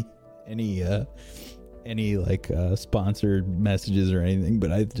like sponsored messages or anything,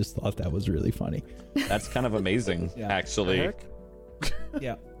 but I just thought that was really funny. That's kind of amazing, actually.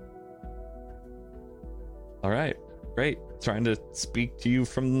 Yeah. All right, great. Trying to speak to you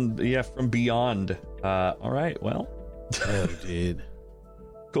from beyond. All right, well. Oh, dude.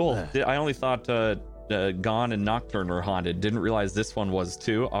 Cool. I only thought Gone and Nocturne were haunted. Didn't realize this one was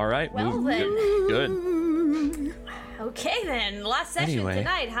too. All right. Well, then. Good. Okay, then. Last session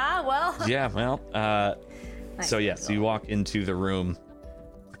tonight, huh? Well. Yeah, well. So, yes, you walk into the room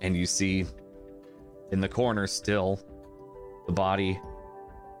and you see in the corner still the body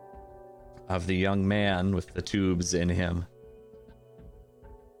of the young man with the tubes in him.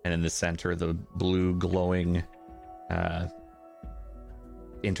 And in the center, the blue glowing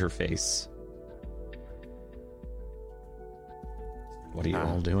interface. What are you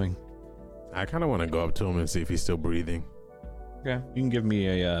all doing? I kind of want to go up to him and see if he's still breathing. Okay, you can give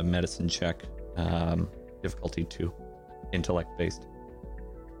me a medicine check. Difficulty 2, intellect based.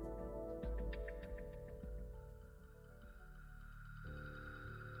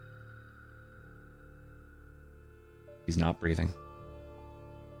 He's not breathing.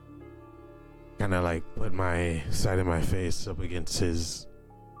 Kind of like put my side of my face up against his.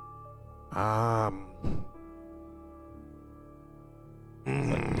 Let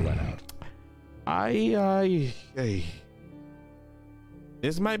let out. I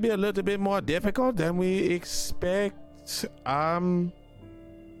this might be a little bit more difficult than we expect. I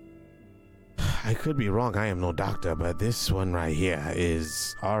could be wrong. I am no doctor, but this one right here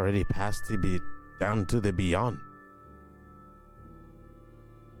is already past down to the beyond.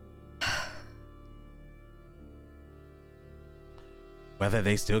 Whether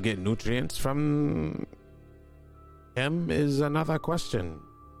they still get nutrients from him is another question.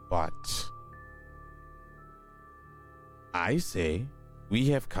 But I say we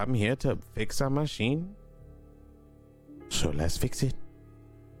have come here to fix a machine, so let's fix it.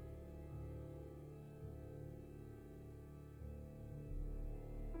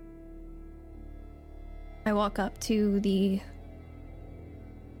 I walk up to the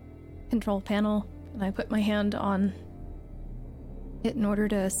control panel and I put my hand on it in order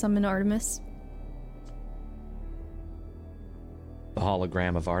to summon Artemis. The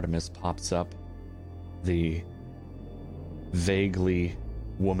hologram of Artemis pops up. The vaguely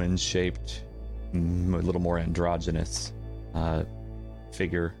woman-shaped, a little more androgynous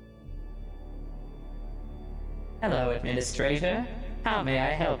figure. Hello, Administrator. How may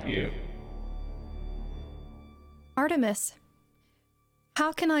I help you? Artemis,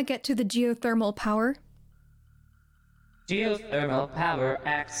 how can I get to the geothermal power? Geothermal power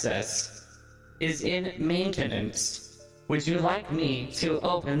access is in maintenance. Would you like me to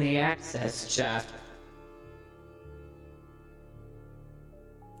open the access shaft?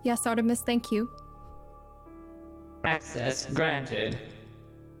 Yes, Artemis, thank you. Access granted.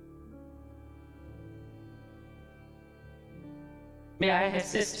 May I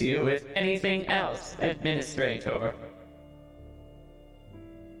assist you with anything else, Administrator?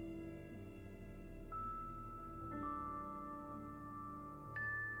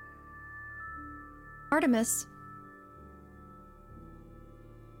 Artemis,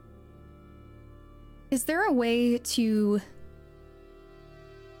 is there a way to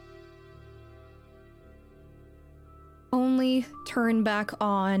only turn back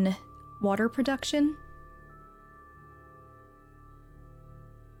on water production?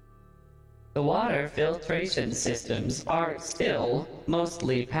 The water filtration systems are still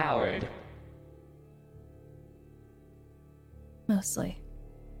mostly powered. Mostly.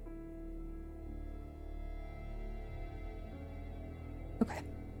 Okay.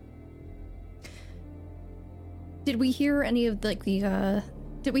 Did we hear any of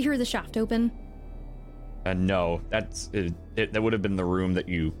did we hear the shaft open? No, that would have been the room that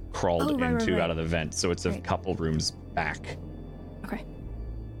you crawled into right. out of the vent. So it's a Right. couple rooms back. Okay.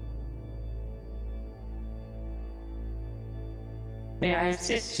 May I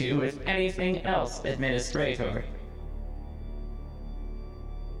assist you with anything else, Administrator?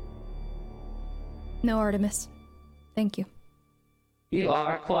 No, Artemis. Thank you. You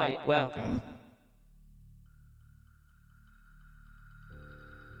are quite welcome.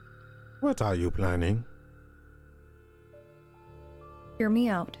 What are you planning? Hear me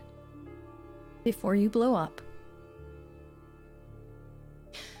out. Before you blow up.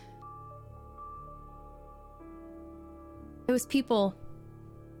 Those people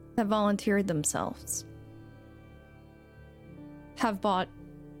that volunteered themselves have bought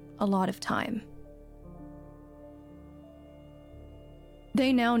a lot of time.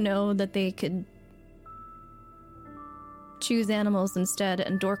 They now know that they could choose animals instead,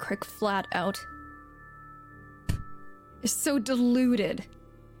 and Dorcrick flat out is so deluded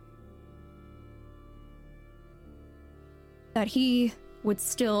that he would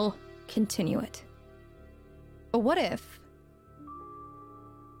still continue it. But what if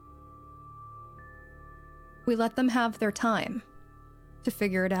we let them have their time to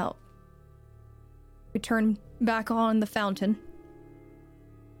figure it out? We turn back on the fountain.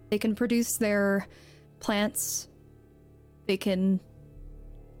 They can produce their plants. They can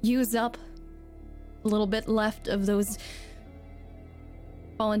use up a little bit left of those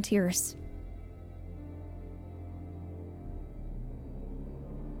volunteers.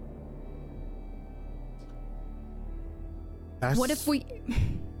 What if we...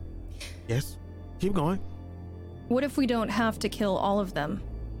 Yes, keep going. What if we don't have to kill all of them,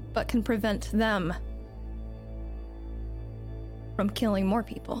 but can prevent them from killing more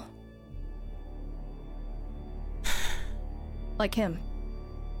people? Like him.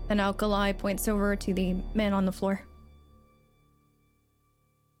 And Alkali points over to the man on the floor.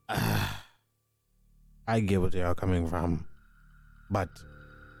 I get where you're coming from, but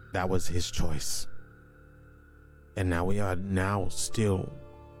that was his choice. And now we are still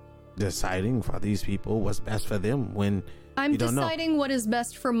deciding for these people what's best for them when I'm you don't know. deciding what is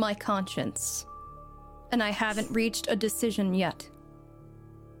best for my conscience. And I haven't reached a decision yet.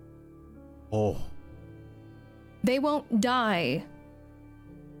 Oh, They won't die.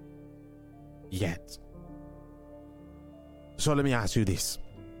 yet. So let me ask you this.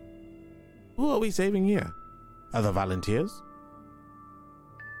 Who are we saving here? Other volunteers?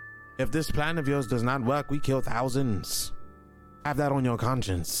 If this plan of yours does not work, we kill thousands. Have that on your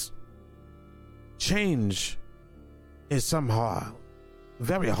conscience. Change is somehow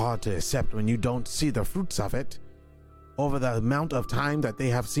very hard to accept when you don't see the fruits of it over the amount of time that they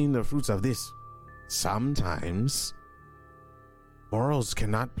have seen the fruits of this. Sometimes morals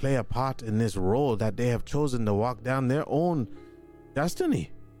cannot play a part in this role that they have chosen to walk down their own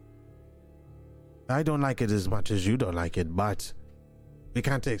destiny. I don't like it as much as you don't like it, but we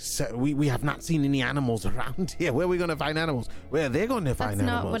can't accept. We have not seen any animals around here. Where are we going to find animals? Where are they going to find That's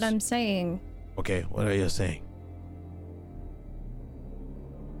animals? not what I'm saying. Okay, what are you saying?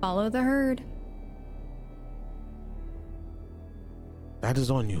 Follow the herd. That is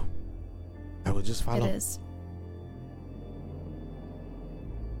on you. I will just follow. It is.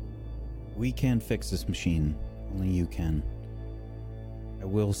 We can't fix this machine. Only you can. I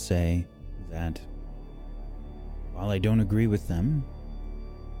will say that while I don't agree with them,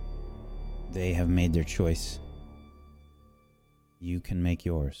 they have made their choice. You can make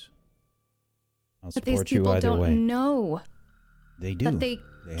yours. I'll But these support you people either don't way. know. They do. That they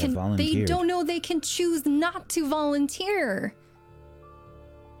have can. They volunteered. don't know they can choose not to volunteer.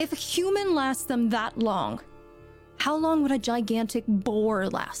 If a human lasts them that long, how long would a gigantic boar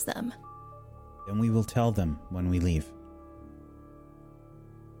last them? Then we will tell them when we leave.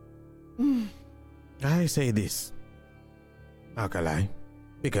 I say this, Alkali,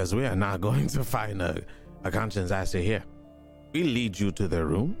 because we are not going to find a conscience answer here. We lead you to the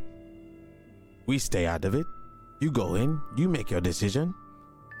room. We stay out of it. You go in, you make your decision,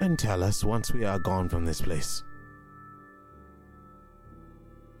 and tell us once we are gone from this place.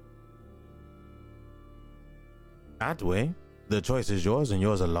 That way, the choice is yours and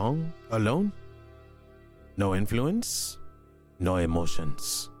yours alone. No influence, no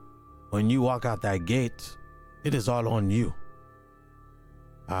emotions. When you walk out that gate, it is all on you.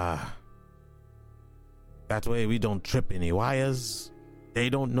 That way we don't trip any wires. They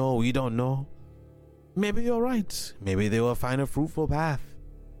don't know, we don't know. Maybe you're right. Maybe they will find a fruitful path.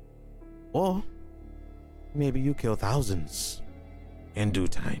 Or maybe you kill thousands in due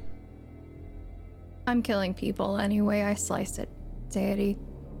time. I'm killing people anyway. I slice it, deity.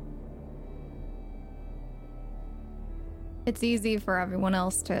 It's easy for everyone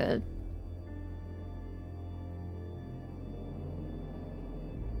else to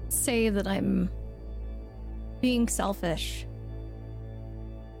say that I'm being selfish.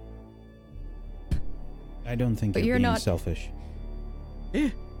 I don't think But you're you're being not- selfish. Yeah.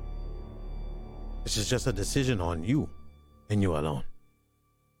 This is just a decision on you and you alone.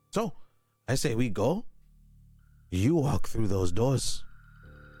 So, I say we go. You walk through those doors.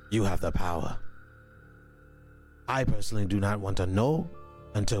 You have the power. I personally do not want to know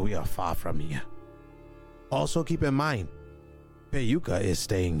until we are far from here. Also keep in mind, Peyuka is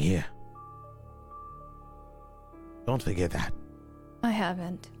staying here. Don't forget that. I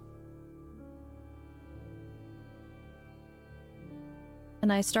haven't.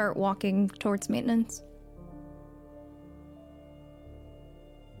 And I start walking towards maintenance.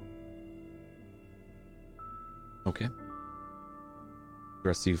 Okay. The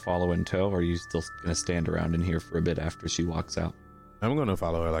rest of you follow in tow, or are you still gonna stand around in here for a bit after she walks out? I'm gonna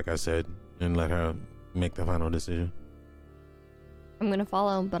follow her, like I said, and let her make the final decision. I'm gonna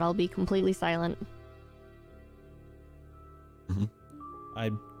follow, but I'll be completely silent. I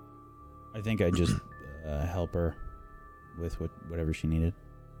think I'd just help her with whatever she needed.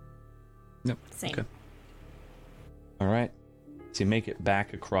 Yep. Same. Okay. All right. So you make it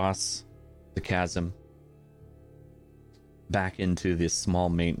back across the chasm, back into this small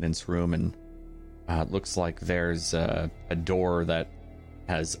maintenance room, and it looks like there's a door that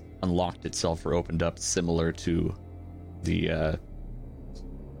has unlocked itself or opened up, similar to the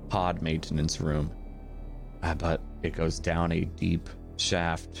pod maintenance room. But it goes down a deep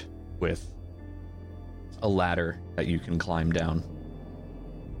shaft with a ladder that you can climb down.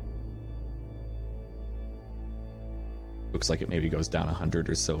 Looks like it maybe goes down 100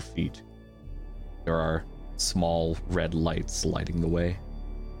 or so feet. There are small red lights lighting the way.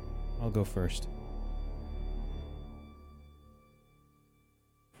 I'll go first.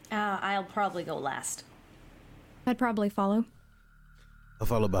 I'll probably go last. I'd probably follow. I'll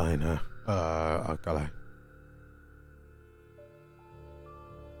follow behind her. Alkali.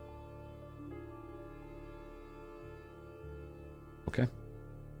 Okay.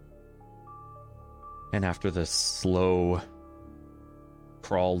 And after the slow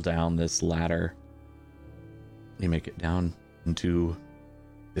crawl down this ladder, you make it down into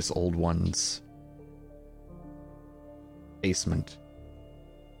this old one's basement.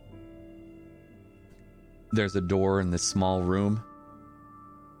 There's a door in this small room.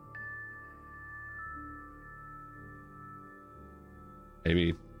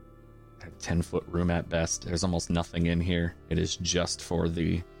 Maybe a 10-foot room at best. There's almost nothing in here. It is just for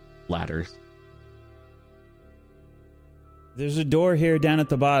the ladders. There's a door here down at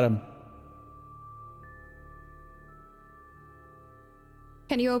the bottom.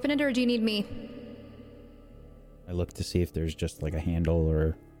 Can you open it or do you need me? I look to see if there's just like a handle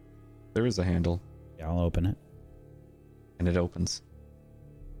or... There is a handle, Yeah, I'll open it. and it opens.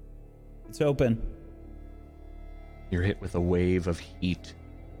 It's open. You're hit with a wave of heat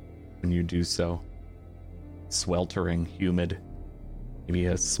when you do so. Sweltering, humid, maybe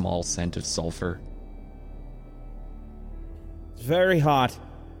a small scent of sulfur. It's very hot.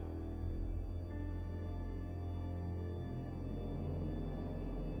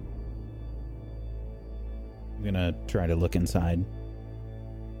 I'm gonna try to look inside.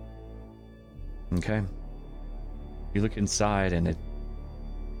 Okay. You look inside and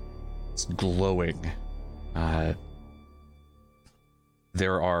it's glowing.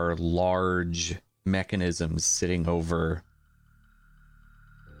 There are large mechanisms sitting over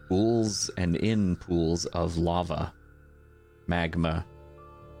pools and in pools of lava, magma,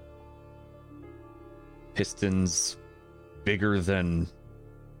 pistons bigger than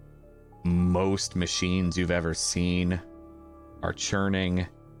most machines you've ever seen are churning.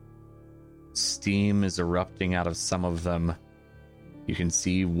 Steam is erupting out of some of them. You can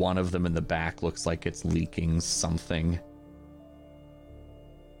see one of them in the back looks like it's leaking something.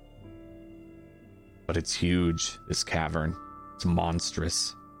 But it's huge, this cavern. It's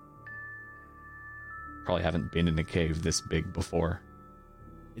monstrous. Probably haven't been in a cave this big before.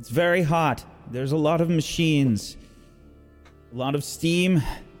 It's very hot. There's a lot of machines. A lot of steam.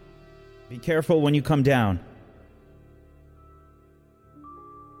 Be careful when you come down.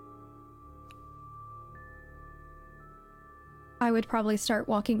 I would probably start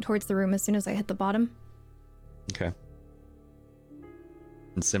walking towards the room as soon as I hit the bottom. Okay.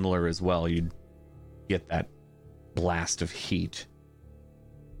 And similar as well, you'd get that blast of heat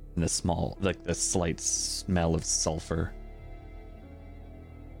and the slight smell of sulfur.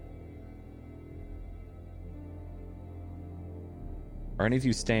 Are any of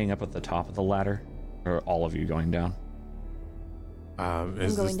you staying up at the top of the ladder, or are all of you going down?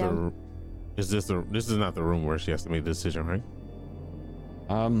 This is not the room where she has to make the decision, right?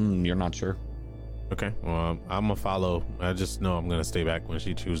 You're not sure. Okay, well, I'm gonna follow. I just know I'm gonna stay back when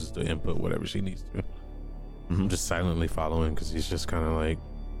she chooses to input whatever she needs to. I'm just silently following because he's just kind of like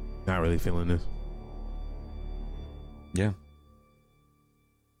not really feeling this. Yeah.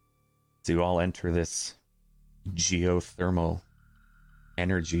 So you all enter this geothermal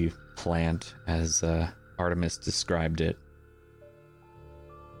energy plant as Artemis described it.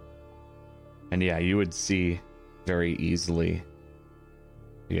 And yeah, you would see very easily.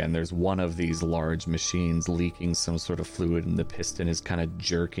 Again, there's one of these large machines leaking some sort of fluid, and the piston is kind of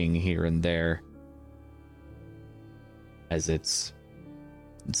jerking here and there as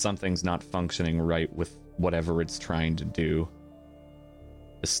something's not functioning right with whatever it's trying to do.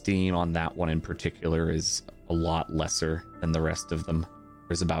 The steam on that one in particular is a lot lesser than the rest of them.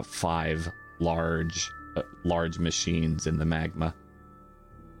 There's about 5 large machines in the magma.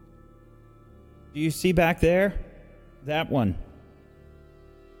 Do you see back there? That one.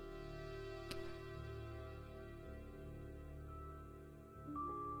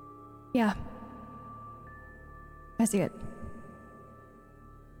 Yeah. I see it.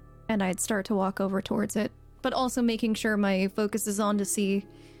 And I'd start to walk over towards it, but also making sure my focus is on to see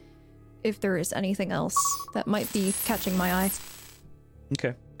if there is anything else that might be catching my eye.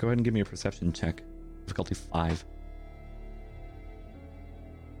 Okay, go ahead and give me a perception check. Difficulty 5.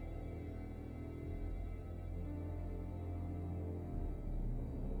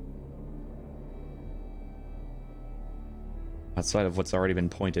 Outside of what's already been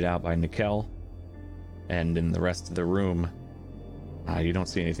pointed out by Nikel, and in the rest of the room, you don't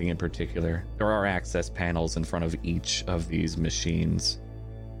see anything in particular. There are access panels in front of each of these machines.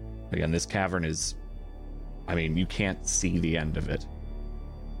 Again, this cavern is... you can't see the end of it.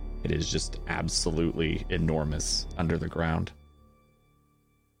 It is just absolutely enormous under the ground.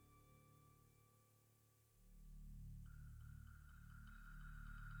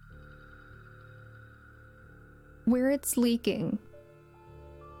 Where it's leaking,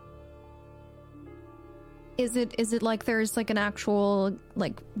 is it like there's like an actual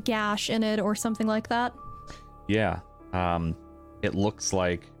like gash in it or something like that? Yeah. It looks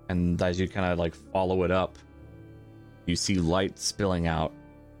like, and as you kind of like follow it up, you see light spilling out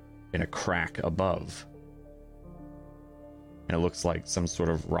in a crack above. And it looks like some sort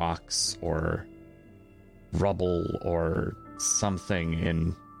of rocks or rubble or something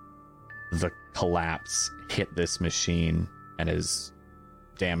in the collapse hit this machine and has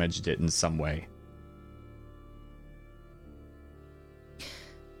damaged it in some way.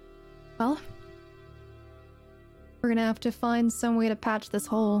 Well, we're gonna have to find some way to patch this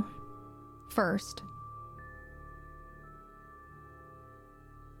hole first.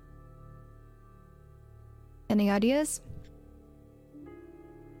 Any ideas?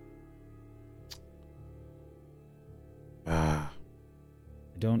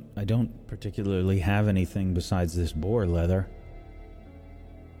 I don't particularly have anything besides this boar leather.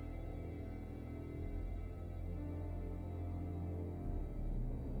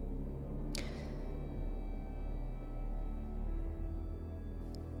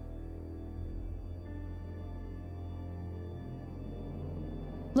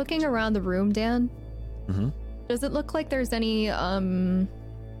 Looking around the room, Dan, does it look like there's any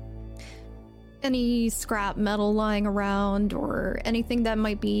scrap metal lying around or anything that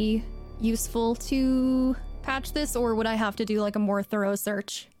might be useful to patch this, or would I have to do like a more thorough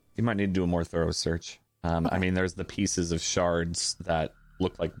search? You might need to do a more thorough search. There's the pieces of shards that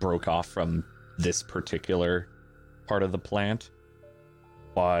look like broke off from this particular part of the plant,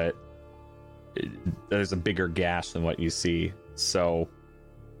 but there's a bigger gash than what you see, so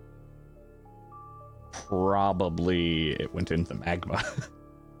probably it went into the magma.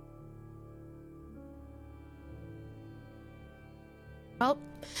 Well,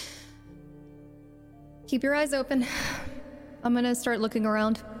 keep your eyes open. I'm gonna start looking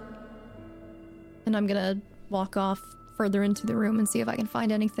around. And I'm gonna walk off further into the room and see if I can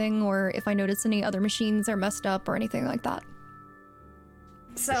find anything, or if I notice any other machines are messed up or anything like that.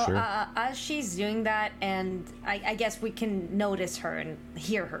 So, Sure. As she's doing that, and I guess we can notice her and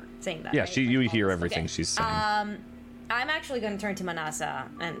hear her saying that. Yeah, right? you Like, hear almost. everything Okay. she's saying. I'm actually going to turn to Manasa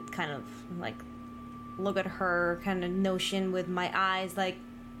and kind of like look at her kind of notion with my eyes, like,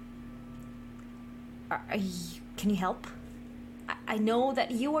 can you help? I know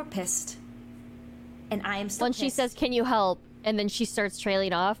that you are pissed, and I am still When pissed. she says, "Can you help?" and then she starts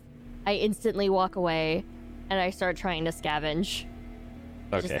trailing off, I instantly walk away and I start trying to scavenge.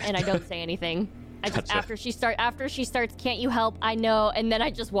 Okay. And I don't say anything. I just Gotcha. after she starts, "Can't you help?" I know, and then I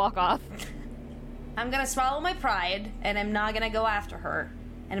just walk off. I'm gonna swallow my pride, and I'm not gonna go after her,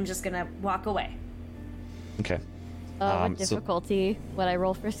 and I'm just gonna walk away. Okay. What so- difficulty would I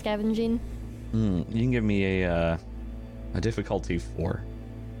roll for scavenging? You can give me a difficulty 4.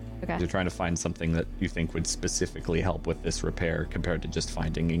 Okay. You're trying to find something that you think would specifically help with this repair compared to just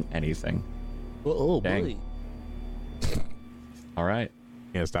finding anything. Oh, Dang. All right.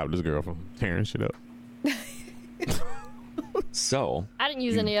 Can't stop this girl from tearing shit up. So I didn't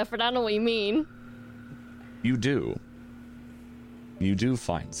use any effort. I don't know what you mean. you do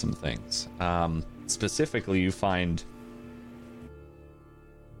find some things. Specifically, you find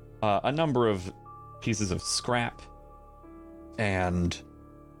a number of pieces of scrap and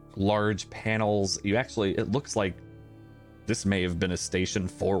large panels. It looks like this may have been a station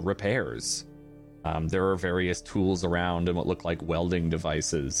for repairs. There are various tools around and what look like welding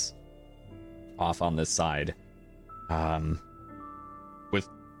devices off on this side. With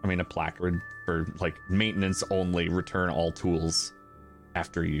a placard for like maintenance only, return all tools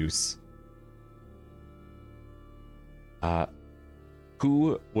after use.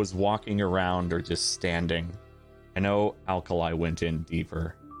 Who was walking around or just standing? I know Alkali went in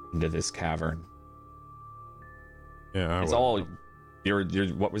deeper into this cavern. Yeah, It's all you're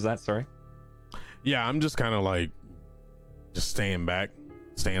what was that? Sorry? Yeah, I'm just kind of like just staying back,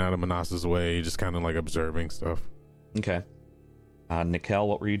 staying out of Manasa's way, just kind of like observing stuff. Okay. Nikel,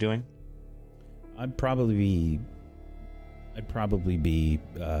 what were you doing? I'd probably be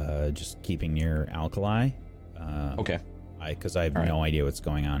just keeping near Alkali. Okay. Because I have All right. no idea what's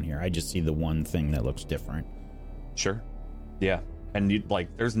going on here. I just see the one thing that looks different. Sure. Yeah. And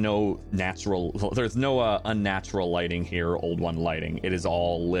there's no unnatural lighting here, old one lighting. It is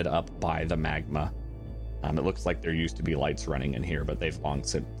all lit up by the magma. It looks like there used to be lights running in here, but they've long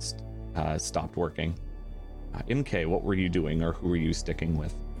since stopped working. MK, what were you doing, or who were you sticking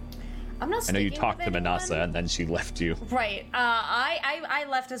with? I'm not. I know you sticking talked with to Manasa, anyone. and then she left you. Right. I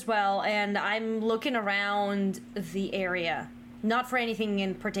left as well, and I'm looking around the area. Not for anything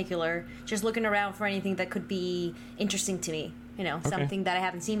in particular, just looking around for anything that could be interesting to me. Something that I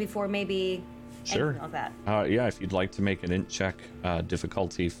haven't seen before, maybe. Sure. Anything like that. Yeah, if you'd like to make an int check,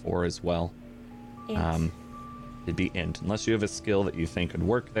 difficulty 4 as well. Int. It'd be int. Unless you have a skill that you think could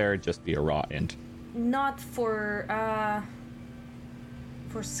work there, just be a raw int. Not for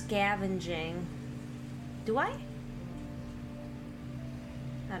scavenging. Do I?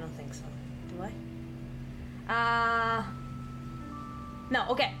 I don't think so. Do I? No,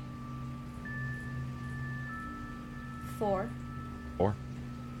 okay. 4. 4.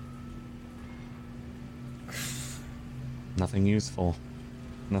 Nothing useful.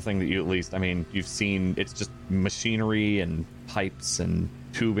 Nothing that you you've seen. It's just machinery and pipes and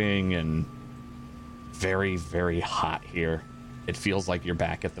tubing and very, very hot here. It feels like you're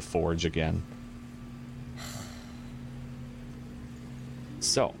back at the forge again.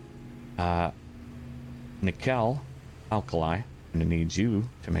 So, Nikel, Alkali, I'm gonna need you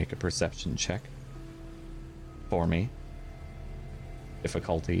to make a perception check for me.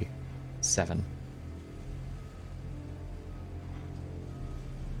 Difficulty 7.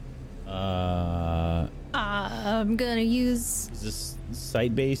 I'm gonna use. Is this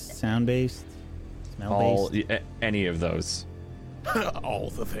sight-based, sound-based, smell-based? Any of those. All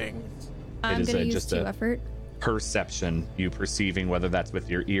the things. I'm is gonna use just 2 a- effort. Perception, you perceiving, whether that's with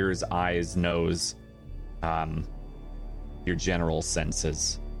your ears, eyes, nose, your general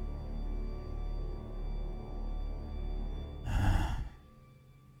senses.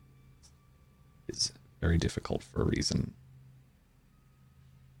 It's very difficult for a reason.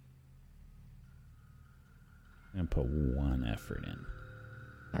 put 1 effort in.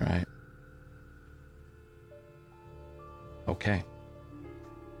 All right. Okay.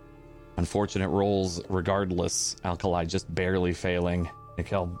 Unfortunate rolls regardless. Alkali just barely failing.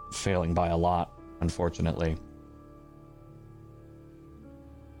 Nikel failing by a lot, unfortunately.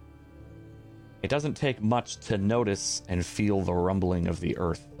 It doesn't take much to notice and feel the rumbling of the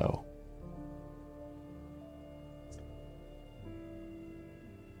earth, though.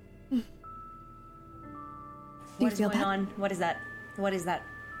 What is feel going that? on? What is that? What is that?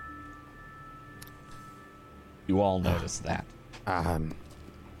 You all notice that.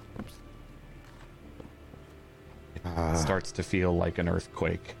 It starts to feel like an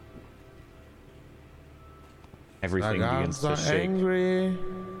earthquake. Everything begins to shake. Angry.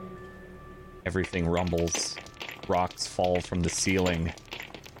 Everything rumbles. Rocks fall from the ceiling.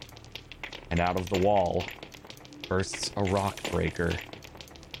 And out of the wall bursts a rock breaker.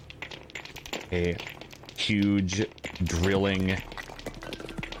 A huge drilling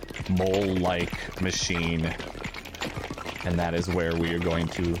mole-like machine. And that is where we are going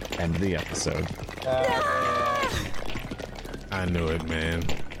to end the episode. I knew it, man.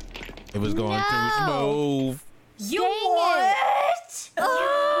 It was going through smooth. You what?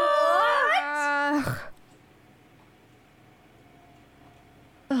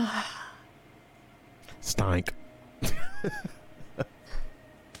 Stank.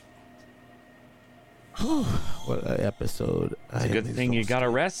 What an episode. It's a good thing you got a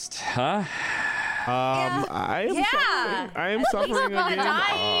rest, huh? I am suffering. I am suffering again.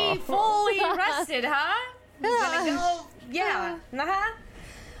 I fully rested, huh? I'm gonna go. Yeah. Uh-huh.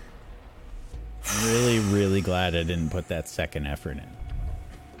 I'm really, really glad I didn't put that second effort in.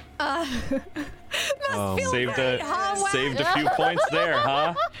 Saved a few points there,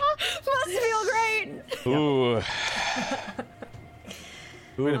 huh? Must feel great. Ooh.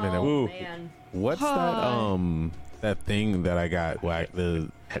 Wait a minute. Oh, Ooh. man. What's that thing that I got whacked? Is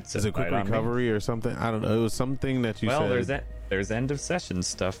it quick recovery or something? I don't know. It was something that you said. Well, there's end of session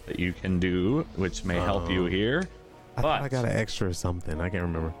stuff that you can do, which may help you here. I thought I got an extra something. I can't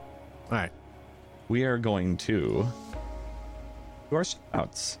remember. All right. We are going to do our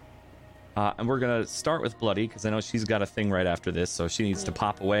shoutouts. And we're going to start with Bloody, because I know she's got a thing right after this, so she needs to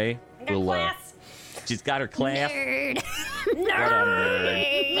pop away. I got class. She's got her class. Nerd.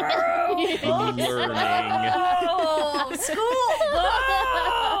 What a nerd. Learning. Oh,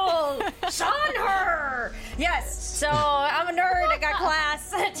 school. Shun her. Yes. So I'm a nerd. I got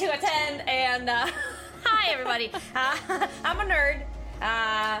class to attend, and hi everybody. I'm a nerd.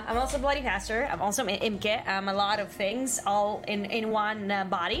 I'm also a bloody pastor. I'm also an imke. I'm a lot of things all in one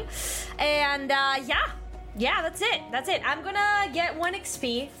body. And yeah, that's it. I'm gonna get 1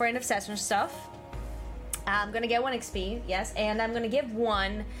 XP for end of session stuff. I'm gonna get 1 XP, yes, and I'm gonna give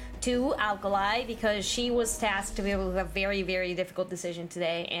 1 to Alkali because she was tasked to be able to have a very, very difficult decision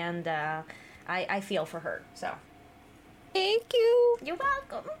today, and I feel for her. So, Thank you. you're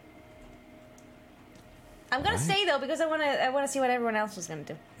welcome. I'm gonna stay though because I wanna see what everyone else was gonna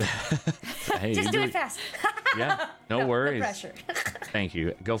do. Hey, Just do it fast. Yeah, no worries. No pressure. Thank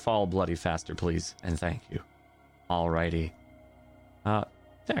you. Go follow Bloody faster, please, and thank you. Alrighty.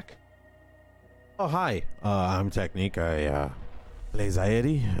 Tech. Oh, hi. I'm Technique. I play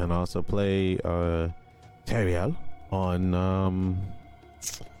Zairi and also play Teriel on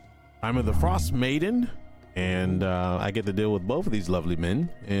I'm of the Frost Maiden, and I get to deal with both of these lovely men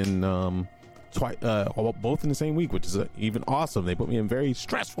in both in the same week, which is even awesome. They put me in very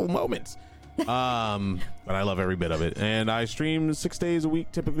stressful moments. But I love every bit of it. And I stream 6 days a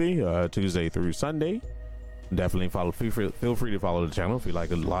week, typically Tuesday through Sunday. Definitely feel free to follow the channel if you like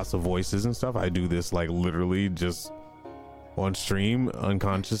lots of voices and stuff. I do this like literally just on stream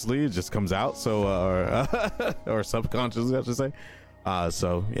unconsciously. It just comes out. So or subconsciously, I should say.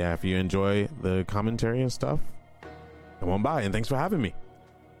 So yeah, if you enjoy the commentary and stuff, come on by, and thanks for having me.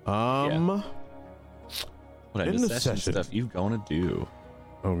 What in end the of session session. stuff you gonna do?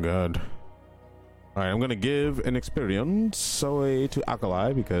 Oh god. All right, I'm gonna give an experience to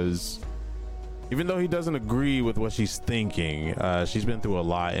Alkali because even though he doesn't agree with what she's thinking, she's been through a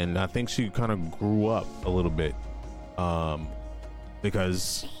lot, and I think she kind of grew up a little bit,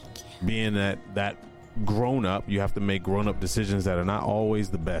 because being that grown up, you have to make grown up decisions that are not always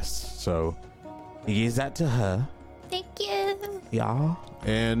the best. So he gives that to her. Thank you. Yeah,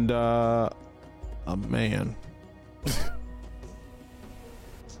 and man,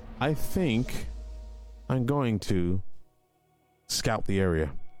 I think I'm going to scout the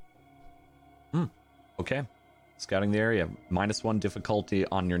area. Okay. Scouting the area. -1 difficulty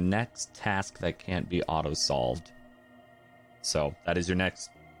on your next task that can't be auto-solved. So that is your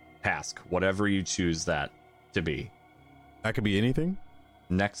next task. Whatever you choose that. to be. That could be anything.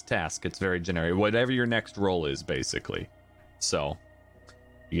 Next task, it's very generic. Whatever your next roll is, basically. So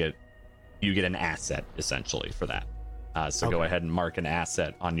you get an asset essentially for that. So go ahead and mark an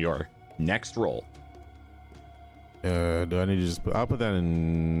asset on your next roll. Do I need to just I'll put that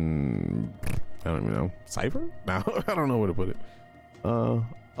in, I don't even know, cipher? No, I don't know where to put it. I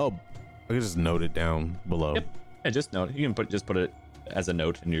can just note it down below. Yep. Yeah, just note it. You can put it as a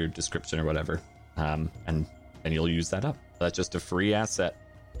note in your description or whatever. And you'll use that up. That's just a free asset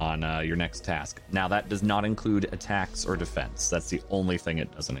on your next task. Now that does not include attacks or defense. That's the only thing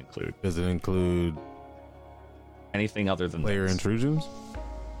it doesn't include. Does it include anything other than player those? Intrusions?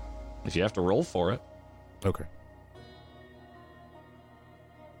 If you have to roll for it. Okay.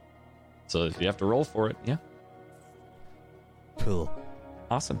 So if you have to roll for it, yeah. Cool.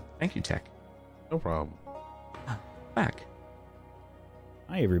 Awesome. Thank you, Tech. No problem. Back.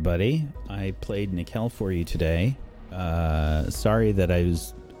 Hi, everybody. I played Nikel for you today. Sorry that I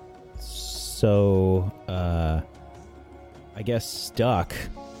was so, I guess, stuck.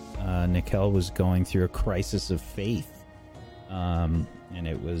 Nikel was going through a crisis of faith. And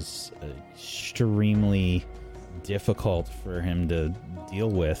it was extremely difficult for him to deal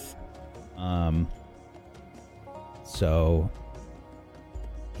with. So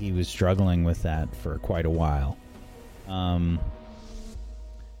he was struggling with that for quite a while.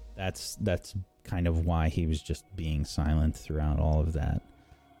 That's kind of why he was just being silent throughout all of that.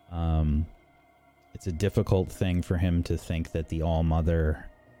 It's a difficult thing for him to think that the All-Mother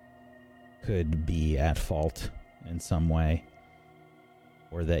could be at fault in some way,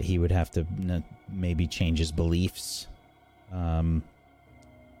 or that he would have to maybe change his beliefs.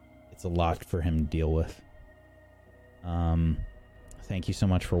 It's a lot for him to deal with. Thank you so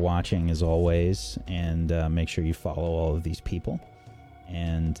much for watching, as always, and make sure you follow all of these people.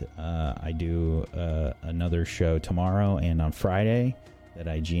 And I do another show tomorrow and on Friday that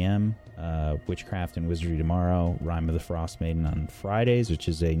I GM, Witchcraft and Wizardry tomorrow, Rime of the Frost Maiden on Fridays, which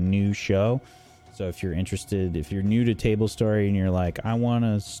is a new show. So if you're interested, if you're new to Table Story and you're like, I want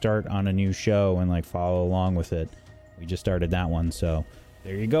to start on a new show and like follow along with it, we just started that one. So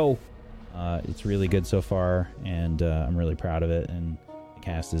there you go. It's really good so far, and I'm really proud of it, and the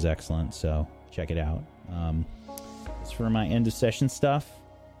cast is excellent, so check it out. As for my end of session stuff,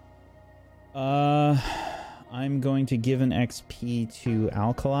 I'm going to give an XP to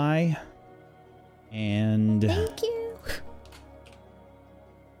Alkali, and Thank you.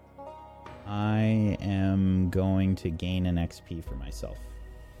 I am going to gain an XP for myself.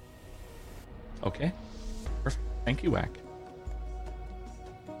 Okay. Perfect. Thank you, Wack.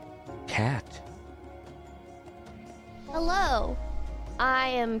 Cat. Hello, I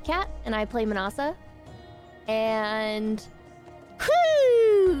am Kat, and I play Manasa. And,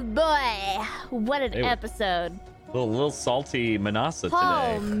 whoo, boy, what an episode! A little salty Manasa today.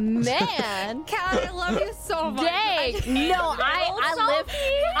 Oh man, Kat, I love you so much. dang! No, I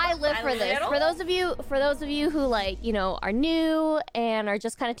live for this. For those of you who are new and are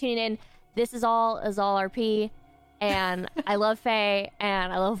just kind of tuning in, this is all RP. And I love Faye,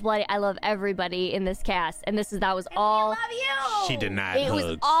 and I love Bloody. I love everybody in this cast. And that was all. I love you. She denied It hugs.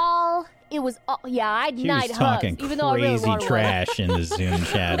 was all. Yeah, I She denied was hugs, talking even though I really crazy wanted one. trash in the Zoom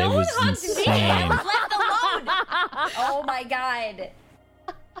chat. It was insane. Left alone. Oh my god.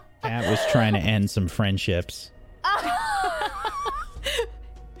 Kat was trying to end some friendships.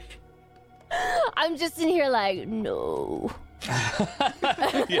 I'm just in here like, no.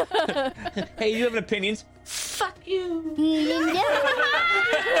 Hey, you have opinions? Fuck you.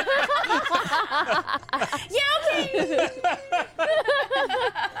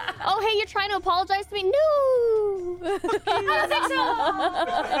 Oh, hey, you're trying to apologize to me? No. I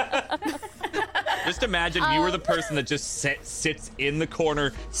don't think so. Just imagine you were the person that just sits in the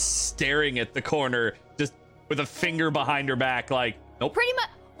corner, staring at the corner, just with a finger behind her back, like, nope. Pretty much.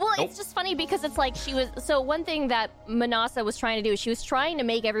 Well, Nope. it's just funny because it's like so one thing that Manasa was trying to do is she was trying to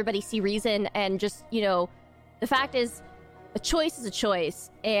make everybody see reason, and just, the fact is, a choice is a choice,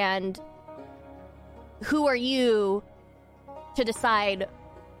 and who are you to decide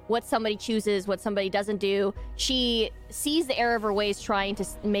what somebody chooses, what somebody doesn't do? She sees the error of her ways, trying to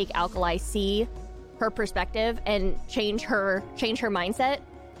make Alkali see her perspective and change her mindset,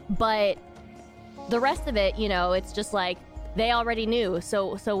 but the rest of it, it's just like, they already knew,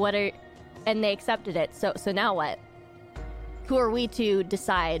 so what are, and they accepted it, so now what? Who are we to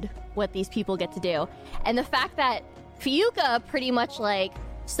decide what these people get to do? And the fact that Fiuka pretty much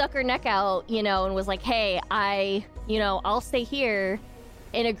stuck her neck out, and was like, hey, I'll stay here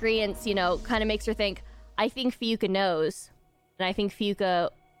in agreement, kind of makes her think, I think Fiuka knows, and I think Fiuka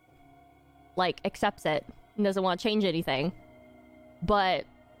accepts it, and doesn't want to change anything. But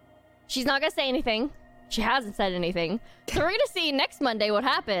she's not going to say anything. She hasn't said anything. So we're going to see next Monday what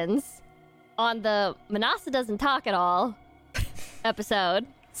happens on the Manasa Doesn't Talk at All episode.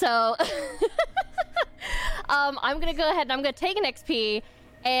 So I'm going to go ahead and I'm going to take an XP,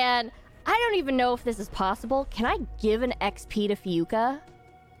 and I don't even know if this is possible. Can I give an XP to Fiuka?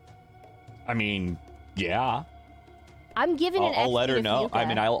 I mean, yeah. I'm giving an XP I'll let her to know. Fiuka. I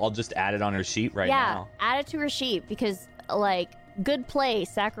mean, I'll just add it on her sheet right now. Yeah, add it to her sheet because, like, good play,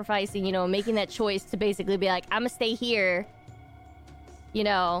 sacrificing, making that choice to basically be like, I'm gonna stay here,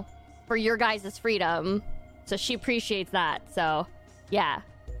 for your guys' freedom. So she appreciates that. So, yeah,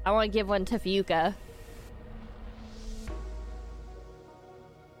 I want to give one to Fiuka.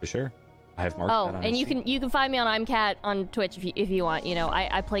 For sure. I have marked that on and her sheet. you can find me on ImCat on Twitch if you want.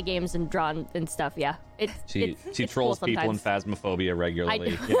 I play games and draw and stuff. Yeah, She it's trolls cool people in sometimes. Phasmophobia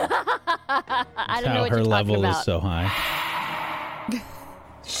regularly. I don't know How what her you're level talking about. is so high.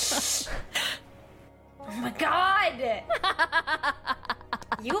 Oh my god!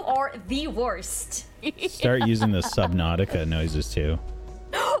 You are the worst. Start using the Subnautica noises too.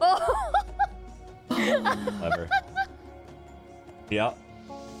 Clever. Yep.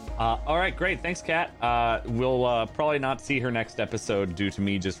 All right, great. Thanks, Kat. We'll probably not see her next episode due to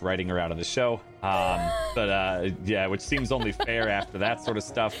me just writing her out of the show. But yeah, which seems only fair after that sort of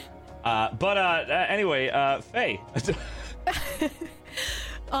stuff. Anyway, Faye.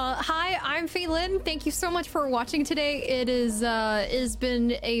 Hi, I'm Faye Lynn. Thank you so much for watching today. It has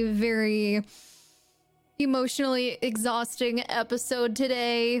been a very emotionally exhausting episode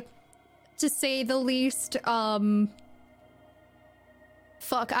today, to say the least.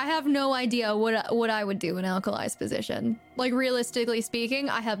 Fuck, I have no idea what I would do in Alkali's position. Like, realistically speaking,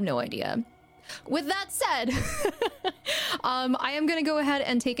 I have no idea. With that said, I am going to go ahead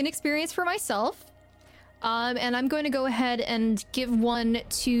and take an experience for myself. And I'm going to go ahead and give one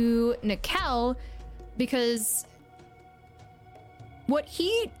to Nikal, because what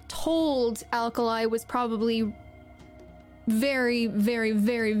he told Alkali was probably very, very,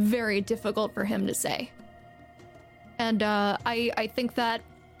 very, very difficult for him to say. And I think that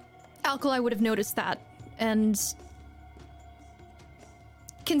Alkali would have noticed that. And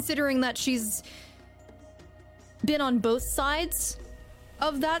considering that she's been on both sides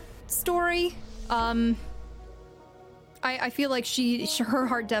of that story, I feel like her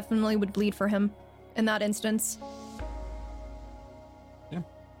heart definitely would bleed for him in that instance. Yeah.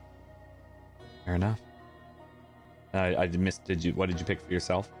 Fair enough. I missed. What did you pick for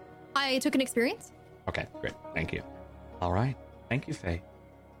yourself? I took an experience. Okay, great. Thank you. All right. Thank you, Faye.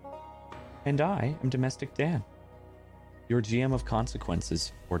 And I am Domestic Dan, your GM of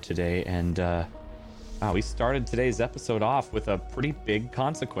Consequences for today. And wow, we started today's episode off with a pretty big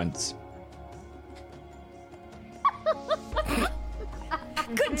consequence.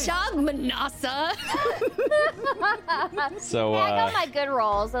 Good job, Manasa. So I got my good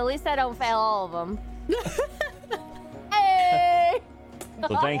rolls. At least I don't fail all of them. Hey!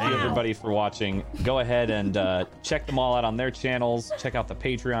 So thank you everybody for watching. Go ahead and check them all out on their channels. Check out the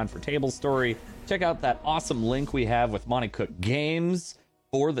Patreon for Table Story. Check out that awesome link we have with Monte Cook Games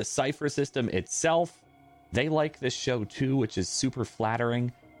for the Cypher system itself. They like this show too, which is super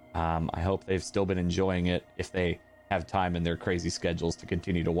flattering. I hope they've still been enjoying it if they have time in their crazy schedules to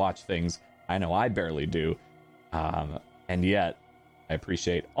continue to watch things. I know I barely do. And yet, I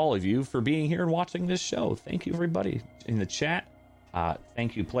appreciate all of you for being here and watching this show. Thank you, everybody in the chat.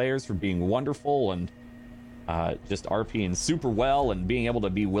 Thank you, players, for being wonderful and just RPing super well and being able to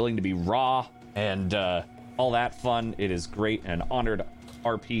be willing to be raw and all that fun. It is great and honored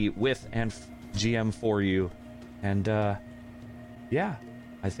RP with and GM for you. And yeah,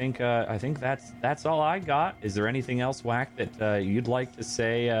 I think that's all I got. Is there anything else, Whack, that you'd like to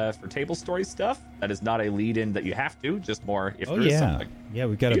say for Table Story stuff? That is not a lead-in that you have to, just more if there is something. Yeah,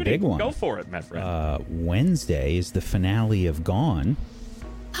 we've got a big one. Go for it, my friend. Wednesday is the finale of Gone.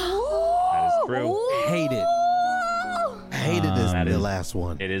 That is true. Hate it. Hated the last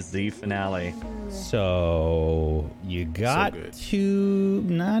one. It is the finale. So you got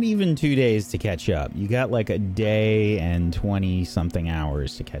not even 2 days to catch up. You got like a day and 20 something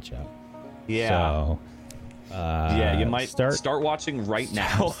hours to catch up. Yeah. So yeah, you might start watching right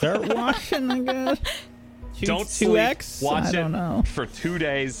now. Start watching, I guess. Don't 2x? sleep. Watch I don't know. for 2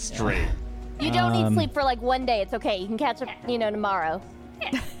 days straight. You don't need sleep for like 1 day. It's okay. You can catch up, tomorrow.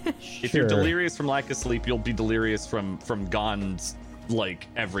 If you're delirious from lack of sleep, you'll be delirious from Gone's like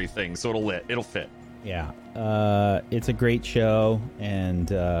everything. So it'll fit. Yeah. It's a great show, and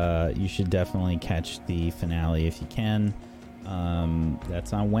you should definitely catch the finale if you can.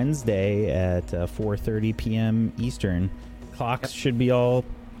 That's on Wednesday at 4:30 p.m. Eastern. Clocks should be all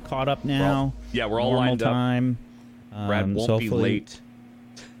caught up now. We're all Normal lined up. time. Brad won't be late.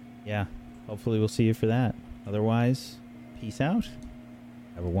 Yeah, hopefully we'll see you for that. Otherwise, peace out.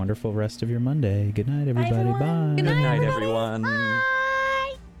 Have a wonderful rest of your Monday. Good night, everybody. Bye. Good Good night, everybody. everyone.